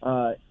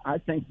 I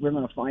think we're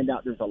going to find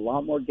out there's a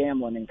lot more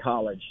gambling in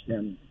college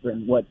than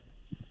what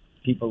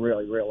people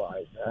really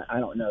realize. I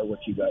don't know what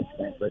you guys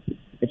think, but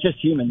it's just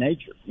human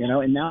nature,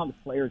 and now the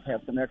players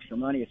have some extra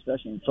money,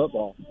 especially in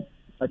football.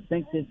 I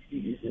think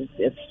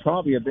it's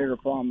probably a bigger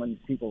problem than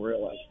people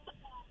realize.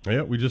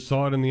 Yeah, we just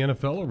saw it in the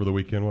NFL over the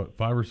weekend. What,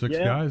 5 or 6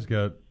 guys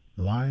got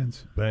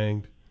Lions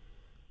banged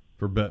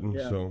for betting?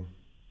 Yeah. So,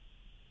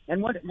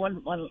 and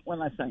one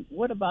last thing.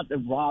 What about the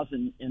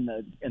rosin in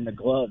the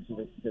gloves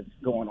that's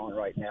going on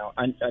right now?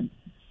 I'm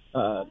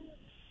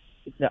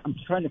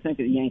trying to think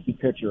of the Yankee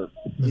pitcher.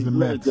 He was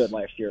really good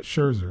last year.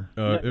 Scherzer.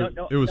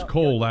 It was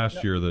Cole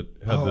last year that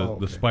had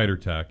the spider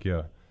tack.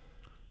 Yeah.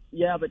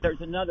 Yeah, but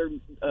there's another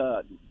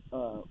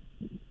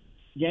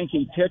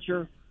Yankee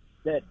pitcher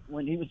that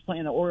when he was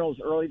playing the Orioles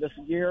early this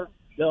year,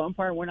 the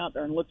umpire went out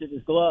there and looked at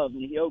his glove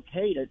and he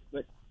okayed it.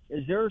 But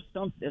is there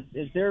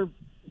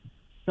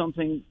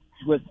something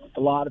with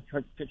a lot of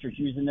pitchers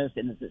using this,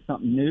 and is it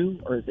something new,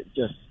 or is it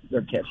just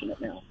they're catching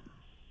it now?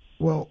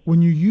 Well,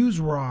 when you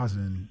use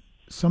rosin,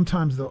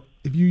 sometimes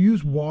if you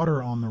use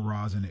water on the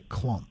rosin, it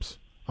clumps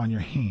on your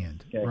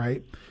hand,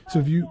 right? So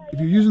if you're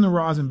using the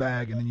rosin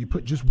bag and then you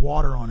put just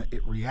water on it,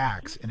 it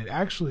reacts, and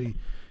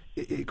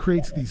it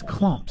creates these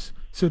clumps.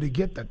 So to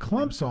get the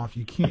clumps off,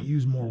 you can't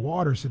use more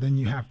water, so then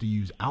you have to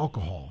use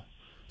alcohol.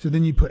 So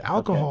then you put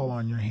alcohol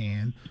on your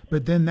hand,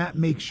 but then that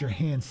makes your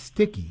hand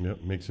sticky.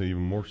 Yep, makes it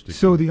even more sticky.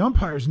 So the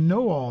umpires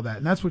know all that,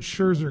 and that's what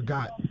Scherzer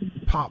got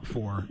popped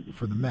for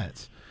the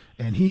Mets.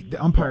 And the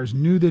umpires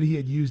knew that he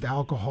had used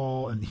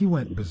alcohol, and he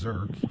went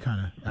berserk. He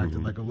kind of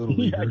acted like a little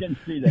leaguer. Yeah, I didn't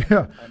see that.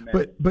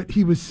 Yeah, but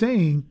he was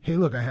saying, hey,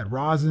 look, I had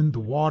rosin, the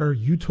water.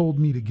 You told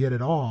me to get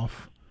it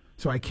off,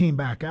 so I came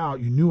back out.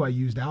 You knew I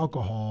used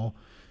alcohol.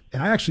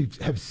 And I actually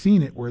have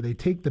seen it where they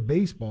take the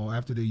baseball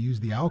after they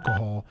use the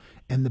alcohol,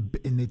 and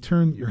they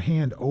turn your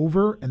hand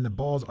over, and the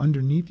ball's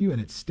underneath you,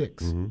 and it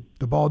sticks. Mm-hmm.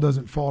 The ball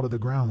doesn't fall to the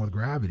ground with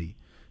gravity.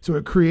 So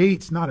it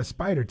creates not a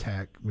spider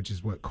tack, which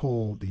is what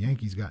Cole, the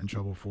Yankees, got in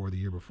trouble for the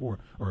year before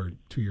or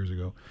 2 years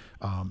ago,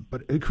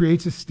 but it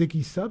creates a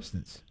sticky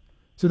substance.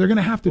 So they're going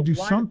to have to do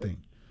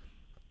something.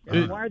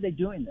 Why are they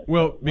doing this?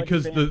 Well,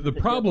 because the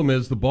problem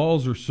is the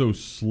balls are so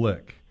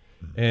slick.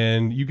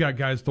 And you got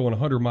guys throwing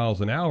 100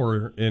 miles an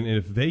hour, and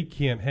if they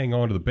can't hang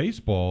on to the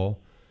baseball,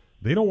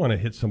 they don't want to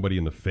hit somebody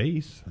in the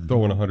face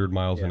throwing 100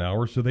 miles an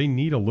hour, so they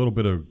need a little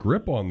bit of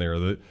grip on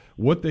there.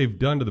 What they've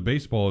done to the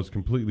baseball has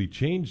completely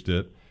changed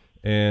it,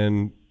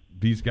 and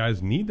these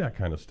guys need that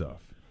kind of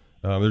stuff.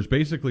 There's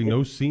basically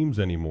no seams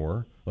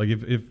anymore. Like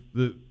if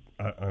the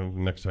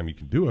next time you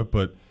can do it,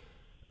 but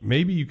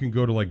maybe you can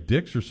go to like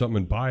Dick's or something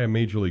and buy a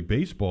Major League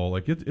Baseball.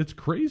 Like it's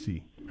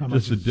crazy.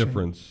 Just the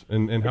difference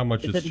and how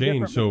much it's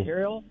changed. So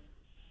material?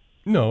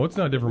 No, it's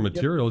not a different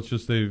material. It's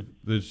just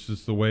it's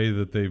just the way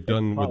that they've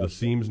done with the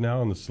seams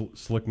now and the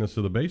slickness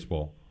of the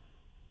baseball.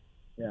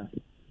 Yeah.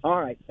 All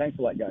right. Thanks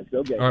a lot, guys.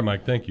 Go Gators. All right,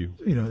 Mike. Thank you.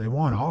 You know, they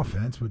want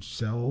offense, which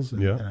sells,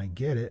 and I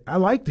get it. I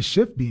like the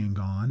shift being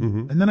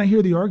gone. And then I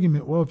hear the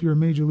argument, well, if you're a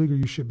major leaguer,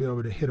 you should be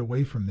able to hit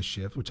away from the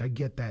shift, which I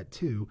get that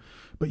too.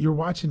 But you're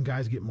watching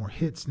guys get more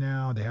hits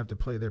now. They have to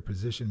play their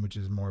position, which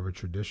is more of a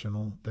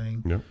traditional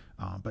thing. Yep.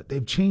 But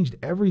they've changed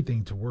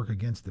everything to work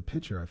against the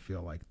pitcher, I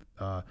feel like.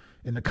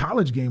 In the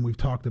college game we've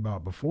talked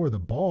about before, the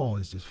ball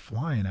is just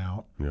flying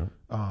out. Yeah.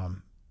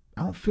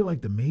 I don't feel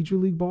like the major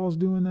league ball is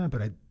doing that,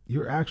 but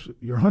you're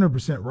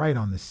 100% right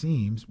on the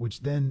seams,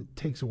 which then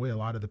takes away a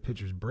lot of the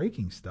pitcher's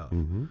breaking stuff.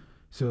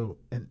 So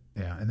and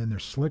then they're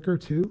slicker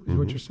too, is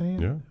what you're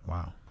saying? Yeah.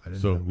 Wow.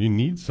 So you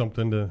need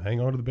something to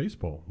hang on to the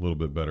baseball a little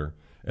bit better.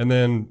 And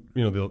then,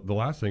 you know, the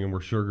last thing, and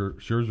where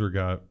Scherzer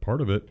got part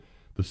of it,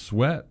 the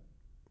sweat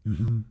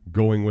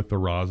going with the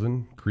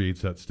rosin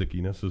creates that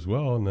stickiness as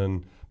well. And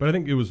then, but I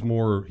think it was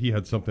more he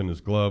had something in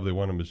his glove. They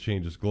wanted him to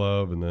change his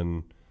glove, and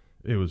then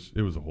it was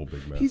a whole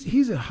big mess.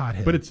 He's a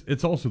hothead. But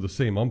it's also the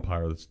same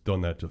umpire that's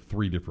done that to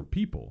 3 different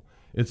people.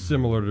 It's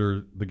similar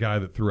to the guy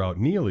that threw out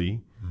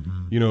Neely.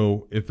 You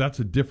know, if that's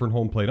a different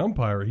home plate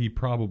umpire, he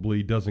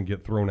probably doesn't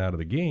get thrown out of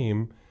the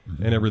game,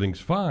 and everything's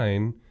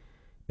fine.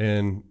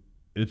 And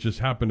it just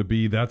happened to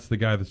be that's the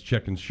guy that's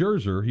checking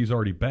Scherzer. He's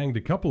already banged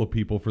a couple of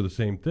people for the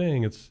same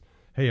thing. It's,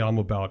 hey, I'm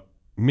about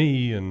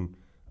me, and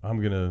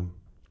I'm going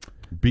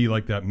to be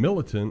like that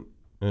militant,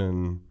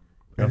 and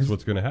that's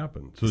what's going to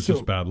happen. So it's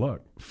just bad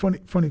luck.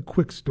 Funny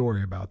quick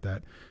story about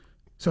that.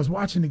 So I was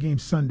watching the game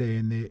Sunday,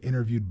 and they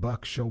interviewed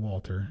Buck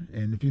Showalter.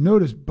 And if you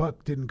notice,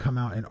 Buck didn't come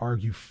out and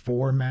argue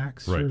for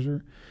Max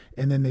Scherzer.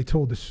 And then they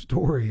told the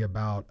story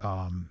about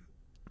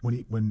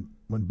when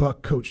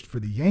Buck coached for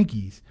the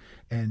Yankees,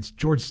 and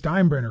George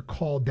Steinbrenner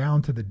called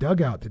down to the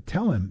dugout to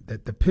tell him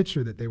that the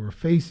pitcher that they were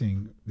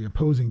facing, the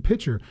opposing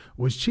pitcher,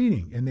 was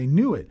cheating, and they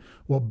knew it.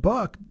 Well,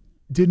 Buck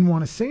didn't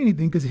want to say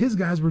anything because his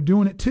guys were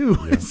doing it too.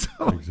 Yeah,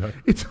 so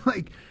exactly. it's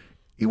like,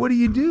 what do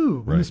you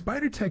do? When the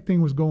Spider Tech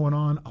thing was going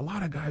on, a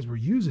lot of guys were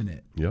using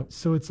it. Yep.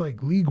 So it's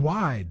like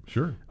league-wide.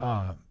 Sure.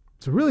 So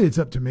really it's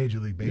up to Major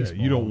League Baseball.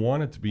 Yeah, you don't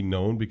want it to be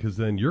known because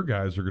then your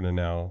guys are going to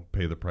now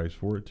pay the price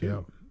for it too.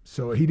 Yeah.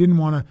 So he didn't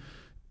want to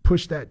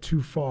push that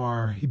too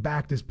far. He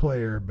backed his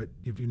player, but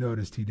if you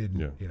noticed, he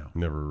didn't,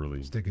 never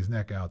really stick his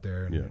neck out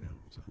there. And,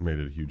 made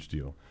it a huge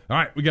deal. All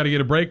right, we got to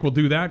get a break. We'll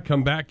do that.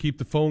 Come back. Keep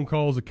the phone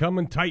calls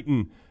coming.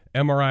 Titan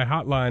MRI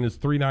hotline is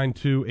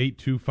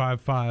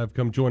 392-8255.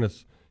 Come join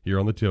us here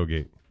on the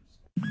Tailgate.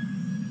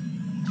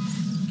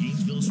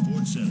 Gainesville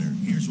Sports Center.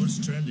 Here's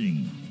what's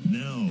trending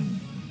now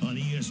on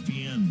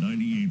ESPN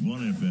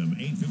 98.1 FM,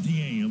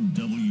 850 AM,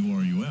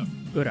 WRUF.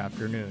 Good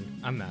afternoon.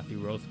 I'm Matthew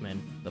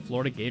Rothman. The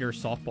Florida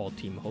Gators softball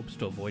team hopes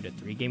to avoid a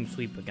 3-game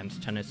sweep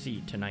against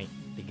Tennessee tonight.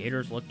 The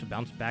Gators look to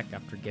bounce back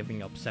after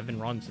giving up 7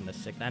 runs in the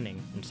 6th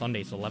inning in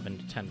Sunday's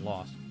 11-10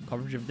 loss.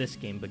 Coverage of this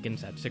game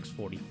begins at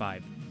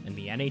 6:45. In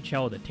the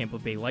NHL, the Tampa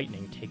Bay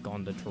Lightning take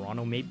on the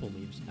Toronto Maple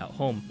Leafs at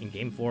home in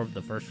Game 4 of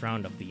the first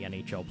round of the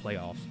NHL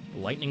playoffs.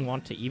 The Lightning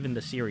want to even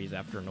the series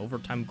after an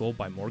overtime goal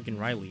by Morgan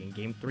Riley in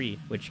Game 3,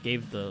 which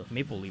gave the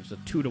Maple Leafs a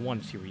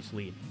 2-1 series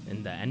lead.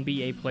 In the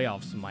NBA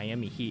playoffs, the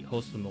Miami Heat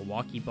host the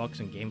Milwaukee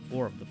Bucks in Game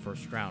 4 of the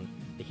first round.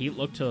 The Heat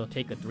look to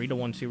take a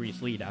 3-1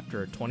 series lead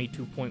after a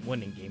 22-point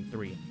win in Game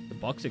 3. The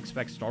Bucks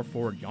expect star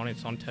forward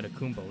Giannis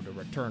Antetokounmpo to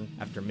return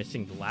after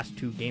missing the last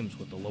 2 games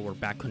with a lower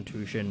back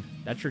contusion.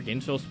 That's your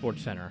Gainesville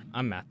Sports Center.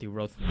 I'm Matthew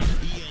Rothman.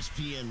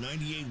 ESPN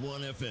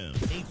 98.1 FM,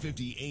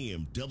 850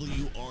 AM,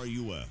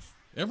 WRUF.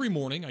 Every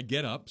morning I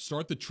get up,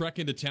 start the trek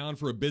into town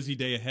for a busy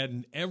day ahead,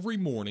 and every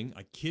morning,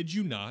 I kid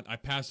you not, I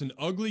pass an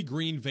ugly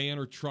green van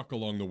or truck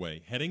along the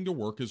way, heading to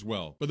work as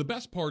well. But the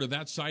best part of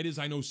that sight is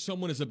I know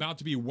someone is about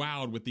to be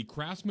wowed with the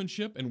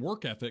craftsmanship and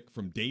work ethic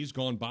from days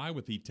gone by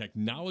with the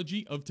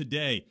technology of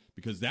today,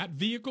 because that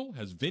vehicle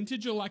has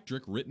Vintage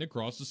Electric written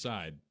across the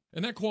side.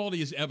 And that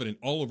quality is evident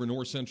all over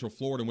North Central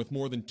Florida, and with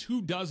more than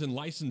 24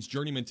 licensed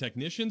journeyman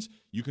technicians,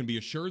 you can be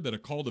assured that a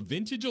call to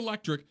Vintage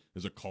Electric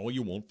is a call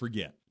you won't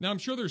forget. Now, I'm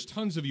sure there's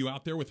tons of you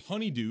out there with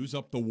honeydews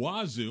up the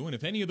wazoo, and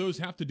if any of those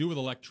have to do with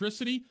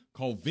electricity,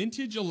 call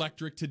Vintage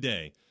Electric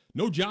today.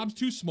 No job's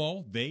too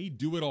small, they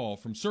do it all,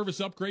 from service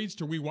upgrades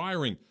to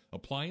rewiring,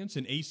 appliance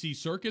and AC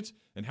circuits,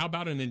 and how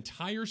about an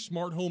entire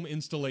smart home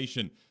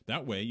installation?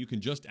 That way you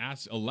can just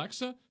ask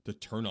Alexa to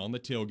turn on the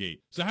tailgate.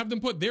 So have them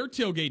put their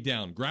tailgate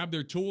down, grab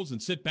their tools,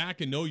 and sit back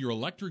and know your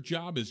electric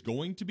job is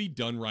going to be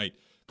done right.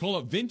 Call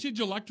up Vintage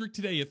Electric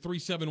today at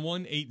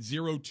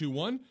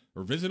 371-8021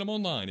 or visit them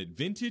online at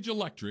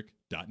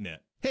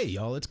vintageelectric.net. Hey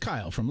y'all, it's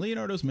Kyle from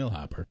Leonardo's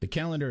Millhopper. The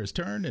calendar has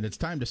turned and it's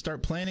time to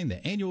start planning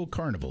the annual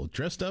carnival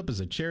dressed up as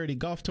a charity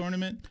golf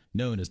tournament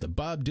known as the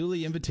Bob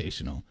Dooley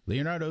Invitational.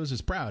 Leonardo's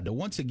is proud to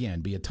once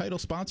again be a title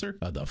sponsor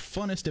of the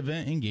funnest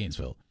event in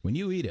Gainesville. When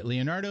you eat at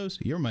Leonardo's,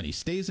 your money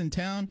stays in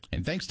town,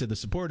 and thanks to the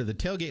support of the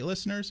Tailgate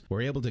listeners,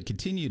 we're able to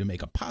continue to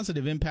make a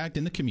positive impact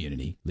in the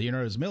community.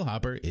 Leonardo's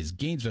Millhopper is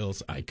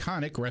Gainesville's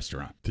iconic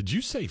restaurant. Did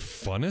you say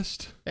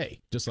funnest?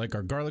 Hey, just like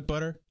our garlic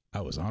butter, I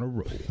was on a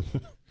roll.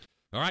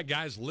 All right,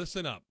 guys,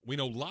 listen up. We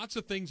know lots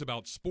of things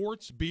about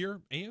sports,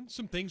 beer, and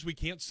some things we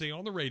can't say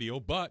on the radio,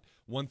 but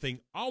one thing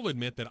I'll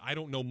admit that I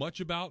don't know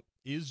much about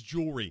is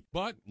jewelry.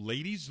 But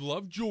ladies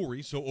love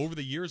jewelry, so over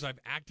the years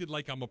I've acted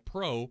like I'm a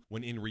pro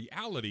when in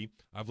reality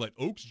I've let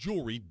Oaks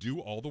Jewelry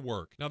do all the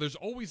work. Now there's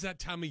always that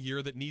time of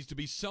year that needs to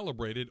be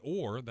celebrated,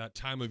 or that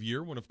time of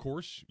year when of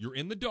course you're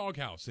in the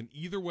doghouse, and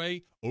either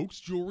way Oaks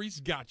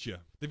Jewelry's got you.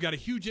 They've got a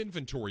huge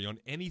inventory on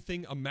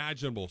anything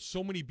imaginable,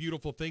 so many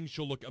beautiful things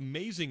you'll look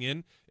amazing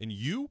in, and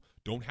you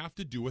don't have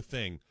to do a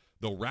thing.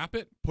 They'll wrap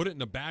it, put it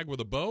in a bag with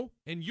a bow,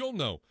 and you'll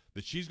know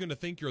that she's going to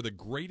think you're the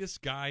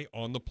greatest guy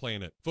on the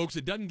planet. Folks,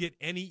 it doesn't get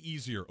any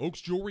easier. Oaks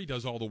Jewelry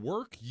does all the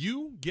work.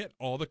 You get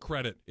all the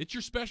credit. It's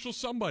your special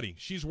somebody.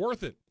 She's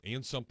worth it.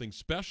 And something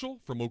special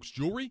from Oaks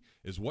Jewelry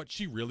is what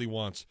she really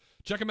wants.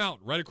 Check them out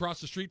right across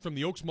the street from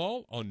the Oaks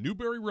Mall on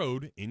Newberry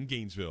Road in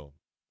Gainesville.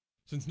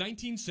 Since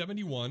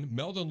 1971,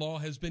 Meldon Law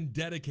has been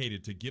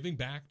dedicated to giving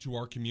back to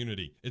our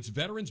community. Its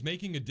Veterans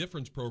Making a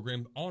Difference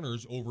program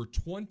honors over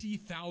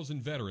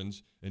 20,000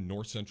 veterans in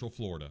North Central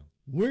Florida.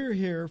 We're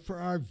here for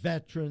our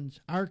veterans,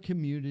 our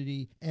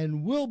community,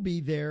 and we'll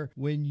be there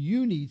when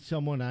you need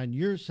someone on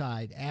your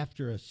side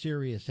after a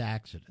serious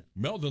accident.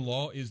 Meldon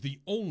Law is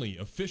the only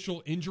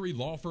official injury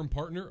law firm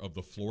partner of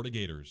the Florida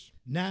Gators.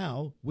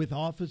 Now, with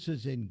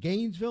offices in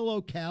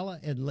Gainesville, Ocala,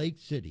 and Lake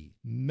City,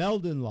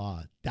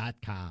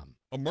 meldonlaw.com.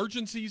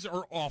 Emergencies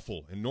are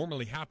awful and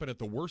normally happen at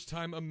the worst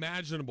time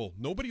imaginable.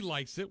 Nobody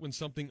likes it when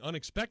something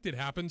unexpected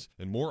happens,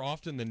 and more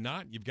often than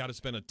not, you've got to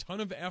spend a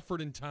ton of effort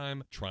and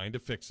time trying to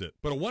fix it.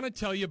 But I want to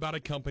tell you about a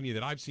company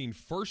that I've seen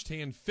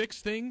firsthand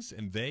fix things,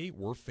 and they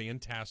were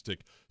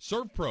fantastic.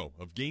 ServPro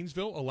of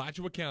Gainesville,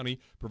 Alachua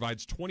County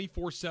provides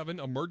 24/7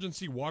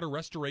 emergency water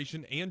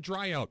restoration and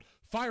dryout,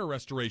 fire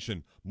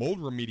restoration, mold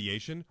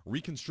remediation,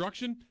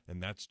 reconstruction,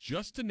 and that's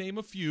just to name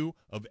a few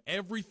of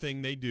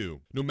everything they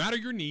do. No matter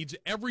your needs,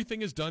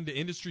 everything is done to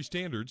industry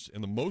standards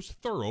in the most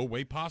thorough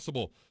way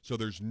possible. So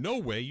there's no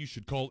way you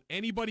should call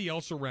anybody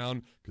else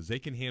around because they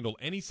can handle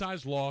any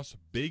size loss,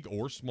 big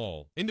or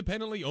small.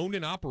 Independently owned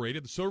and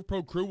operated, the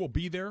ServPro crew will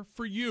be there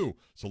for you.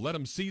 So let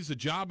them seize the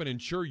job and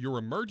ensure your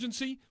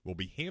emergency will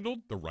be handled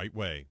the right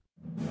way.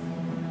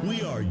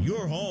 We are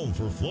your home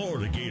for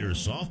Florida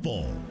Gators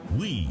softball.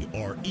 We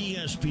are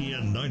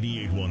ESPN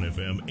 98.1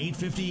 FM,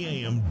 850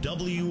 AM,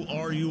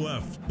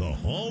 WRUF, the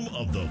home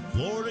of the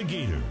Florida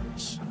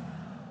Gators.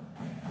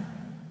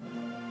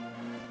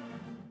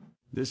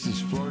 This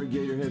is Florida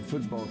Gator head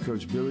football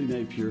coach Billy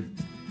Napier,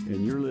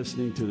 and you're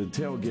listening to The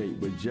Tailgate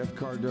with Jeff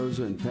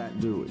Cardozo and Pat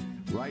Dooley,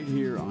 right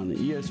here on the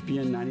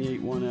ESPN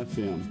 98.1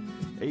 FM,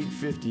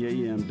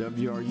 850 AM,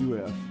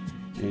 WRUF,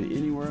 and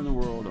anywhere in the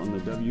world on the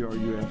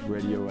WRUF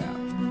radio app.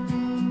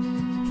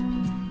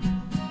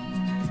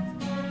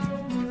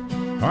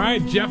 All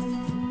right, Jeff,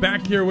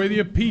 back here with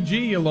you.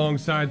 PG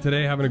alongside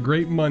today, having a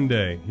great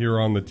Monday here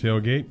on the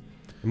Tailgate.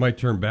 It might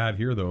turn bad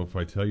here, though, if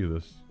I tell you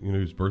this. You know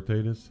whose birthday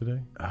it is today?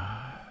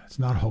 It's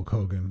not Hulk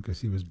Hogan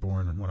because he was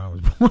born when I was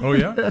born. Oh,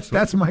 yeah?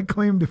 That's my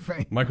claim to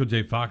fame. Michael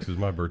J. Fox is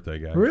my birthday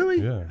guy.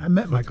 Really? Yeah. I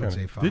met Michael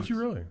J. Fox. Did you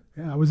really?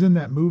 Yeah, I was in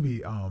that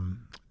movie,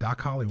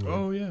 Doc Hollywood.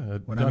 Oh, yeah.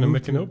 Down in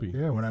Micanopy.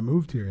 Yeah, when I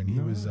moved here, and he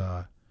was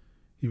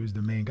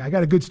the main guy. I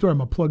got a good story. I'm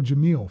going to plug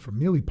Jameel from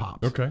Mealy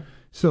Pops. Okay.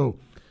 So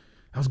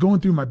I was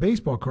going through my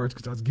baseball cards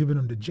because I was giving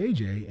them to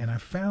JJ, and I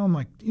found,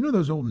 like, you know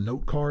those old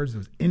note cards,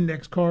 those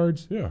index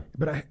cards? Yeah.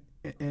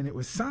 And it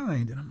was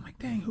signed, and I'm like,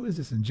 dang, who is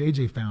this? And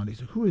JJ found it. He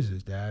said, who is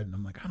this, Dad? And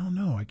I'm like, I don't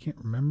know. I can't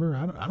remember.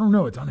 I don't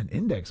know. It's on an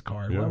index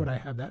card. Yeah. Why would I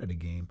have that at a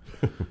game?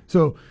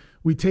 So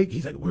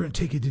he's like, we're going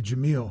to take it to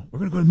Jameel. We're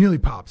going to go to Mealy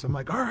Pops. I'm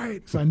like, all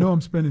right. So I know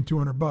I'm spending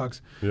 $200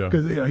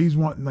 because he's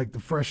wanting like the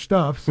fresh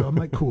stuff. So I'm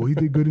like, cool. He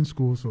did good in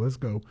school, so let's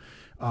go.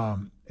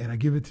 And I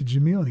give it to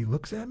Jameel, and he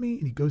looks at me,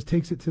 and he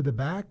takes it to the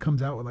back,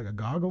 comes out with like a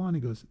goggle on.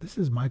 He goes, this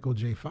is Michael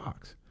J.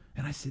 Fox.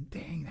 And I said,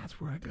 dang, that's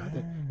where I got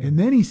that. And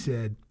then he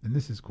said, and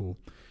this is cool,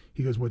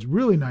 he goes, what's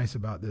really nice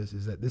about this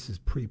is that this is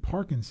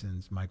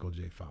pre-Parkinson's Michael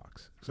J.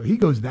 Fox. So he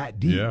goes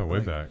that deep. Yeah, way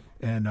back.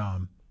 And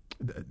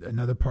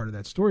another part of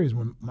that story is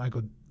when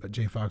Michael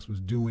J. Fox was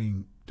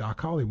doing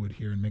Doc Hollywood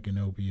here in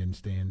Micanopy and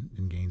staying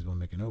in Gainesville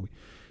and Micanopy,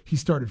 he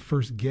started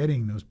first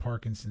getting those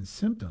Parkinson's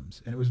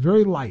symptoms. And it was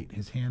very light.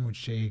 His hand would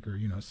shake or,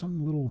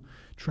 some little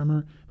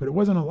tremor, but it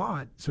wasn't a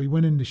lot. So he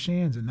went into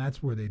Shands, and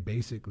that's where they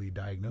basically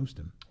diagnosed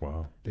him.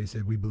 Wow. They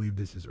said, we believe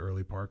this is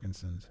early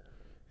Parkinson's.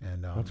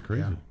 And that's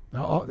crazy.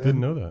 Yeah. Didn't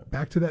know that.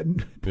 Back to that.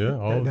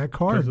 Yeah, that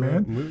card,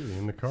 man. That movie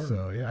in the card.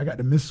 So I got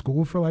to miss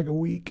school for like a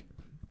week.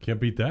 Can't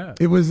beat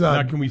that. It was.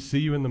 Now, can we see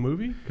you in the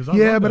movie?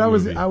 But I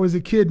was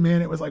a kid,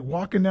 man. It was like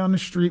walking down the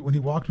street when he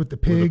walked with the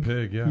pig.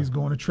 He's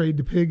going to trade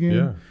the pig in.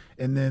 Yeah.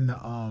 And then,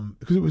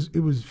 because it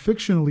was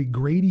fictionally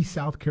Grady,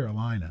 South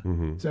Carolina.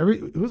 So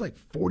it was like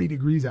 40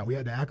 degrees out. We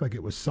had to act like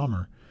it was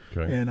summer.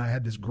 Okay. And I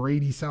had this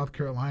Grady, South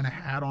Carolina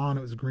hat on.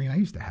 It was green. I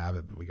used to have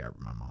it, but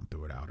my mom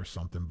threw it out or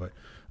something. But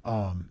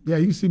yeah,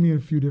 you can see me in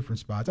a few different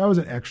spots. I was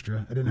an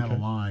extra. I didn't have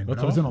a line, but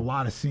I was in a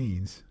lot of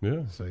scenes.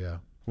 Yeah. So yeah.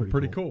 Well,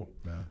 pretty cool.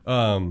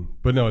 Yeah.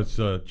 But no, it's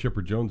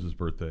Chipper Jones's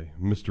birthday,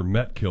 Mr.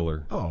 Met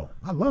Killer. Oh,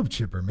 I love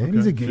Chipper, man. Okay.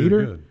 He's a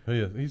Gator. Good.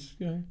 Yeah, he's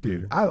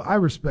Dude, I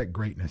respect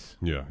greatness.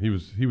 Yeah, he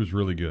was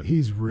really good.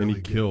 He's really and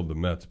he good. killed the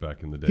Mets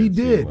back in the day. He it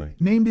seemed did. like.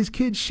 Named his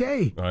kid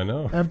Shea. I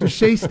know. After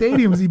Shea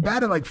Stadium, he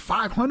batted like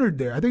 500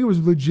 there. I think it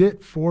was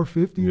legit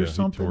 450 or Yeah,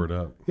 something. he tore it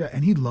up. Yeah,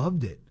 and he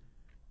loved it.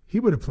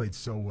 He would have played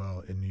so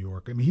well in New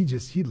York. I mean,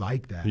 he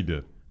liked that. He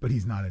did. But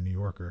he's not a New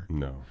Yorker.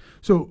 No.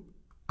 So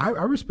I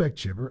respect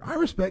Chipper. I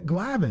respect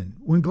Glavine.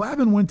 When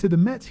Glavine went to the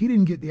Mets, he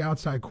didn't get the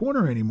outside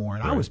corner anymore,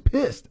 and I was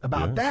pissed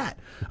about that.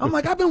 I'm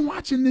like, I've been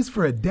watching this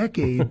for a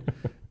decade.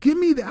 Give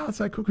me the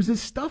outside corner, because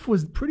his stuff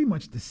was pretty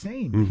much the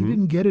same. He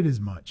didn't get it as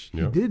much. He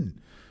didn't.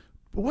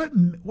 But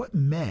what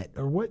Met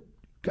or what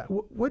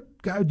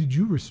guy did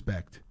you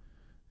respect?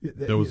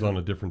 That was on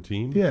a different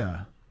team?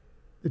 Yeah.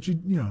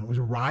 That was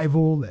a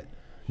rival that.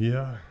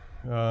 Yeah.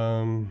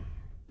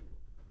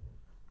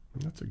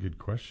 That's a good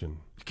question.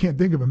 You can't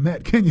think of a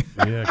Met, can you?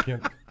 Yeah, I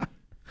can't.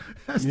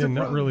 That's yeah, the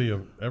not problem. really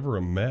ever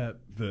a Met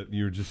that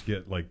you just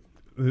get like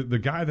the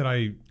guy that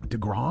I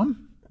DeGrom.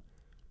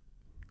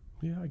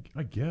 Yeah,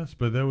 I guess,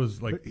 but that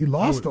was like he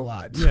lost a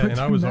lot. Yeah, So it and I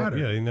didn't was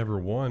matter. he never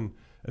won.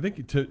 I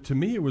think to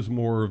me it was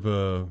more of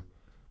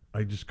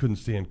I just couldn't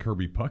stand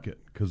Kirby Puckett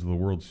because of the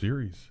World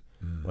Series,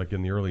 like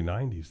in the early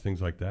 '90s, things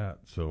like that.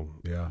 So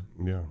yeah.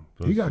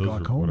 Those He got are what I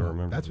glaucoma.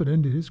 remember. That's what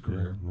ended his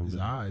career. Yeah, his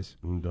eyes.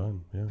 I'm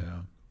done. Yeah. Yeah.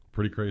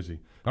 Pretty crazy.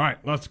 All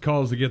right, lots of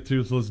calls to get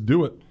to, so let's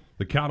do it.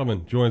 The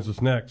Cattleman joins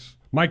us next.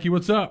 Mikey,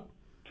 what's up?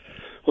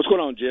 What's going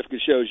on, Jeff?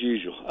 Good show as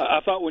usual. I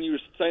thought when you were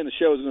saying the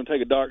show was going to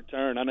take a dark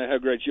turn, I know how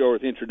great you are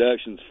with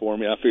introductions for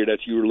me. I figured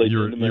that you were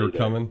leading to me. You were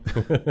coming?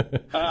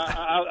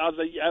 I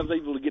was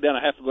able to get down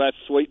a half a glass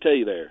of sweet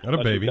tea there. Not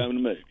a baby.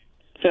 Coming to me.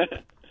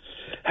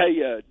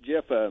 Hey,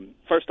 Jeff,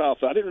 first off,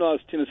 I didn't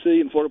realize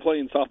Tennessee and Florida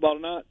playing softball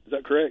tonight. Is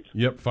that correct?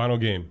 Yep, final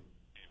game.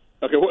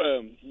 Okay,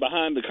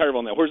 behind the curve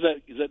on that. Where's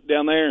that? Is that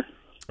down there?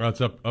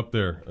 It's up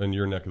there in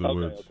your neck of the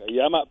woods. Okay.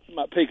 Yeah, I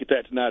might peek at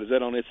that tonight. Is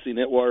that on SC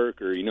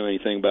Network, or you know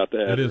anything about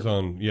that? It is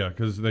on,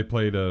 because they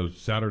played a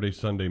Saturday,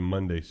 Sunday,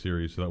 Monday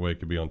series, so that way it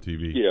could be on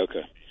TV. Yeah,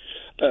 okay.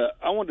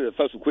 I wanted to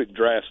throw some quick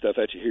draft stuff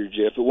at you here,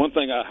 Jeff. But one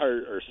thing I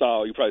heard or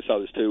saw, you probably saw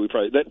this too.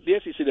 The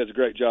SEC does a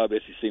great job.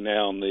 SEC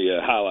Now on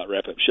the highlight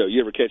wrap-up show. You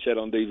ever catch that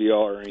on DVR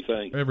or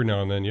anything? Every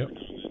now and then, yep.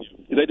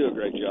 They do a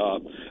great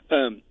job. I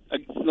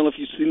don't know if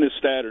you've seen this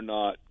stat or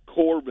not.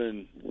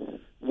 Corbin,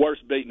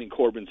 worst beating in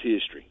Corbin's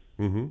history.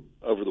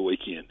 Over the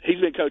weekend.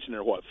 He's been coaching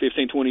there,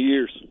 15, 20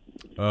 years?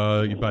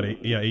 About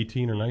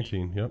 18 or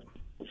 19, yep.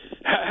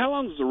 How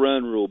long has the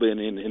run rule been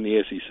in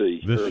the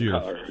SEC? This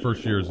year.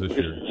 First year is this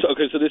year.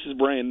 So this is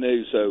brand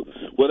new. So,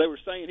 they were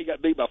saying he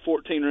got beat by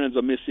 14 runs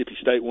on Mississippi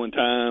State one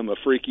time, a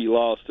freaky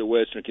loss to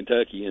Western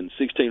Kentucky, and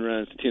 16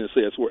 runs to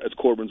Tennessee. That's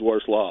Corbin's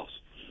worst loss.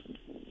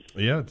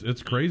 Yeah,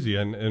 it's crazy.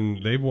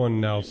 And they've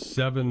won now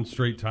 7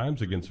 straight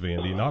times against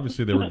Vandy. And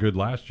obviously they were good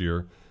last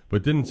year,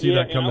 but didn't see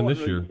that coming this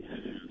year.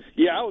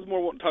 Yeah, I was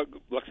more wanting to talk,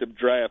 like I said,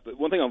 draft. But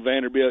one thing on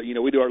Vanderbilt,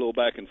 we do our little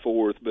back and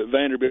forth. But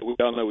Vanderbilt, we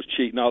all know, was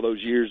cheating all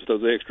those years with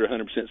those extra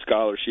 100%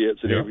 scholarships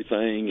and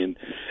everything. And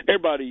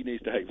everybody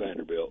needs to hate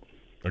Vanderbilt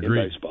in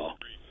baseball.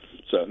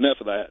 So enough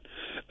of that.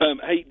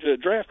 Hey,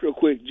 draft real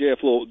quick,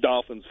 Jeff. Little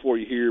Dolphins for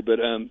you here. But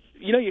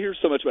you hear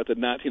so much about the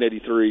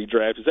 1983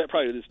 draft. Is that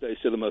probably to this day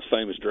still the most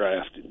famous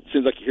draft? It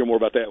seems like you hear more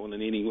about that one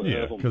than any one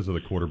of them. Because of the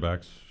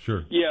quarterbacks.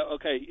 Sure. Yeah.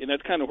 Okay. And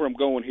that's kind of where I'm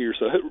going here.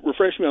 So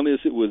refresh me on this.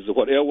 It was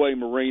Elway,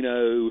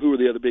 Marino. Who were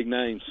the other big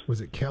names?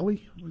 Was it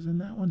Kelly? Was in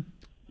that one?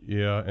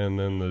 Yeah, and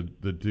then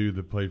the dude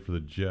that played for the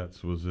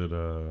Jets, was it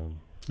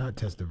not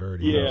Testaverde?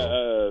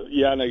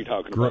 Yeah, I know you're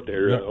talking about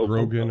there.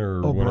 Grogan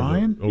or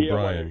O'Brien?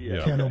 O'Brien.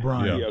 Yeah. Ken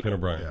O'Brien. Yeah, Ken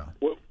O'Brien. Yeah.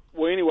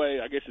 Well, anyway,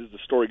 I guess as the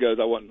story goes,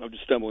 I'm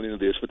just stumbling into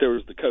this, but there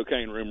was the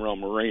cocaine rumor on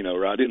Marino,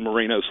 right? Didn't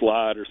Marino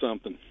slide or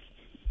something?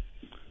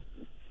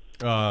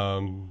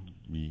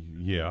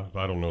 Yeah,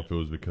 I don't know if it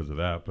was because of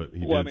that, but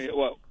he did.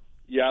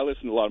 Yeah, I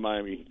listened to a lot of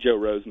Miami Joe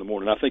Rose in the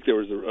morning. I think there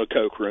was a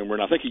coke rumor,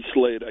 and I think he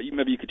slid.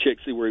 Maybe you could check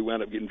see where he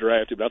wound up getting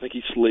drafted, but I think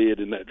he slid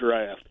in that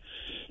draft.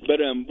 But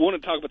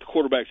want to talk about the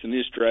quarterbacks in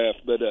this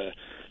draft. But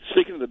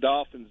speaking of the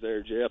Dolphins,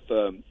 there, Jeff,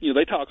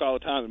 they talk all the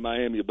time in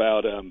Miami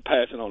about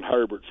passing on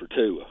Herbert for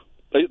Tua.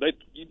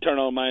 You turn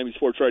on Miami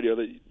Sports Radio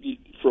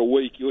for a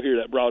week, you'll hear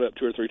that brought up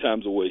 2 or 3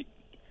 times a week.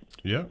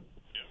 Yeah.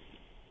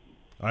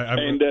 Go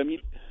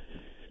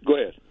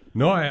ahead.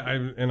 No,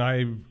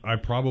 I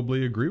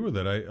probably agree with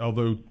it.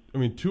 Although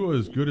Tua,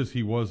 as good as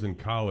he was in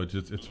college,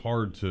 it's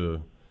hard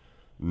to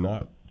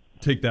not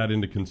take that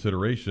into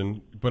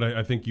consideration. But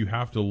I think you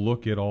have to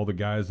look at all the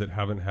guys that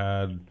haven't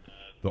had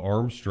the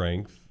arm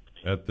strength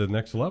at the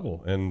next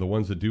level. And the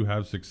ones that do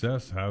have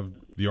success have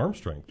the arm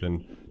strength.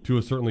 And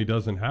Tua certainly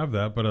doesn't have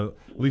that, but at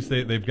least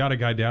they've got a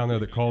guy down there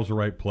that calls the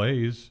right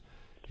plays.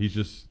 He's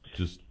just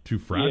too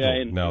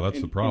fragile now.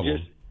 That's the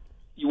problem.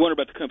 You wonder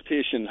about the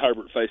competition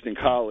Herbert faced in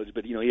college,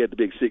 but he had the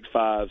big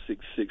 6'5", 6'6"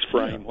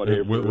 frame,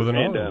 whatever, with an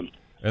arm.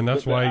 And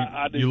that's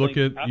why you look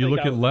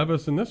at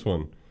Levis in this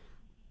one.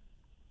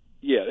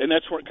 Yeah, and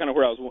that's kind of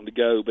where I was wanting to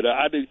go. But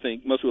I do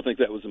think most people think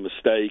that was a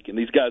mistake, and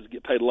these guys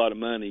get paid a lot of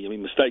money. I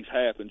mean, mistakes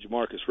happen.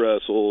 Jamarcus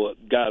Russell,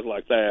 guys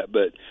like that.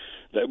 But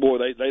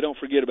they don't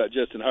forget about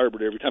Justin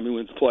Herbert every time he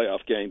wins a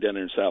playoff game down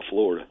there in South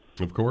Florida.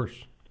 Of course.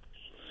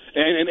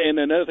 And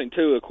another thing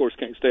too, of course,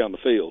 can't stay on the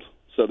field.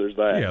 So there's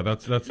that. Yeah,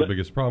 that's the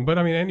biggest problem. But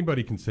I mean,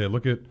 anybody can say it.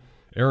 Look at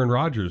Aaron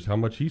Rodgers, how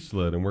much he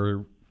slid, and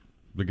where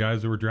the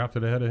guys that were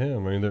drafted ahead of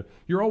him. I mean,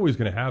 you're always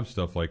going to have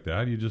stuff like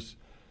that. You just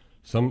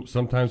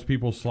sometimes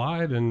people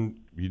slide, and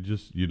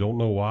you don't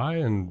know why.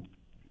 And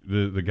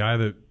the guy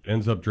that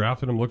ends up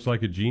drafting him looks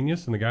like a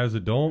genius, and the guys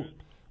that don't,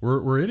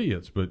 we're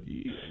idiots. But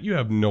you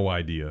have no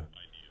idea.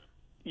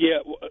 Yeah.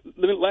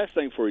 Well, last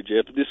thing for you,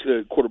 Jeff. This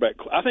quarterback.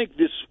 I think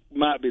this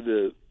might be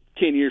the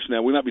 10 years from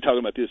now, we might be talking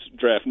about this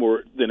draft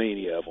more than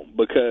any of them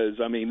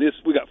because, I mean,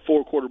 we got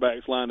 4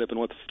 quarterbacks lined up in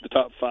the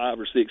top 5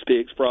 or 6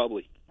 picks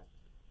probably.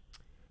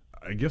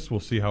 I guess we'll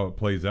see how it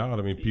plays out.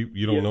 I mean,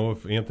 you don't know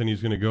if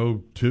Anthony's going to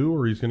go 2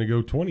 or he's going to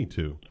go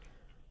 22.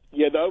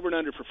 Yeah, the over and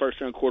under for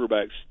first-round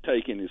quarterbacks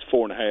taken is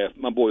 4.5.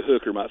 My boy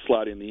Hooker might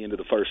slide in the end of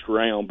the first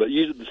round, but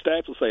usually the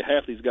stats will say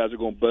half these guys are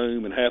going to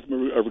boom and half of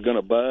them are going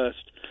to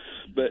bust.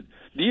 But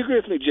do you agree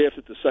with me, Jeff,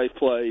 that the safe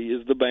play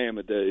is the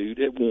Bama dude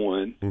at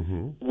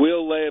 1,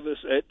 Will Levis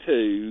at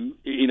 2?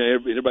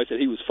 Everybody said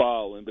he was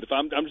falling, but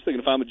I'm just thinking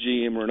if I'm a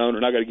GM or an owner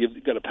and I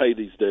got to pay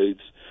these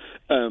dudes,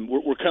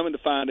 we're coming to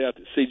find out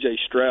that C.J.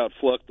 Stroud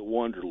flucked the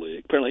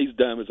Wonderlic. Apparently he's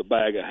dumb as a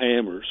bag of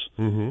hammers,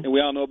 and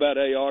we all know about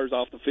AR's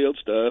off the field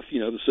stuff.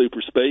 The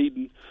super speed.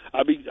 And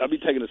I'll be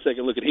taking a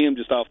second look at him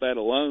just off that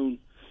alone.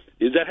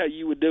 Is that how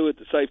you would do it?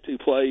 The safe 2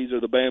 plays or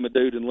the Bama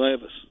dude and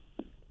Levis?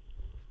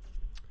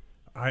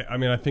 I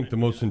mean, I think the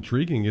most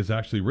intriguing is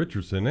actually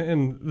Richardson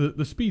and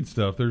the speed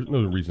stuff. There's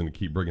no reason to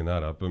keep bringing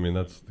that up. I mean,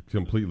 that's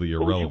completely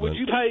irrelevant.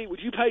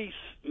 Would you pay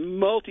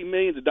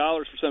multi-millions of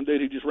dollars for some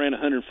dude who just ran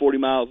 140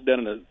 miles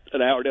down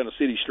an hour down a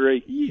city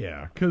street?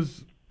 Yeah,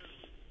 because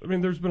I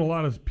mean, there's been a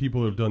lot of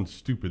people who have done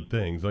stupid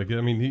things. Like,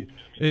 I mean,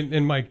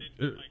 and Mike,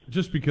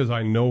 just because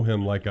I know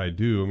him like I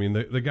do, I mean,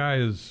 the guy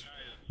is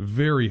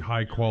very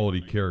high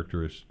quality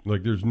characters.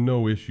 Like, there's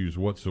no issues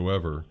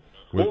whatsoever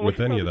with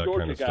any of that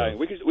kind of stuff.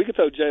 We could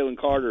throw Jalen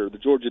Carter, the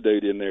Georgia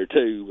dude, in there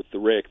too with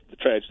the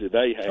tragedy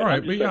they had. All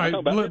right,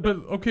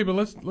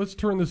 but let's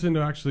turn this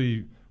into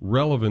actually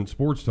relevant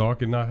sports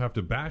talk and not have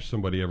to bash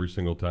somebody every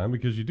single time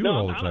because you do it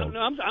all the time.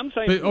 I'm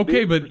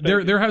saying. But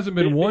there hasn't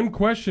been one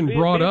question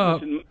brought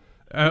up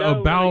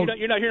about.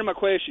 You're not hearing my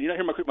question. You're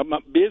not hearing my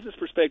business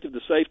perspective. The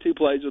safe 2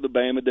 plays of the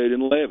Bama dude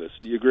and Levis.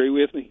 Do you agree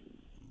with me?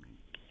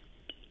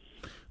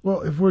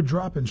 Well, if we're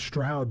dropping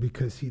Stroud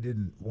because he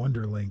didn't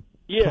Wonderlink.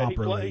 Yeah,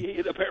 apparently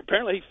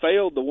he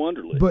failed the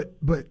Wonderlic.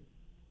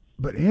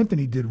 But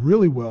Anthony did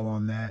really well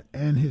on that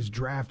and his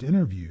draft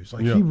interviews.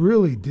 Like, he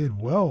really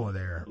did well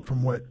there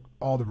from what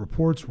all the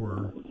reports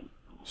were.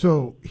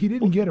 So he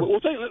didn't get a... Well,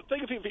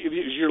 think if it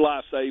was your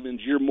life savings,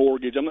 your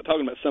mortgage. I'm not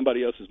talking about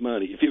somebody else's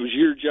money. If it was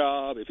your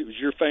job, if it was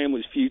your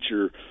family's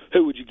future,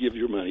 who would you give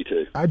your money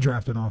to? I'd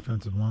draft an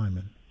offensive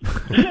lineman.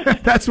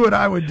 That's what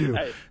I would do.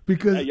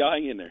 Because y'all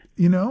hang in there.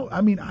 I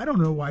mean, I don't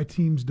know why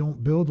teams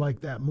don't build like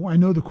that more. I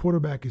know the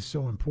quarterback is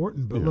so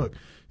important, but look,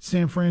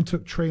 San Fran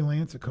took Trey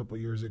Lance a couple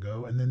years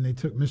ago, and then they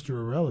took Mr.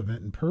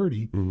 Irrelevant and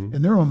Purdy,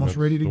 and they're almost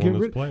ready to get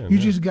rid. You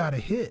just got to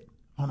hit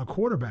on a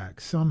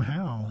quarterback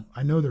somehow.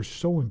 I know they're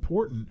so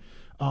important.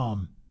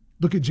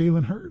 Look at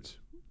Jalen Hurts.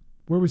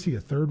 Where was he?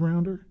 A 3rd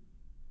rounder?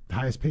 The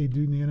highest paid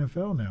dude in the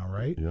NFL now,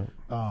 right?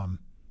 Yeah.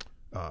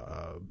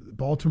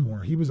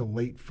 Baltimore, he was a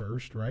late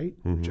first, right?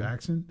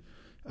 Jackson.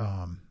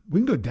 We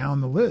can go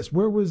down the list.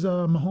 Where was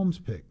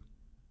Mahomes' pick?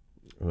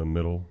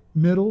 Middle.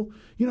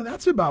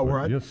 That's about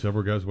where Yeah,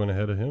 several guys went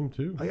ahead of him,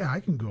 too. I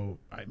can go.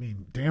 I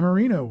mean, Dan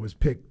Marino was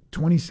picked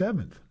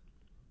 27th.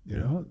 You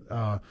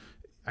know?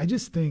 I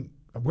just think,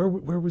 where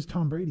was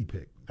Tom Brady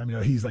picked? I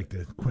mean, he's like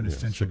the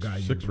quintessential guy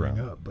you bring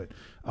up. But,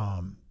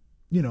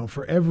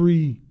 for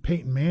every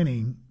Peyton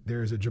Manning,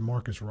 there's a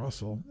Jamarcus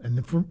Russell.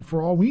 And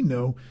for all we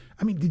know,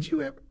 I mean, did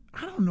you ever –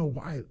 I don't know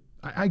why.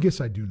 I guess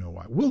I do know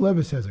why. Will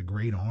Levis has a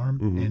great arm,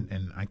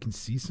 and I can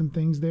see some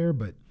things there,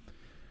 but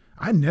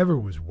I never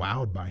was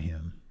wowed by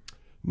him.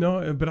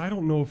 No, but I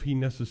don't know if he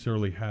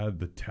necessarily had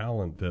the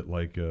talent that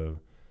like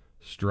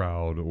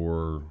Stroud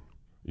or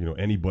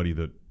anybody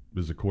that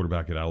is a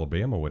quarterback at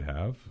Alabama would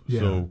have. Yeah.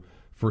 So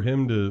for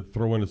him to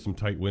throw into some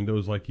tight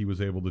windows like he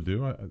was able to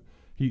do,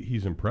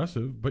 he's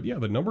impressive. But, yeah,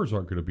 the numbers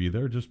aren't going to be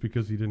there just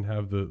because he didn't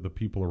have the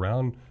people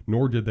around,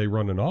 nor did they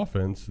run an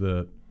offense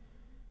that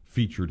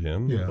featured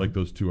him like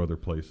those 2 other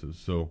places.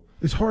 So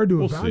it's hard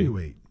to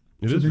evaluate.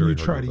 It so is then very you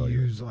try hard to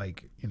evaluate. use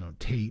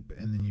tape,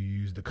 and then you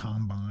use the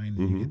combine,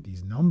 and you get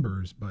these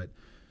numbers. But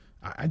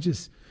I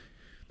just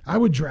I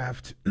would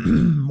draft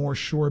more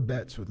sure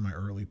bets with my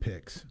early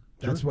picks.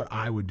 That's what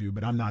I would do,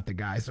 but I'm not the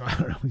guy, so I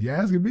don't know. You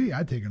asking me,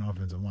 I'd take an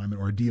offensive lineman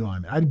or a D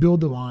lineman. I'd build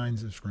the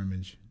lines of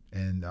scrimmage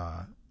and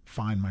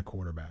find my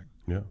quarterback.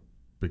 Yeah,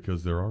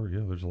 because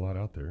there's a lot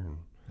out there. And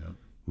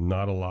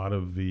not a lot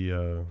of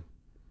the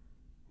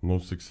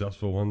most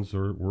successful ones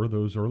were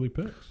those early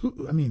picks.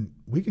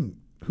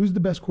 Who's the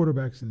best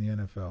quarterbacks in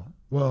the NFL?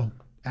 Well,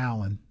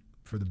 Allen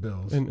for the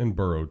Bills. And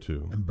Burrow,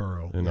 too. And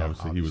Burrow. And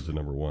obviously he was the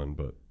number one.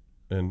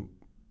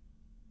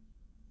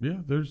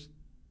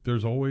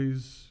 There's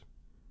always...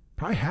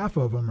 Probably half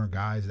of them are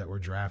guys that were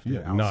drafted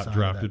outside not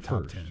drafted of that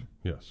top first. 10.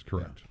 Yes,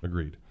 correct. Yeah.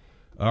 Agreed.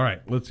 All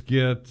right, let's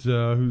get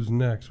who's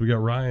next. We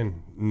got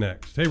Ryan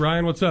next. Hey,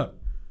 Ryan, what's up?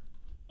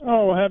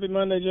 Oh, happy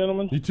Monday,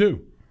 gentlemen. You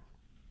too.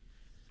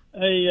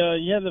 Hey,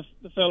 you had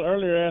the fellow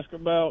earlier ask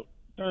about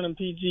turning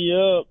PG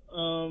up,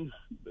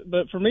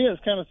 but for me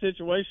it's kind of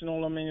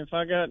situational. I mean, if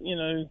I got,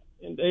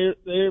 the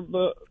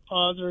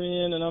earpods are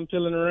in and I'm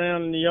pilling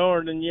around in the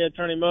yard, then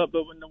turn him up.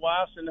 But when the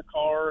wife's in the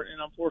car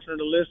and I'm forcing her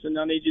to listen,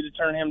 I need you to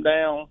turn him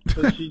down.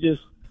 So she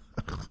just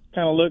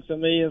kind of looks at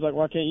me and is like,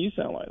 why can't you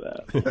sound like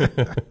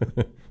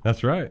that?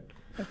 That's right.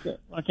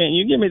 Why can't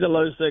you give me the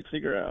low, sexy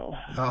growl?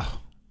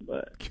 Oh,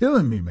 but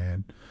killing me,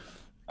 man.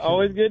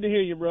 Always good to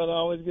hear you, brother.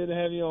 Always good to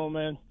have you on,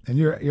 man. And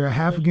you're a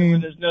half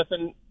game. There's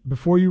nothing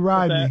before you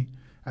ride me.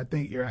 I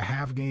think you're a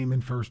half game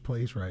in first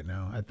place right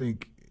now. I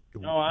think.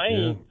 Oh, I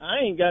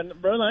ain't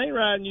got, brother. I ain't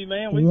riding you,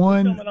 man.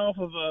 We're coming off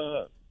of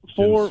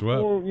four.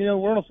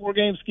 We're on a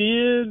 4-game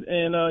skid,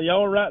 and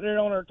y'all are right there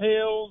on our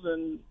tails.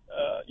 And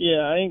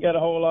I ain't got a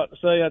whole lot to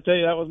say. I tell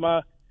you, that was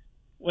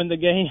when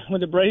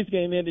the Braves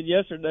game ended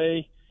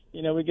yesterday.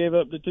 We gave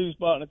up the 2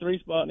 spot and the 3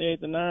 spot in the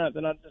 8th and 9th.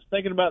 And I just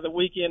thinking about the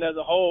weekend as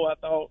a whole, I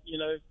thought,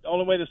 the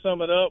only way to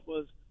sum it up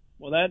was,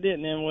 well, that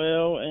didn't end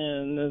well.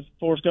 And as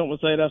Forrest Gump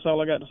would say, that's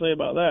all I got to say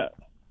about that.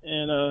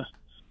 And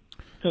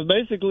because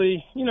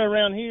basically,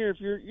 around here, if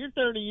you're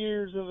 30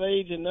 years of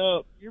age and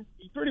up, you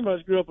pretty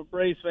much grew up a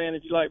Braves fan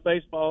if you like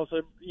baseball.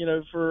 So,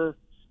 for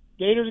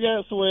Gators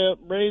got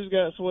swept, Braves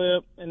got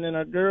swept, and then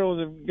our girls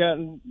have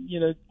gotten,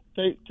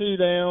 take 2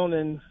 down.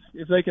 And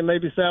if they can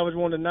maybe salvage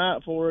one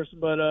tonight for us,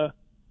 but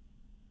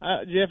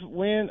Jeff,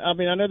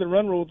 I know the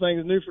run rule thing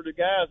is new for the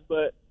guys,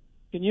 but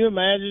can you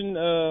imagine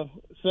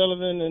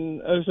Sullivan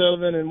and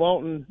O'Sullivan and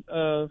Walton?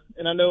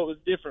 And I know it was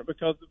different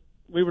because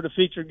we were the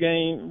feature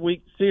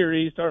week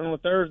series starting on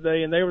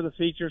Thursday, and they were the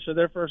feature, so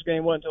their first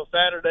game wasn't until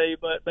Saturday.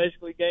 But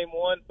basically, game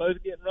 1,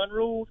 both getting run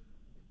ruled.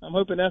 I'm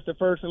hoping that's the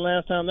first and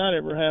last time that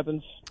ever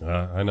happens.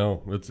 I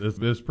know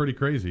it's pretty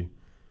crazy.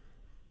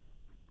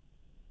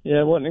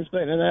 Yeah, I wasn't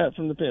expecting that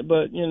from the pit,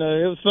 but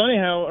it was funny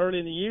how early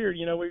in the year,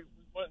 we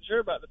wasn't sure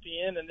about the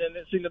PN, and then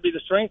it seemed to be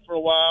the strength for a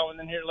while, and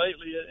then here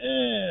lately,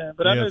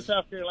 But I know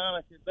South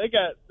Carolina, they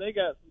got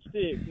some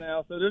sticks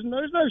now, so there's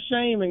no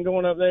shame in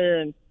going up there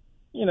and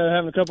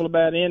having a couple of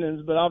bad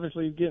innings, but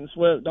obviously getting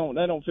swept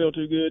don't feel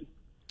too good.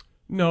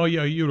 No,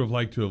 yeah, you would have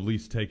liked to have at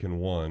least taken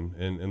one,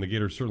 and the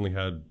Gators certainly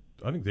had.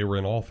 I think they were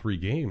in all 3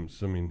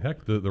 games. I mean,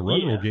 heck, the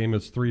run rule game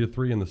is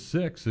 3-3 in the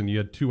 6th, and you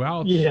had 2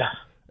 outs. Yeah.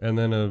 And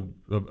then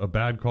a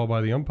bad call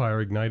by the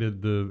umpire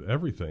ignited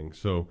everything.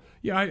 So,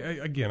 yeah,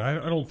 I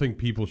don't think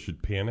people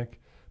should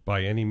panic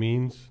by any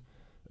means.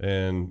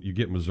 And you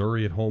get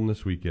Missouri at home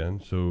this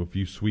weekend. So if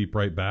you sweep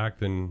right back,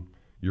 then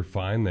you're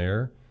fine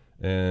there.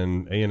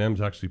 And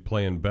A&M's actually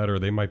playing better.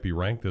 They might be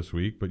ranked this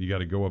week, but you got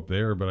to go up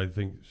there. But I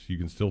think you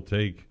can still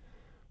take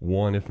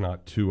 1, if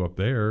not 2 up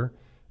there.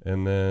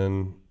 And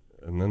then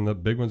the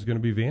big one's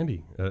going to be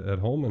Vandy at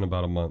home in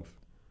about a month.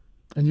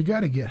 And you got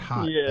to get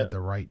hot at the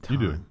right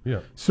time. You do, yeah.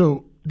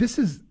 So this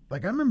is, I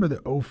remember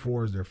the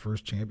 04 is their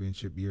first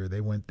championship year.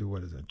 They went through, a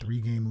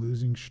 3-game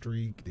losing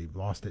streak. They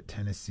lost at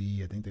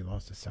Tennessee. I think they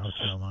lost to South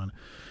Carolina.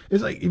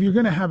 It's like, if you're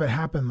going to have it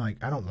happen,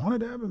 I don't want it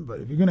to happen, but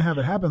if you're going to have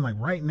it happen,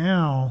 right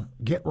now,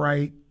 get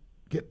right,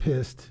 get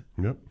pissed,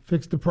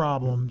 fix the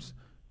problems,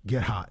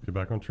 get hot. Get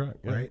back on track.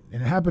 Yeah. Right?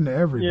 And it happened to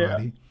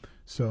everybody. Yeah.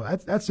 So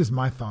that's just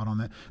my thought on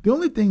that. The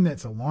only thing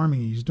that's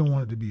alarming, you just don't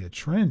want it to be a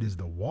trend, is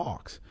the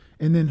walks.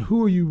 And then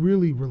who are you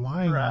really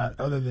relying on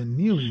other than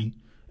Neely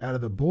out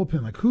of the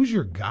bullpen? Who's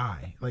your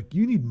guy?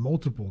 You need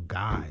multiple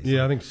guys.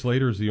 Yeah, I think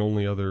Slater's the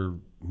only other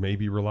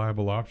maybe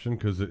reliable option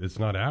because it's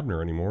not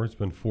Abner anymore. It's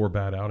been 4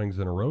 bad outings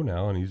in a row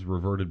now, and he's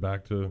reverted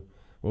back to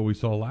what we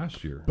saw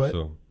last year. But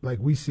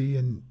we see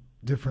in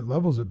different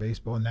levels of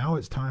baseball, now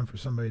it's time for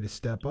somebody to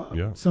step up.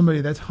 Yeah.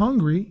 Somebody that's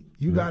hungry.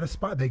 You got a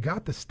spot. They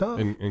got the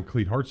stuff. And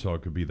Cleet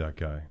Hartzog could be that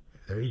guy.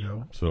 There you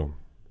go. So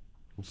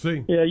we'll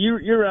see. Yeah,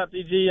 you're right,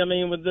 PG. I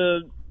mean, with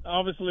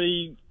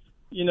obviously,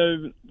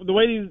 the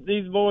way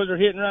these boys are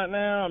hitting right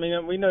now, I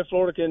mean, we know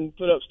Florida can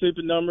put up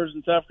stupid numbers,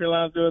 and South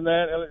Carolina's doing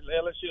that,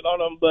 LSU, a lot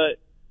of them, but,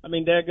 I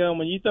mean, dadgum,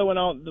 when you throw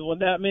in with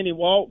that many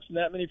walks and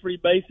that many free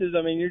bases,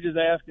 I mean, you're just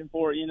asking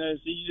for it, so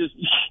you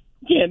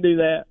can't do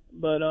that.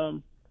 But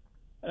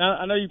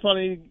I know you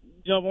probably need to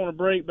jump on a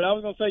break, but I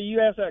was going to say, you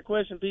asked that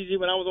question, PG,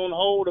 when I was on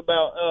hold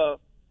about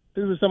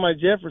who was somebody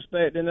Jeff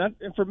respect, and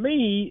for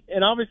me,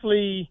 and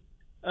obviously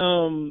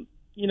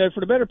for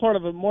the better part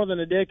of more than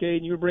a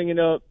decade, you were bringing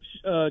up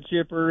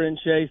Chipper and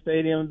Shea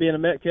Stadium and being a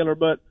Met killer,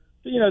 but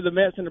the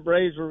Mets and the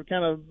Braves were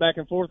kind of back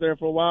and forth there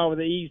for a while with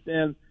the East.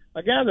 And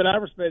a guy that I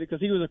respected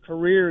because he was a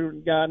career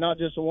guy, not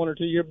just a 1 or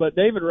 2 year, but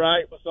David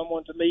Wright was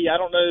someone to me. I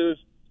don't know if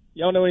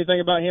y'all know anything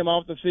about him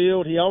off the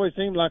field. He always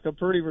seemed like a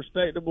pretty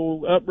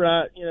respectable,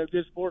 upright,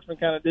 good sportsman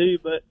kind of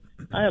dude, but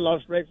I had a lot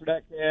of respect for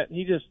that cat.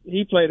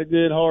 He played a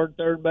good, hard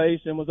third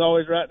base and was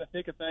always right in the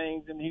thick of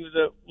things. And he was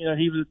a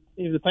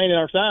pain in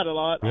our side a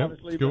lot,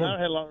 obviously, but I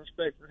had a lot of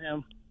respect for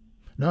him.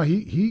 No,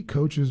 he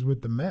coaches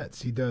with the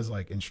Mets. He does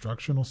like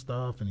instructional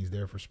stuff, and he's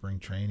there for spring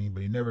training.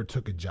 But he never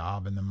took a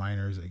job in the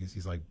minors. I guess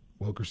he's like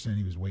Wilkerson.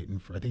 He was waiting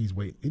for. I think he's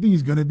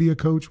going to be a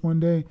coach one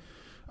day,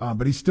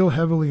 but he's still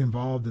heavily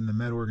involved in the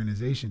Met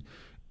organization.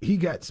 He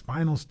got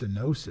spinal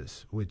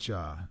stenosis, which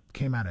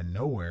came out of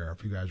nowhere,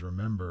 if you guys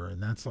remember,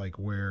 and that's like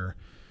where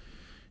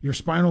your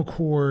spinal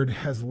cord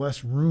has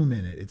less room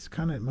in it. It's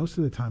kind of most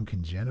of the time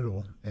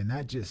congenital, and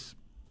that just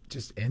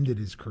ended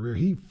his career.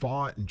 He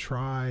fought and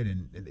tried,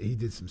 and he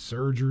did some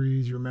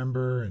surgeries, you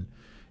remember, and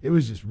it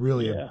was just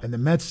really and the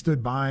Mets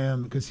stood by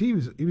him because he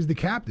was the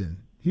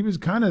captain. He was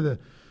kind of the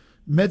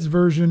Mets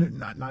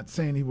version, not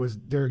saying he was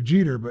Derek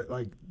Jeter, but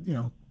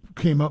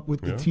came up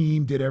with the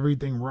team, did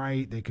everything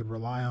right. They could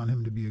rely on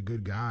him to be a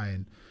good guy,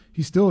 and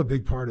he's still a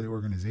big part of the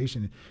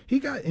organization.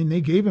 And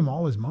they gave him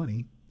all his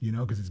money,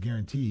 because it's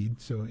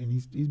guaranteed. So, and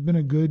he's been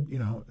a good,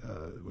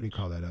 what do you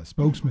call that,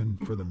 spokesman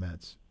for the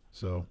Mets.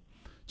 So,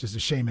 just a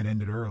shame it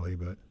ended early,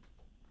 but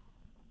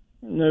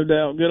no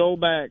doubt, good old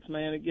backs,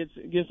 man.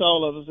 It gets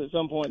all of us at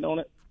some point, don't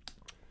it?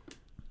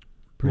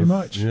 Pretty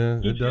much.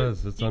 Yeah, it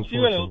does. It's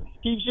unfortunate.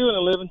 Keeps you in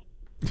a living.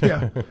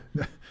 Yeah.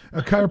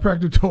 A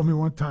chiropractor told me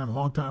one time, a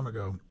long time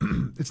ago,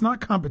 it's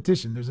not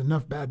competition. There's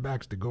enough bad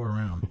backs to go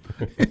around.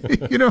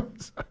 I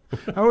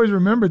always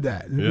remembered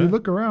that. And you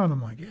look around,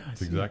 I'm like,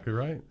 that's exactly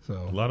right.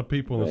 So a lot of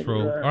people in this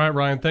row. All right,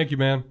 Ryan, thank you,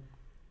 man.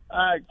 All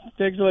right,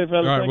 take it away,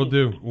 fellas. All right,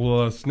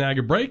 we'll snag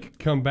a break,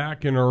 come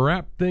back, and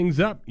wrap things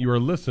up. You are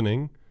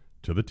listening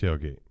to The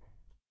Tailgate.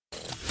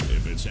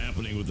 If it's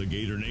happening with the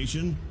Gator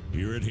Nation,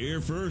 hear it here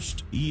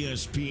first.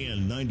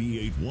 ESPN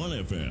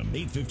 98.1 FM,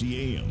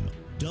 850 AM,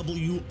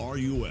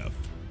 WRUF.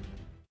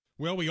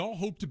 Well, we all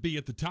hope to be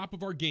at the top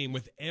of our game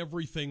with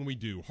everything we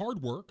do.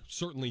 Hard work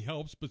certainly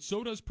helps, but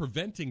so does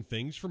preventing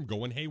things from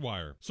going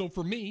haywire. So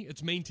for me,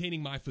 it's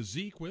maintaining my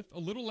physique with a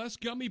little less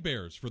gummy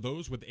bears. For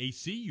those with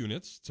AC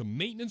units, it's a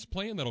maintenance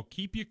plan that'll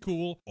keep you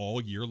cool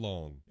all year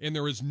long. And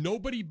there is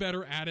nobody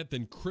better at it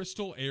than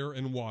Crystal Air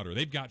and Water.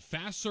 They've got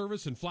fast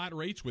service and flat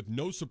rates with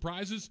no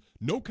surprises,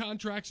 no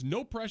contracts,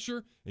 no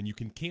pressure, and you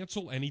can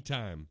cancel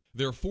anytime.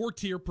 Their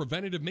 4-tier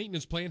preventative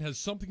maintenance plan has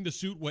something to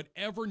suit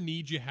whatever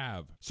need you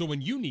have. So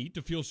when you need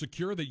to feel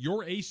secure that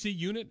your AC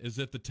unit is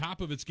at the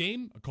top of its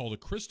game, a call to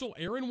Crystal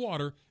Air and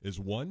Water is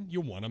one you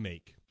want to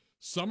make.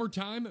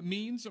 Summertime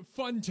means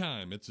fun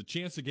time. It's a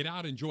chance to get out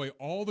and enjoy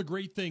all the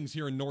great things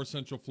here in North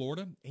Central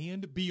Florida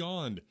and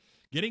beyond.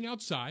 Getting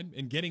outside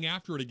and getting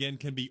after it again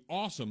can be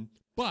awesome,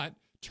 but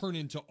turn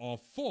into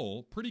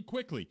awful pretty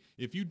quickly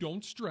if you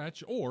don't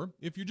stretch or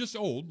if you're just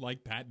old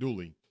like Pat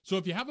Dooley. So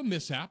if you have a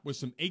mishap with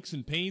some aches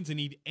and pains and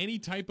need any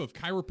type of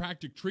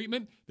chiropractic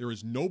treatment, there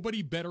is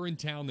nobody better in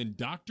town than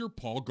Dr.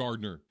 Paul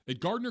Gardner. At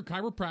Gardner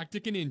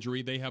Chiropractic and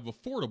Injury, they have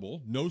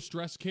affordable,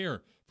 no-stress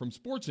care. From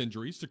sports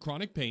injuries to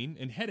chronic pain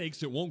and headaches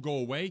that won't go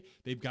away,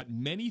 they've got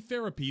many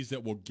therapies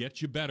that will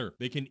get you better.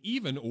 They can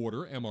even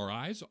order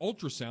MRIs,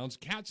 ultrasounds,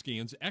 CAT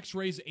scans,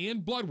 x-rays,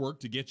 and blood work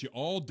to get you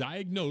all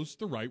diagnosed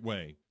the right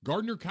way.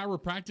 Gardner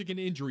Chiropractic and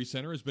Injury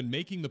Center has been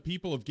making the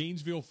people of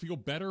Gainesville feel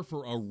better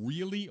for a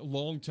really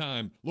long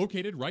time.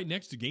 Located right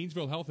next to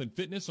Gainesville Health and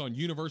Fitness on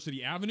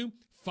University Avenue,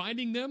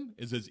 finding them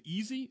is as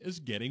easy as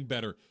getting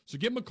better. So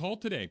give them a call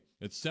today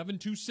at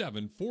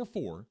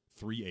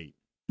 727-4438.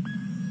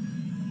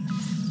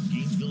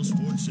 Gainesville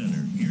Sports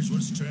Center. Here's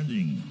what's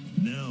trending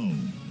now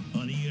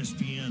on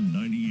ESPN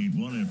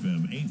 98.1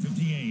 FM,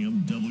 850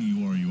 AM,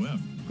 WRUF.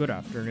 Good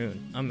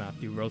afternoon. I'm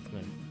Matthew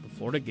Rothman. The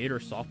Florida Gator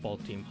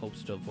softball team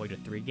hopes to avoid a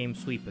 3-game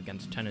sweep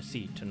against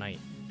Tennessee tonight.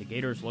 The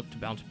Gators look to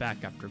bounce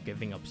back after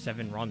giving up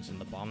 7 runs in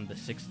the bottom of the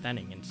 6th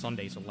inning in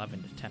Sunday's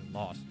 11-10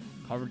 loss.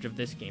 Coverage of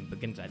this game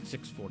begins at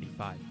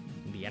 6:45.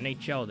 In the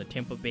NHL, the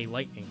Tampa Bay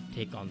Lightning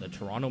take on the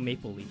Toronto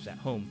Maple Leafs at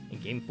home in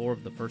Game 4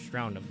 of the first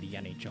round of the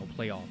NHL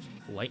playoffs.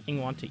 The Lightning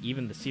want to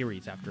even the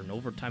series after an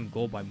overtime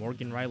goal by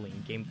Morgan Riley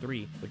in Game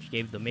 3, which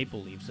gave the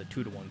Maple Leafs a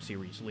 2-1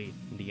 series lead.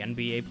 In the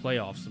NBA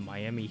playoffs, the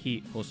Miami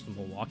Heat host the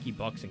Milwaukee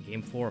Bucks in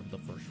Game 4 of the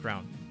first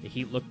round. The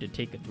Heat look to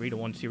take a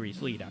 3-1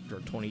 series lead after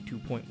a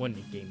 22-point win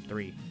in Game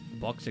 3. The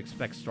Bucks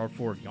expect star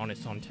forward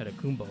Giannis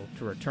Antetokounmpo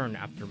to return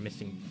after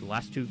missing the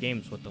last 2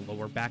 games with a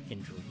lower back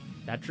injury.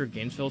 That's your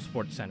Gainesville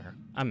Sports Center.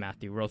 I'm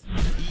Matthew Rothman.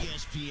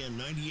 ESPN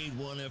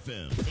 98.1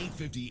 FM,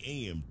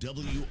 850 AM,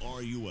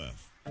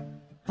 WRUF.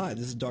 Hi,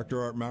 this is Dr.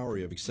 Art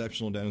Mowry of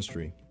Exceptional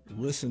Dentistry.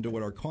 listen to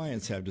what our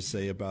clients have to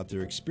say about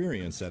their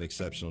experience at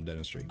Exceptional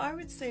Dentistry? I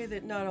would say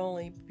that not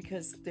only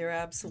because they're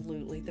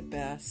absolutely the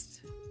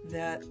best,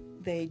 that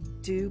they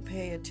do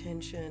pay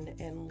attention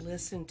and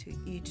listen to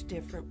each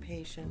different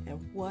patient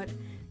and what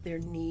their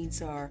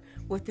needs are,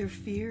 what their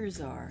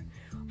fears are,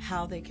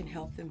 how they can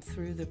help them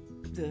through the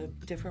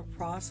different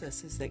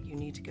processes that you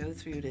need to go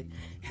through to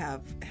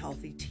have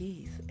healthy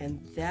teeth. And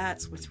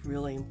that's what's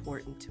really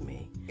important to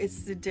me.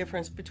 It's the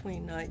difference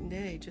between night and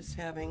day, just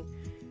having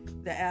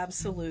the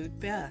absolute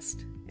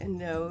best and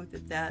know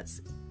that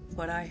that's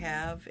what I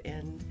have,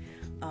 and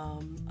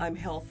I'm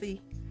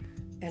healthy,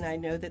 and I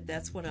know that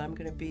that's what I'm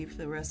going to be for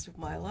the rest of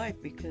my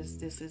life, because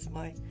this is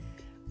my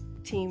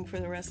team for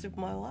the rest of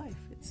my life.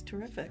 It's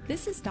terrific.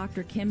 This is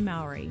Dr. Kim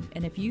Mowry,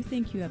 and if you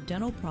think you have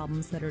dental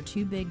problems that are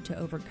too big to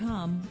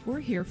overcome,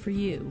 we're here for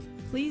you.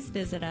 Please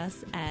visit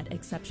us at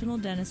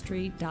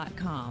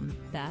exceptionaldentistry.com.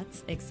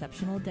 That's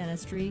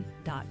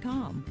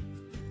exceptionaldentistry.com.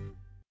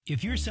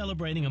 If you're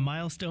celebrating a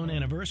milestone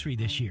anniversary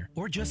this year,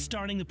 or just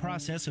starting the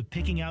process of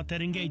picking out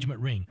that engagement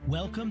ring,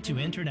 welcome to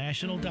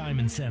International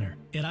Diamond Center.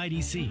 At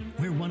IDC,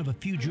 we're one of a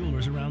few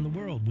jewelers around the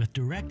world with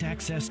direct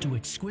access to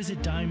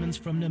exquisite diamonds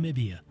from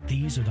Namibia.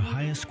 These are the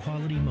highest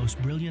quality,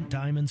 most brilliant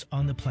diamonds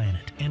on the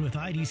planet. And with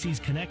IDC's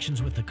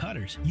connections with the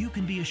cutters, you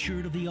can be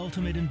assured of the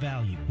ultimate in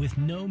value with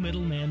no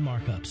middleman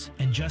markups.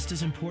 And just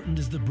as important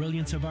as the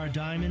brilliance of our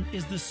diamond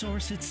is the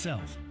source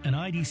itself. An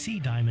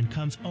IDC diamond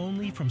comes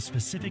only from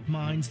specific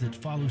mines that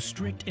follow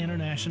strict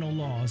international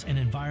laws and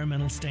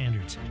environmental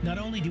standards. Not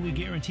only do we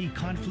guarantee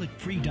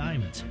conflict-free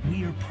diamonds,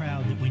 we are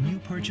proud that when you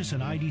purchase an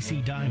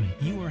IDC diamond,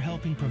 you are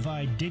helping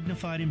provide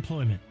dignified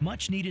employment,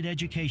 much-needed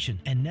education,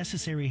 and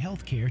necessary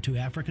health care to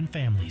African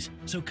families.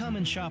 So come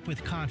and shop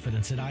with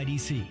confidence at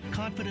IDC.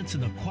 Confidence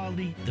in the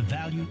quality, the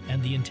value,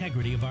 and the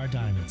integrity of our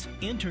diamonds.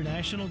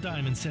 International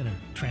Diamond Center.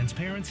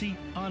 Transparency,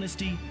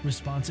 honesty,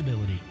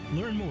 responsibility.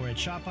 Learn more at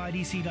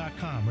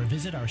shopidc.com or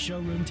visit our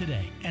showroom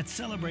today at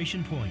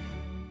Celebration Point.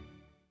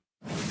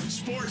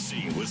 Sports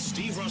Scene with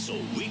Steve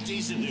Russell,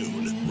 weekdays at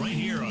noon, right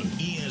here on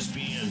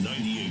ESPN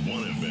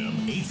 98.1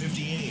 FM,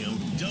 850 AM,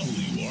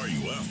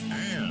 WRUF,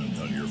 and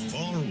on your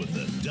phone with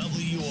the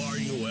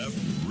WRUF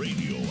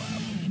radio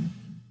app.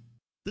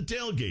 The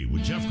Tailgate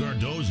with Jeff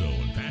Cardozo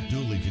and Pat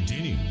Dooley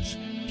continues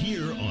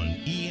here on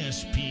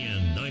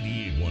ESPN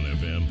 98.1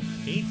 FM,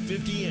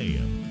 850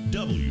 AM,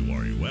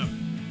 WRUF,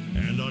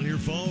 and on your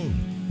phone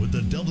with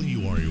the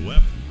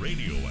WRUF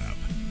radio app.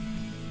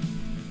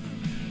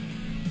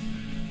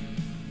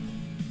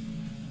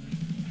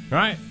 All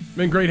right,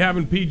 been great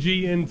having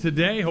PG in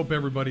today. Hope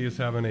everybody is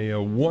having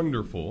a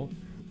wonderful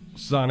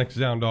Sonic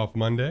Sound Off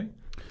Monday.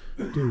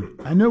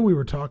 Dude, I know we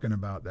were talking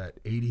about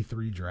that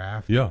 83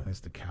 draft. Yeah. As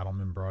the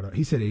Cattleman brought up.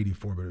 He said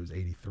 84, but it was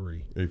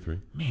 83. 83.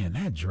 Man,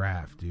 that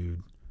draft,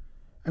 dude.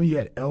 I mean, you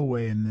had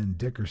Elway, and then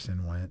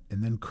Dickerson went,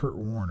 and then Kurt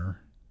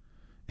Warner.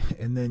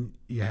 And then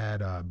you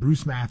had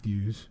Bruce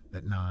Matthews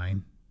at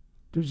 9.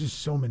 There's just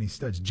so many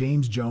studs.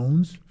 James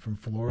Jones from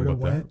Florida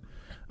went.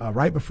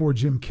 Right before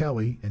Jim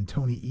Kelly and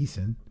Tony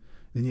Eason.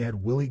 Then you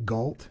had Willie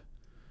Galt,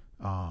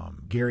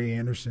 Gary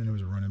Anderson, who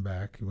was a running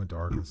back. He went to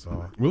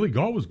Arkansas. Willie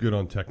Galt was good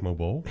on Tecmo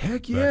Bowl.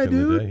 Heck yeah,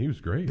 dude. He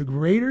was great. The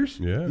Raiders.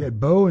 Yeah. You had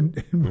Bo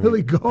and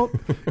Willie Galt.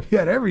 You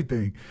had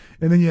everything.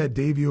 And then you had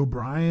Davey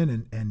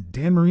O'Brien and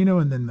Dan Marino.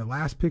 And then the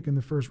last pick in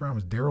the first round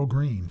was Darrell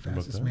Green,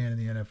 fastest man in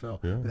the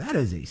NFL. Yeah. That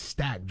is a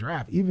stacked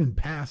draft, even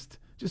past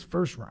just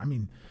first round. I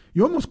mean,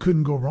 you almost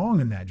couldn't go wrong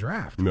in that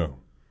draft. No,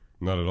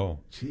 not at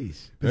all.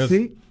 Jeez. But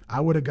see, I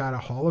would have got a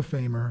Hall of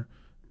Famer,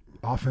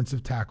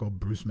 offensive tackle,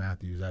 Bruce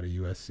Matthews out of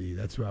USC.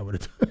 That's who I would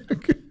have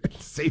taken.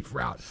 Safe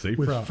route.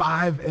 With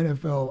 5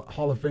 NFL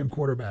Hall of Fame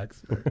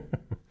quarterbacks.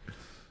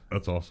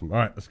 That's awesome. All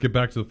right, let's get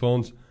back to the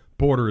phones.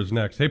 Porter is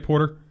next. Hey,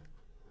 Porter.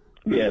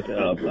 Yes,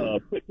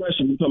 quick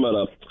question. You're talking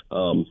about,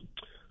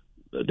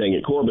 dang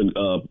it, Corbin.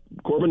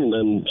 Corbin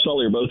and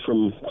Sully are both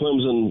from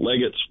Clemson,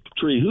 Leggett's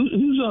Tree.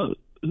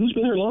 Who's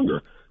been here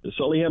longer? Does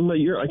Sully have him a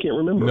year? I can't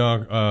remember.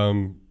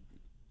 No,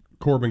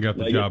 Corbin got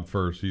the job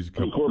first. He's a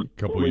couple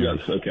years.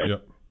 Okay.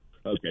 Yep.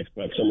 Okay.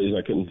 For some reason,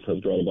 I couldn't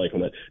have drawn a blank on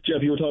that.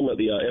 Jeff, you were talking about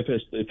the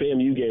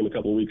FAMU game a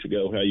couple of weeks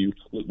ago, how you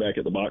look back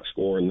at the box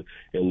score, and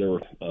there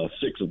were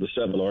 6 of the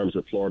 7 arms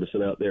that Florida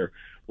sent out there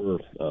were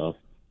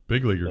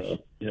big leaguers.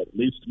 At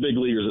least big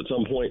leaguers at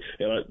some point.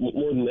 And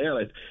more than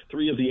that,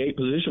 3 of the 8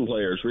 position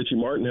players. Richie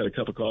Martin had a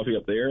cup of coffee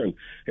up there, and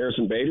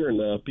Harrison Bader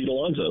and Pete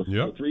Alonso.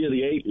 Yep. 3 of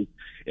the 8.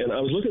 And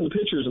I was looking at the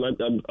pictures, and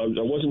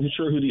I wasn't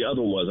sure who the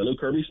other one was. I know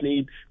Kirby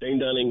Snead, Dane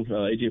Dunning,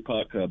 A.J.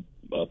 Puck,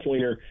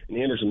 Pointer, and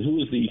Anderson. Who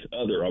was the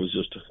other? I was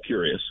just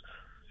curious.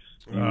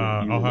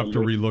 I'll have to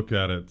relook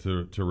at it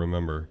to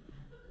remember.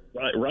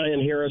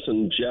 Ryan Harris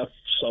and Jeff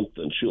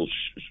something.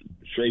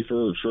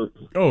 Schaefer.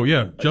 Oh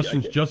yeah,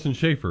 Justin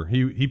Schaefer.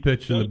 He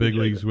pitched in the big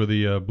leagues with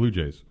the Blue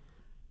Jays.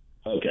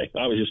 Okay,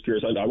 I was just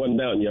curious. I wasn't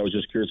doubting you. I was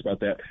just curious about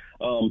that.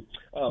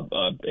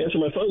 Answer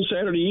my phone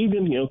Saturday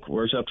evening. Of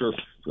course, after a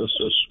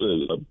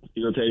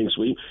irritating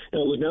sweep, I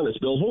look down. It's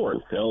Bill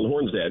Horn, Alan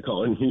Horn's dad,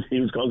 calling.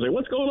 He was calling, saying,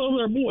 "What's going on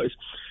with our boys?"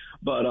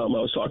 But I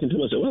was talking to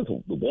him. I said,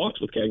 well, the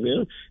walks with Cagney.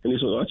 And he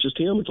said, well, it's just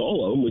him. It's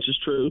all of them, which is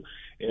true.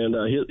 And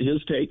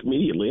his take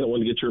immediately, and I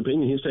wanted to get your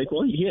opinion, his take,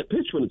 well, you can't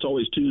pitch when it's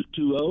always 2-0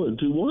 and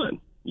 2-1.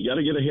 You got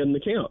to get ahead in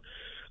the count.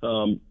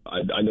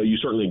 I know you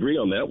certainly agree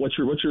on that. What's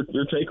your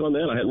take on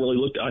that? I hadn't really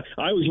looked. I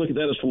always look at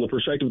that as from the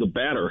perspective of the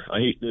batter. I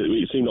hate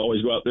we seem to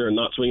always go out there and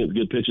not swing at the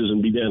good pitches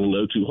and be down in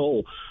an 0-2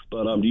 hole.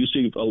 But do you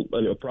see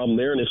a problem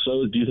there? And if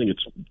so, do you think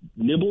it's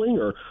nibbling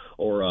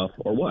or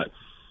what?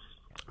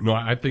 No,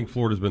 I think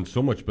Florida's been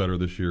so much better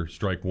this year,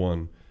 strike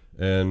one.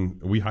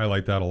 And we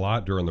highlight that a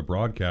lot during the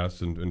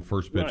broadcast and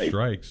first pitch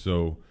strikes.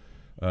 So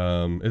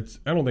I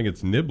don't think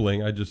it's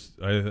nibbling. I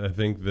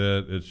think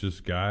that it's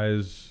just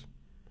guys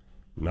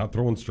not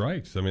throwing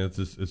strikes. I mean,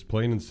 it's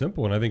plain and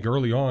simple. And I think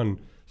early on,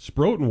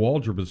 Sproat and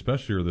Waldrop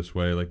especially are this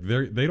way. Like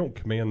they don't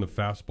command the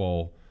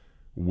fastball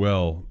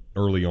well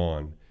early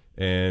on,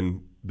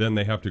 and then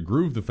they have to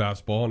groove the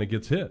fastball and it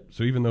gets hit.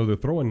 So even though they're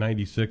throwing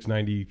 96,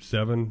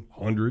 97,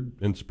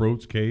 100 in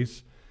Sproat's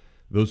case,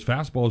 those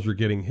fastballs are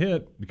getting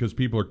hit because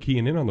people are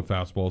keying in on the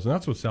fastballs, and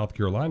that's what South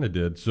Carolina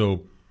did.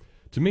 So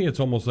to me, it's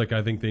almost like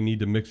I think they need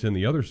to mix in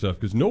the other stuff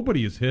because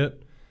nobody has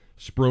hit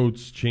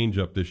Sproat's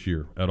changeup this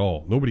year at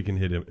all. Nobody can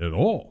hit him at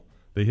all.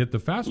 They hit the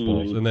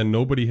fastballs, and then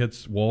nobody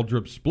hits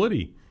Waldrop's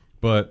splitty,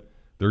 but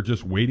they're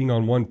just waiting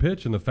on one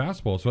pitch in the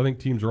fastball. So I think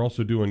teams are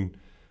also doing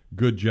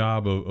good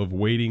job of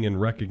waiting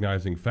and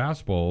recognizing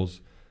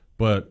fastballs,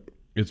 but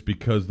it's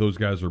because those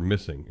guys are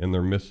missing, and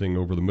they're missing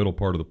over the middle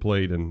part of the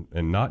plate and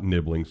not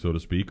nibbling, so to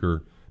speak,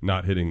 or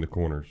not hitting the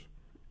corners.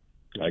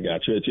 I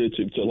got you.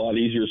 It's a lot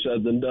easier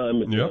said than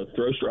done.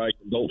 Throw strike,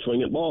 don't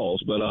swing at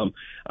balls. But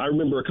I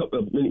remember a couple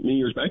of many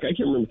years back. I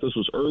can't remember if this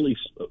was early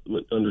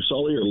under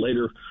Sully or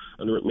later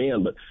under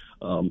McMahon, but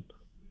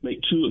make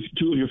two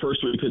of your first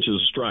three pitches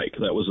a strike.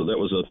 That was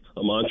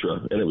a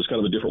mantra, and it was kind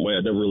of a different way.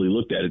 I'd never really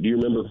looked at it. Do you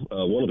remember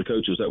one of the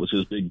coaches? That was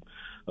his big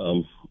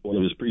one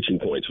of his preaching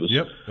points. Was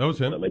Yep, that was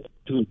him.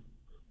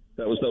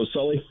 That was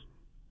Sully.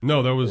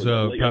 No, that was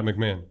Pat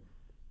McMahon.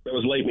 That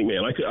was late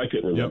McMahon. I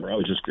couldn't remember. Yep. I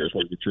was just curious.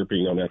 Wanted to get your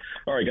opinion on that.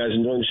 All right, guys,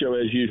 enjoying the show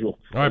as usual.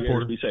 All right,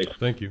 Porter. Be safe.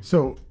 Thank you.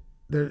 So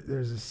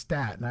there's a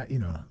stat. Not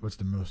what's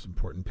the most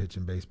important pitch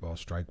in baseball?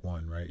 Strike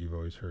one, right? You've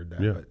always heard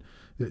that. Yeah.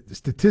 But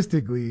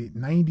statistically,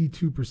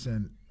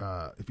 92%,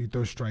 if you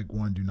throw strike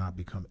one, do not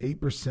become.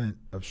 8%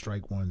 of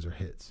strike ones are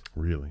hits.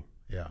 Really?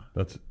 Yeah.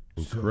 That's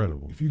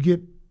incredible. So if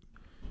you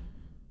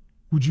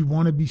would you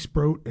want to be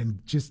Sproat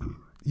and just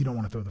you don't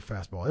want to throw the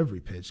fastball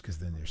every pitch because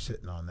then you're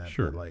sitting on that.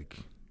 Sure. But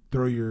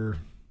throw your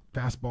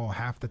fastball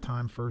half the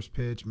time first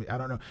pitch. I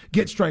don't know.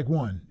 Get strike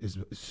one is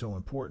so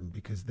important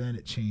because then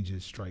it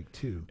changes strike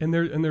two. And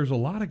there's a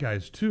lot of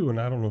guys too, and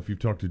I don't know if you've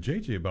talked to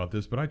JJ about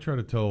this, but I try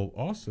to tell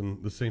Austin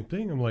the same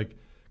thing. I'm like,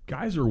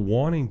 guys are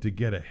wanting to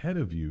get ahead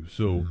of you.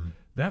 So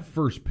that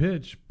first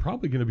pitch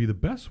probably going to be the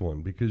best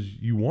one because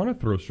you want to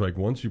throw strike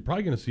one, so you're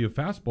probably going to see a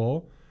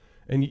fastball.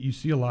 And you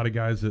see a lot of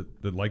guys that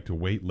like to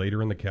wait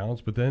later in the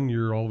counts, but then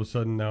you're all of a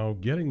sudden now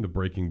getting the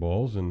breaking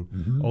balls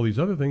and all these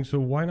other things. So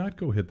why not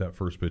go hit that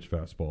first pitch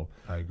fastball?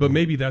 But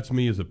maybe that's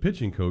me as a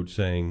pitching coach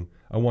saying,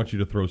 I want you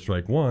to throw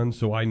strike one,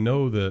 so I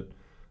know that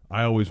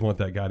I always want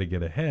that guy to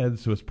get ahead,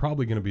 so it's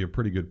probably going to be a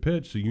pretty good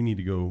pitch, so you need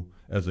to go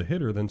as a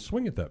hitter, then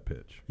swing at that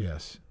pitch.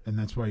 Yes, and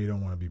that's why you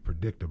don't want to be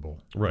predictable.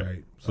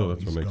 Right. So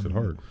that's what makes it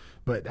hard.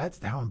 But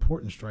that's how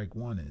important strike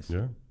one is.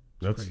 Yeah,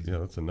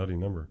 that's a nutty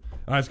number. All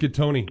right, let's get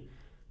Tony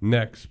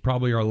next,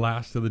 probably our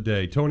last of the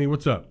day. Tony,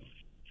 what's up?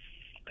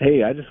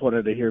 Hey, I just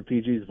wanted to hear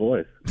PG's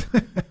voice.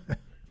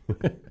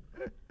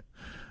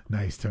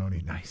 Nice,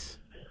 Tony. Nice.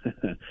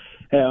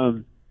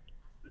 Hey,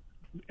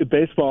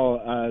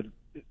 baseball,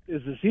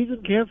 is the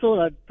season canceled?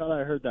 I thought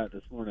I heard that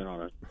this morning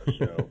on a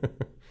show.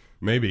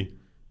 Maybe.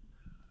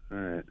 All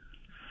right.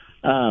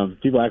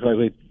 People act like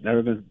we've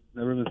never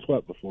been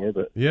swept before,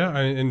 but yeah,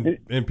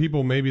 and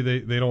people maybe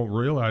they don't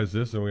realize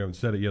this, and we haven't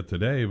said it yet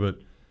today, but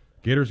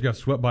Gators got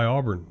swept by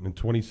Auburn in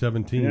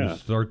 2017 to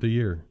start the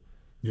year,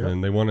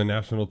 and they won a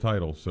national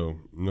title, so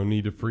no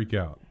need to freak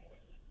out.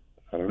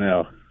 I don't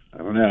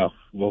know.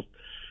 Well,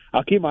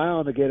 I'll keep my eye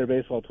on the Gator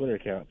Baseball Twitter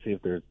account, see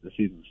if the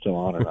season's still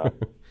on or not.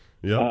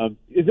 Yeah.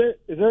 Is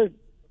there?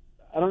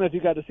 I don't know if you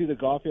got to see the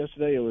golf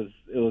yesterday. It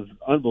was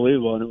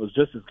unbelievable, and it was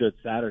just as good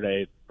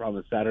Saturday. The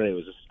problem is Saturday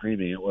was just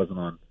streaming; it wasn't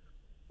on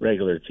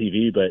regular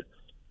TV, but.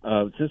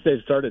 Since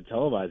they've started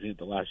televising it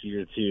the last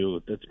year or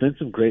two, it's been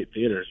some great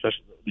theater,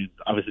 especially,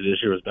 obviously this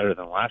year was better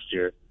than last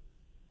year.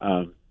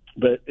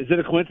 But is it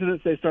a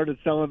coincidence they started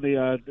selling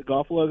the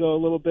golf logo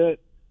a little bit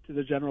to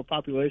the general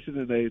population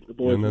and the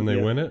boys and then they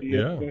win it?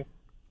 Yeah.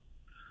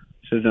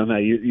 Should have done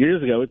that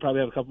years ago. We'd probably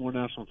have a couple more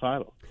national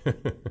titles.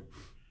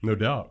 No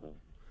doubt.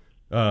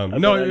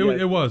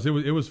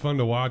 It was fun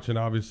to watch, and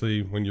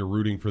obviously when you're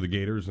rooting for the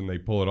Gators and they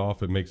pull it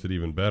off, it makes it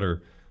even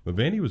better. But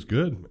Vandy was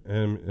good,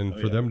 and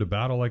for them to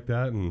battle like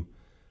that and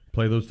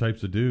play those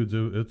types of dudes,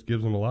 it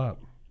gives them a lot.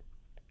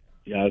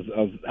 Yeah, I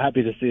was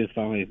happy to see us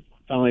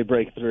finally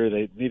break through.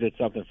 They needed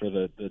something for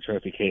the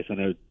trophy case. I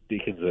know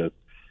Deacon's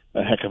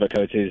a heck of a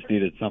coach. They just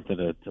needed something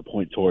to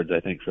point towards, I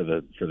think, for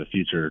the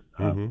future,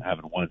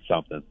 having won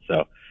something.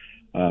 So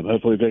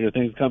hopefully bigger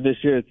things come this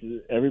year.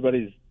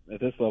 Everybody's at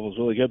this level is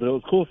really good, but it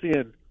was cool seeing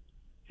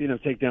him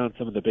take down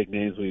some of the big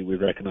names we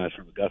recognized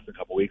from Augusta a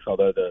couple weeks.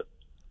 Although the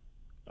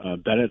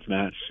Bennett's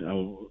match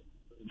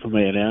from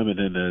A&M and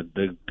then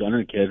the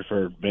Gunner kid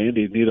for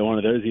Vandy, neither one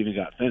of those even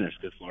got finished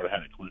because Florida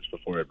had it clinched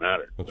before it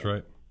mattered. That's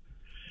right.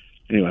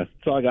 Anyway,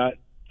 that's all I got.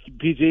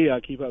 PG,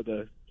 keep up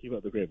the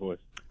great voice.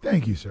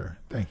 Thank you, sir.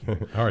 Thank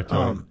you. All right,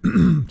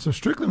 Tom. So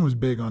Strickland was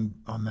big on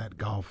that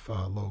golf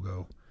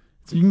logo.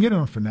 So you can get it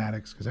on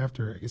Fanatics because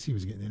after, I guess he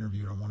was getting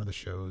interviewed on one of the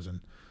shows, and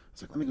I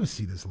was like, let me go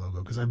see this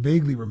logo because I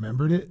vaguely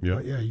remembered it. Yeah.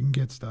 But yeah, you can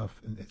get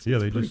stuff. And it's they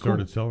pretty just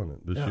started cool. selling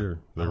it this year.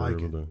 They were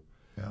able to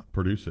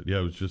produce it. Yeah,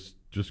 it was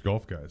just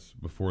golf guys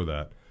before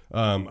that.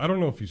 I don't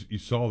know if you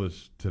saw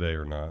this today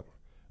or not,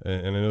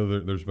 and I know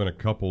there's been a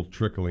couple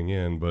trickling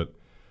in, but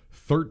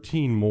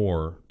 13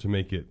 more to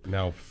make it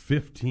now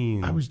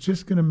 15. I was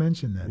just going to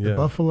mention that.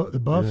 The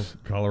Buffs.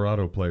 Yeah.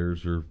 Colorado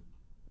players are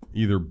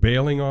either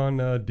bailing on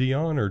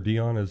Deion or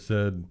Deion has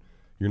said,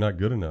 you're not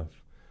good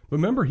enough. But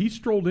remember, he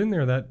strolled in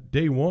there that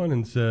day one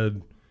and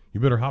said,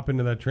 you better hop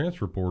into that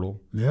transfer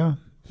portal. Yeah,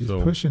 he's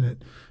pushing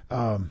it.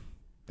 There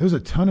was a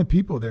ton of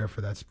people there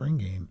for that spring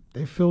game.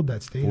 They filled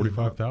that stadium.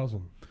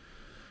 45,000.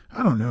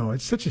 I don't know.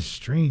 It's such a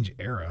strange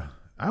era.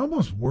 I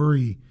almost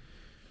worry.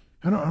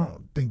 I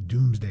don't think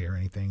doomsday or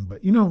anything,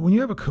 but when you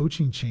have a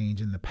coaching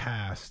change in the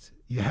past,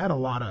 you had a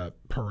lot of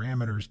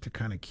parameters to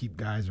kind of keep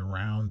guys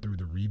around through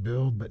the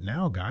rebuild, but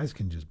now guys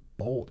can just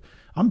bolt.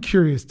 I'm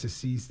curious to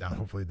see,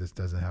 hopefully this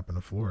doesn't happen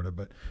to Florida,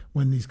 but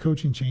when these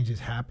coaching changes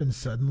happen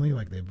suddenly,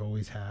 like they've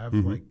always have,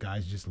 like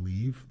guys just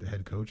leave, the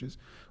head coaches,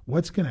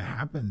 what's going to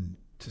happen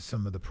to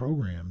some of the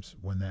programs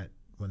when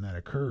that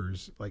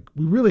occurs? Like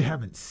we really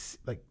haven't,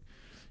 like,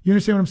 you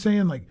understand what I'm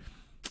saying? Like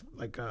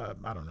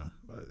I don't know,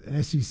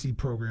 an SEC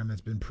program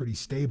that's been pretty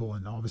stable,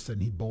 and all of a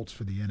sudden he bolts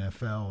for the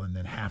NFL, and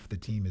then half the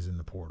team is in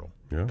the portal,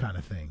 kind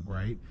of thing,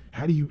 right?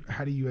 How do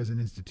you as an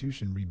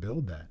institution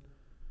rebuild that?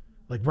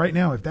 Like right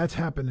now, if that's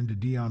happening to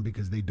Deion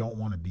because they don't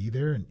want to be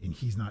there, and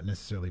he's not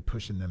necessarily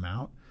pushing them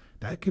out,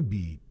 that could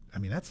be. I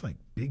mean, that's like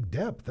big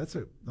depth. That's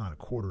not a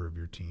quarter of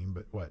your team,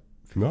 but what?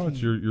 15? No,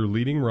 it's your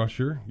leading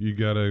rusher. You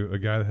got a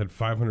guy that had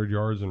 500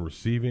 yards in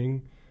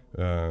receiving.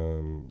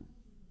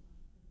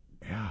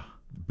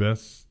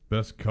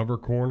 Best cover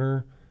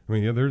corner. I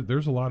mean,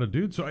 there's a lot of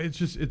dudes. So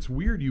it's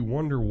weird. You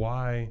wonder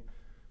why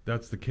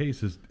that's the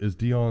case. Is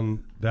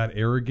Deion that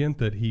arrogant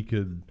that he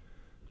could,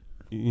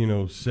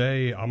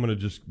 say I'm going to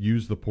just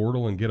use the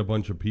portal and get a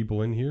bunch of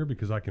people in here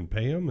because I can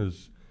pay them?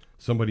 Is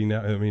somebody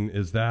now? I mean,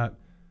 is that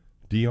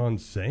Deion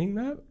saying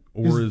that,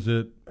 or is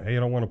it, hey, I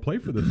don't want to play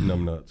for this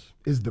numbnuts?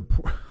 Is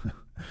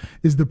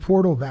the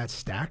portal that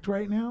stacked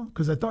right now?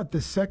 Because I thought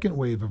the second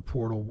wave of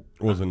portal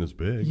wasn't as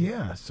big.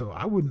 Yeah, so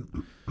I wouldn't.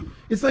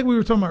 It's like we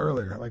were talking about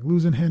earlier, like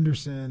losing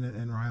Henderson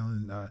and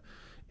Ryland.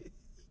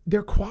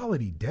 They're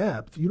quality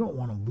depth. You don't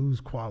want to lose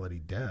quality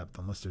depth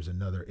unless there's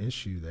another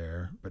issue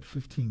there. But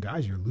 15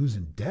 guys, you're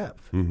losing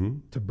depth.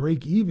 To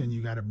break even,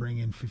 you got to bring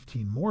in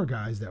 15 more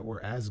guys that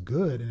were as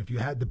good. And if you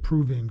had the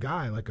proven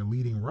guy like a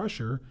leading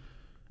rusher,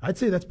 I'd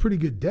say that's pretty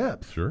good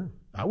depth. Sure.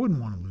 I wouldn't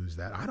want to lose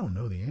that. I don't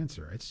know the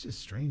answer. It's just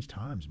strange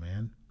times,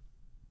 man.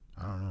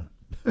 I don't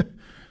know.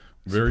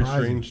 Very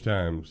strange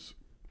times.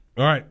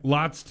 All right,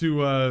 lots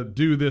to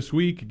do this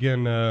week.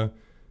 Again,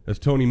 as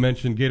Tony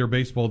mentioned, Gator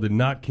Baseball did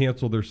not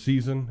cancel their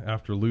season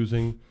after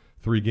losing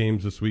 3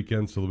 games this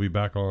weekend, so they'll be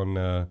back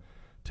on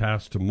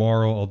task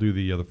tomorrow. I'll do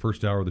the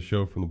first hour of the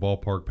show from the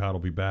ballpark. Pat will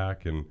be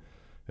back, and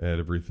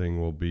everything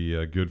will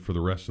be good for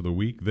the rest of the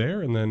week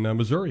there. And then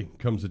Missouri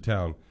comes to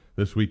town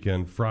this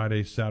weekend,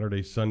 Friday,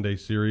 Saturday, Sunday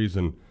series,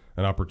 and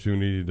an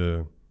opportunity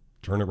to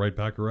turn it right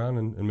back around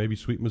and maybe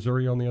sweep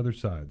Missouri on the other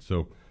side.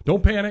 So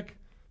don't panic,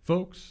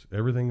 folks.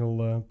 Everything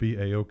will be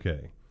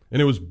A-okay.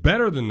 And it was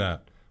better than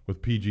that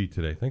with PG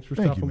today. Thanks for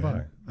stopping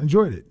by. I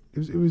enjoyed it.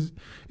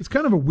 It's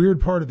kind of a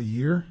weird part of the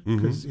year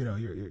because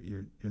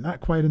you're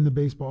not quite in the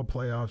baseball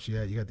playoffs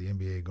yet. You got the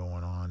NBA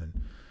going on, and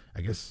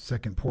I guess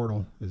second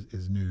portal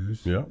is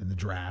news in the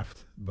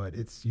draft. But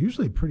it's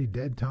usually a pretty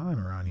dead time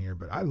around here.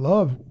 But I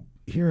love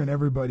hearing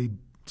everybody,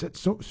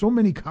 so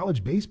many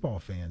college baseball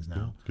fans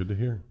now. Good to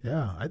hear.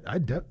 Yeah,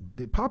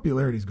 the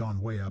popularity's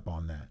gone way up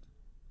on that.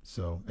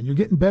 So, and you're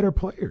getting better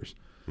players.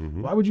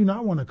 Why would you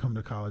not want to come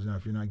to college now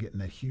if you're not getting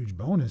that huge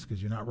bonus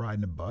because you're not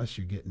riding a bus,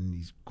 you're getting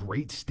these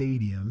great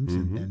stadiums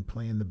and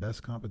playing the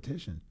best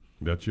competition?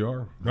 Bet you are.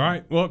 All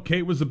right. Well,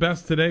 Kate was the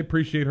best today.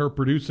 Appreciate her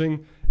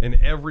producing and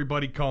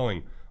everybody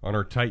calling on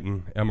our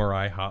Titan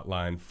MRI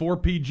hotline. For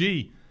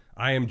PG,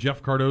 I am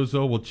Jeff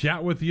Cardozo. We'll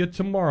chat with you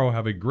tomorrow.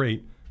 Have a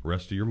great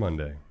rest of your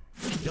Monday.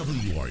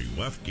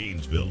 WRUF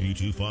Gainesville,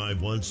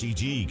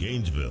 U251CG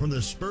Gainesville, from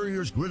the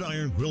Spurrier's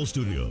Gridiron Grill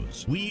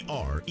Studios. We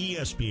are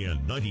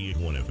ESPN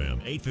 98.1 FM,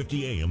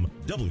 850 AM,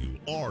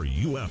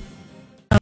 WRUF.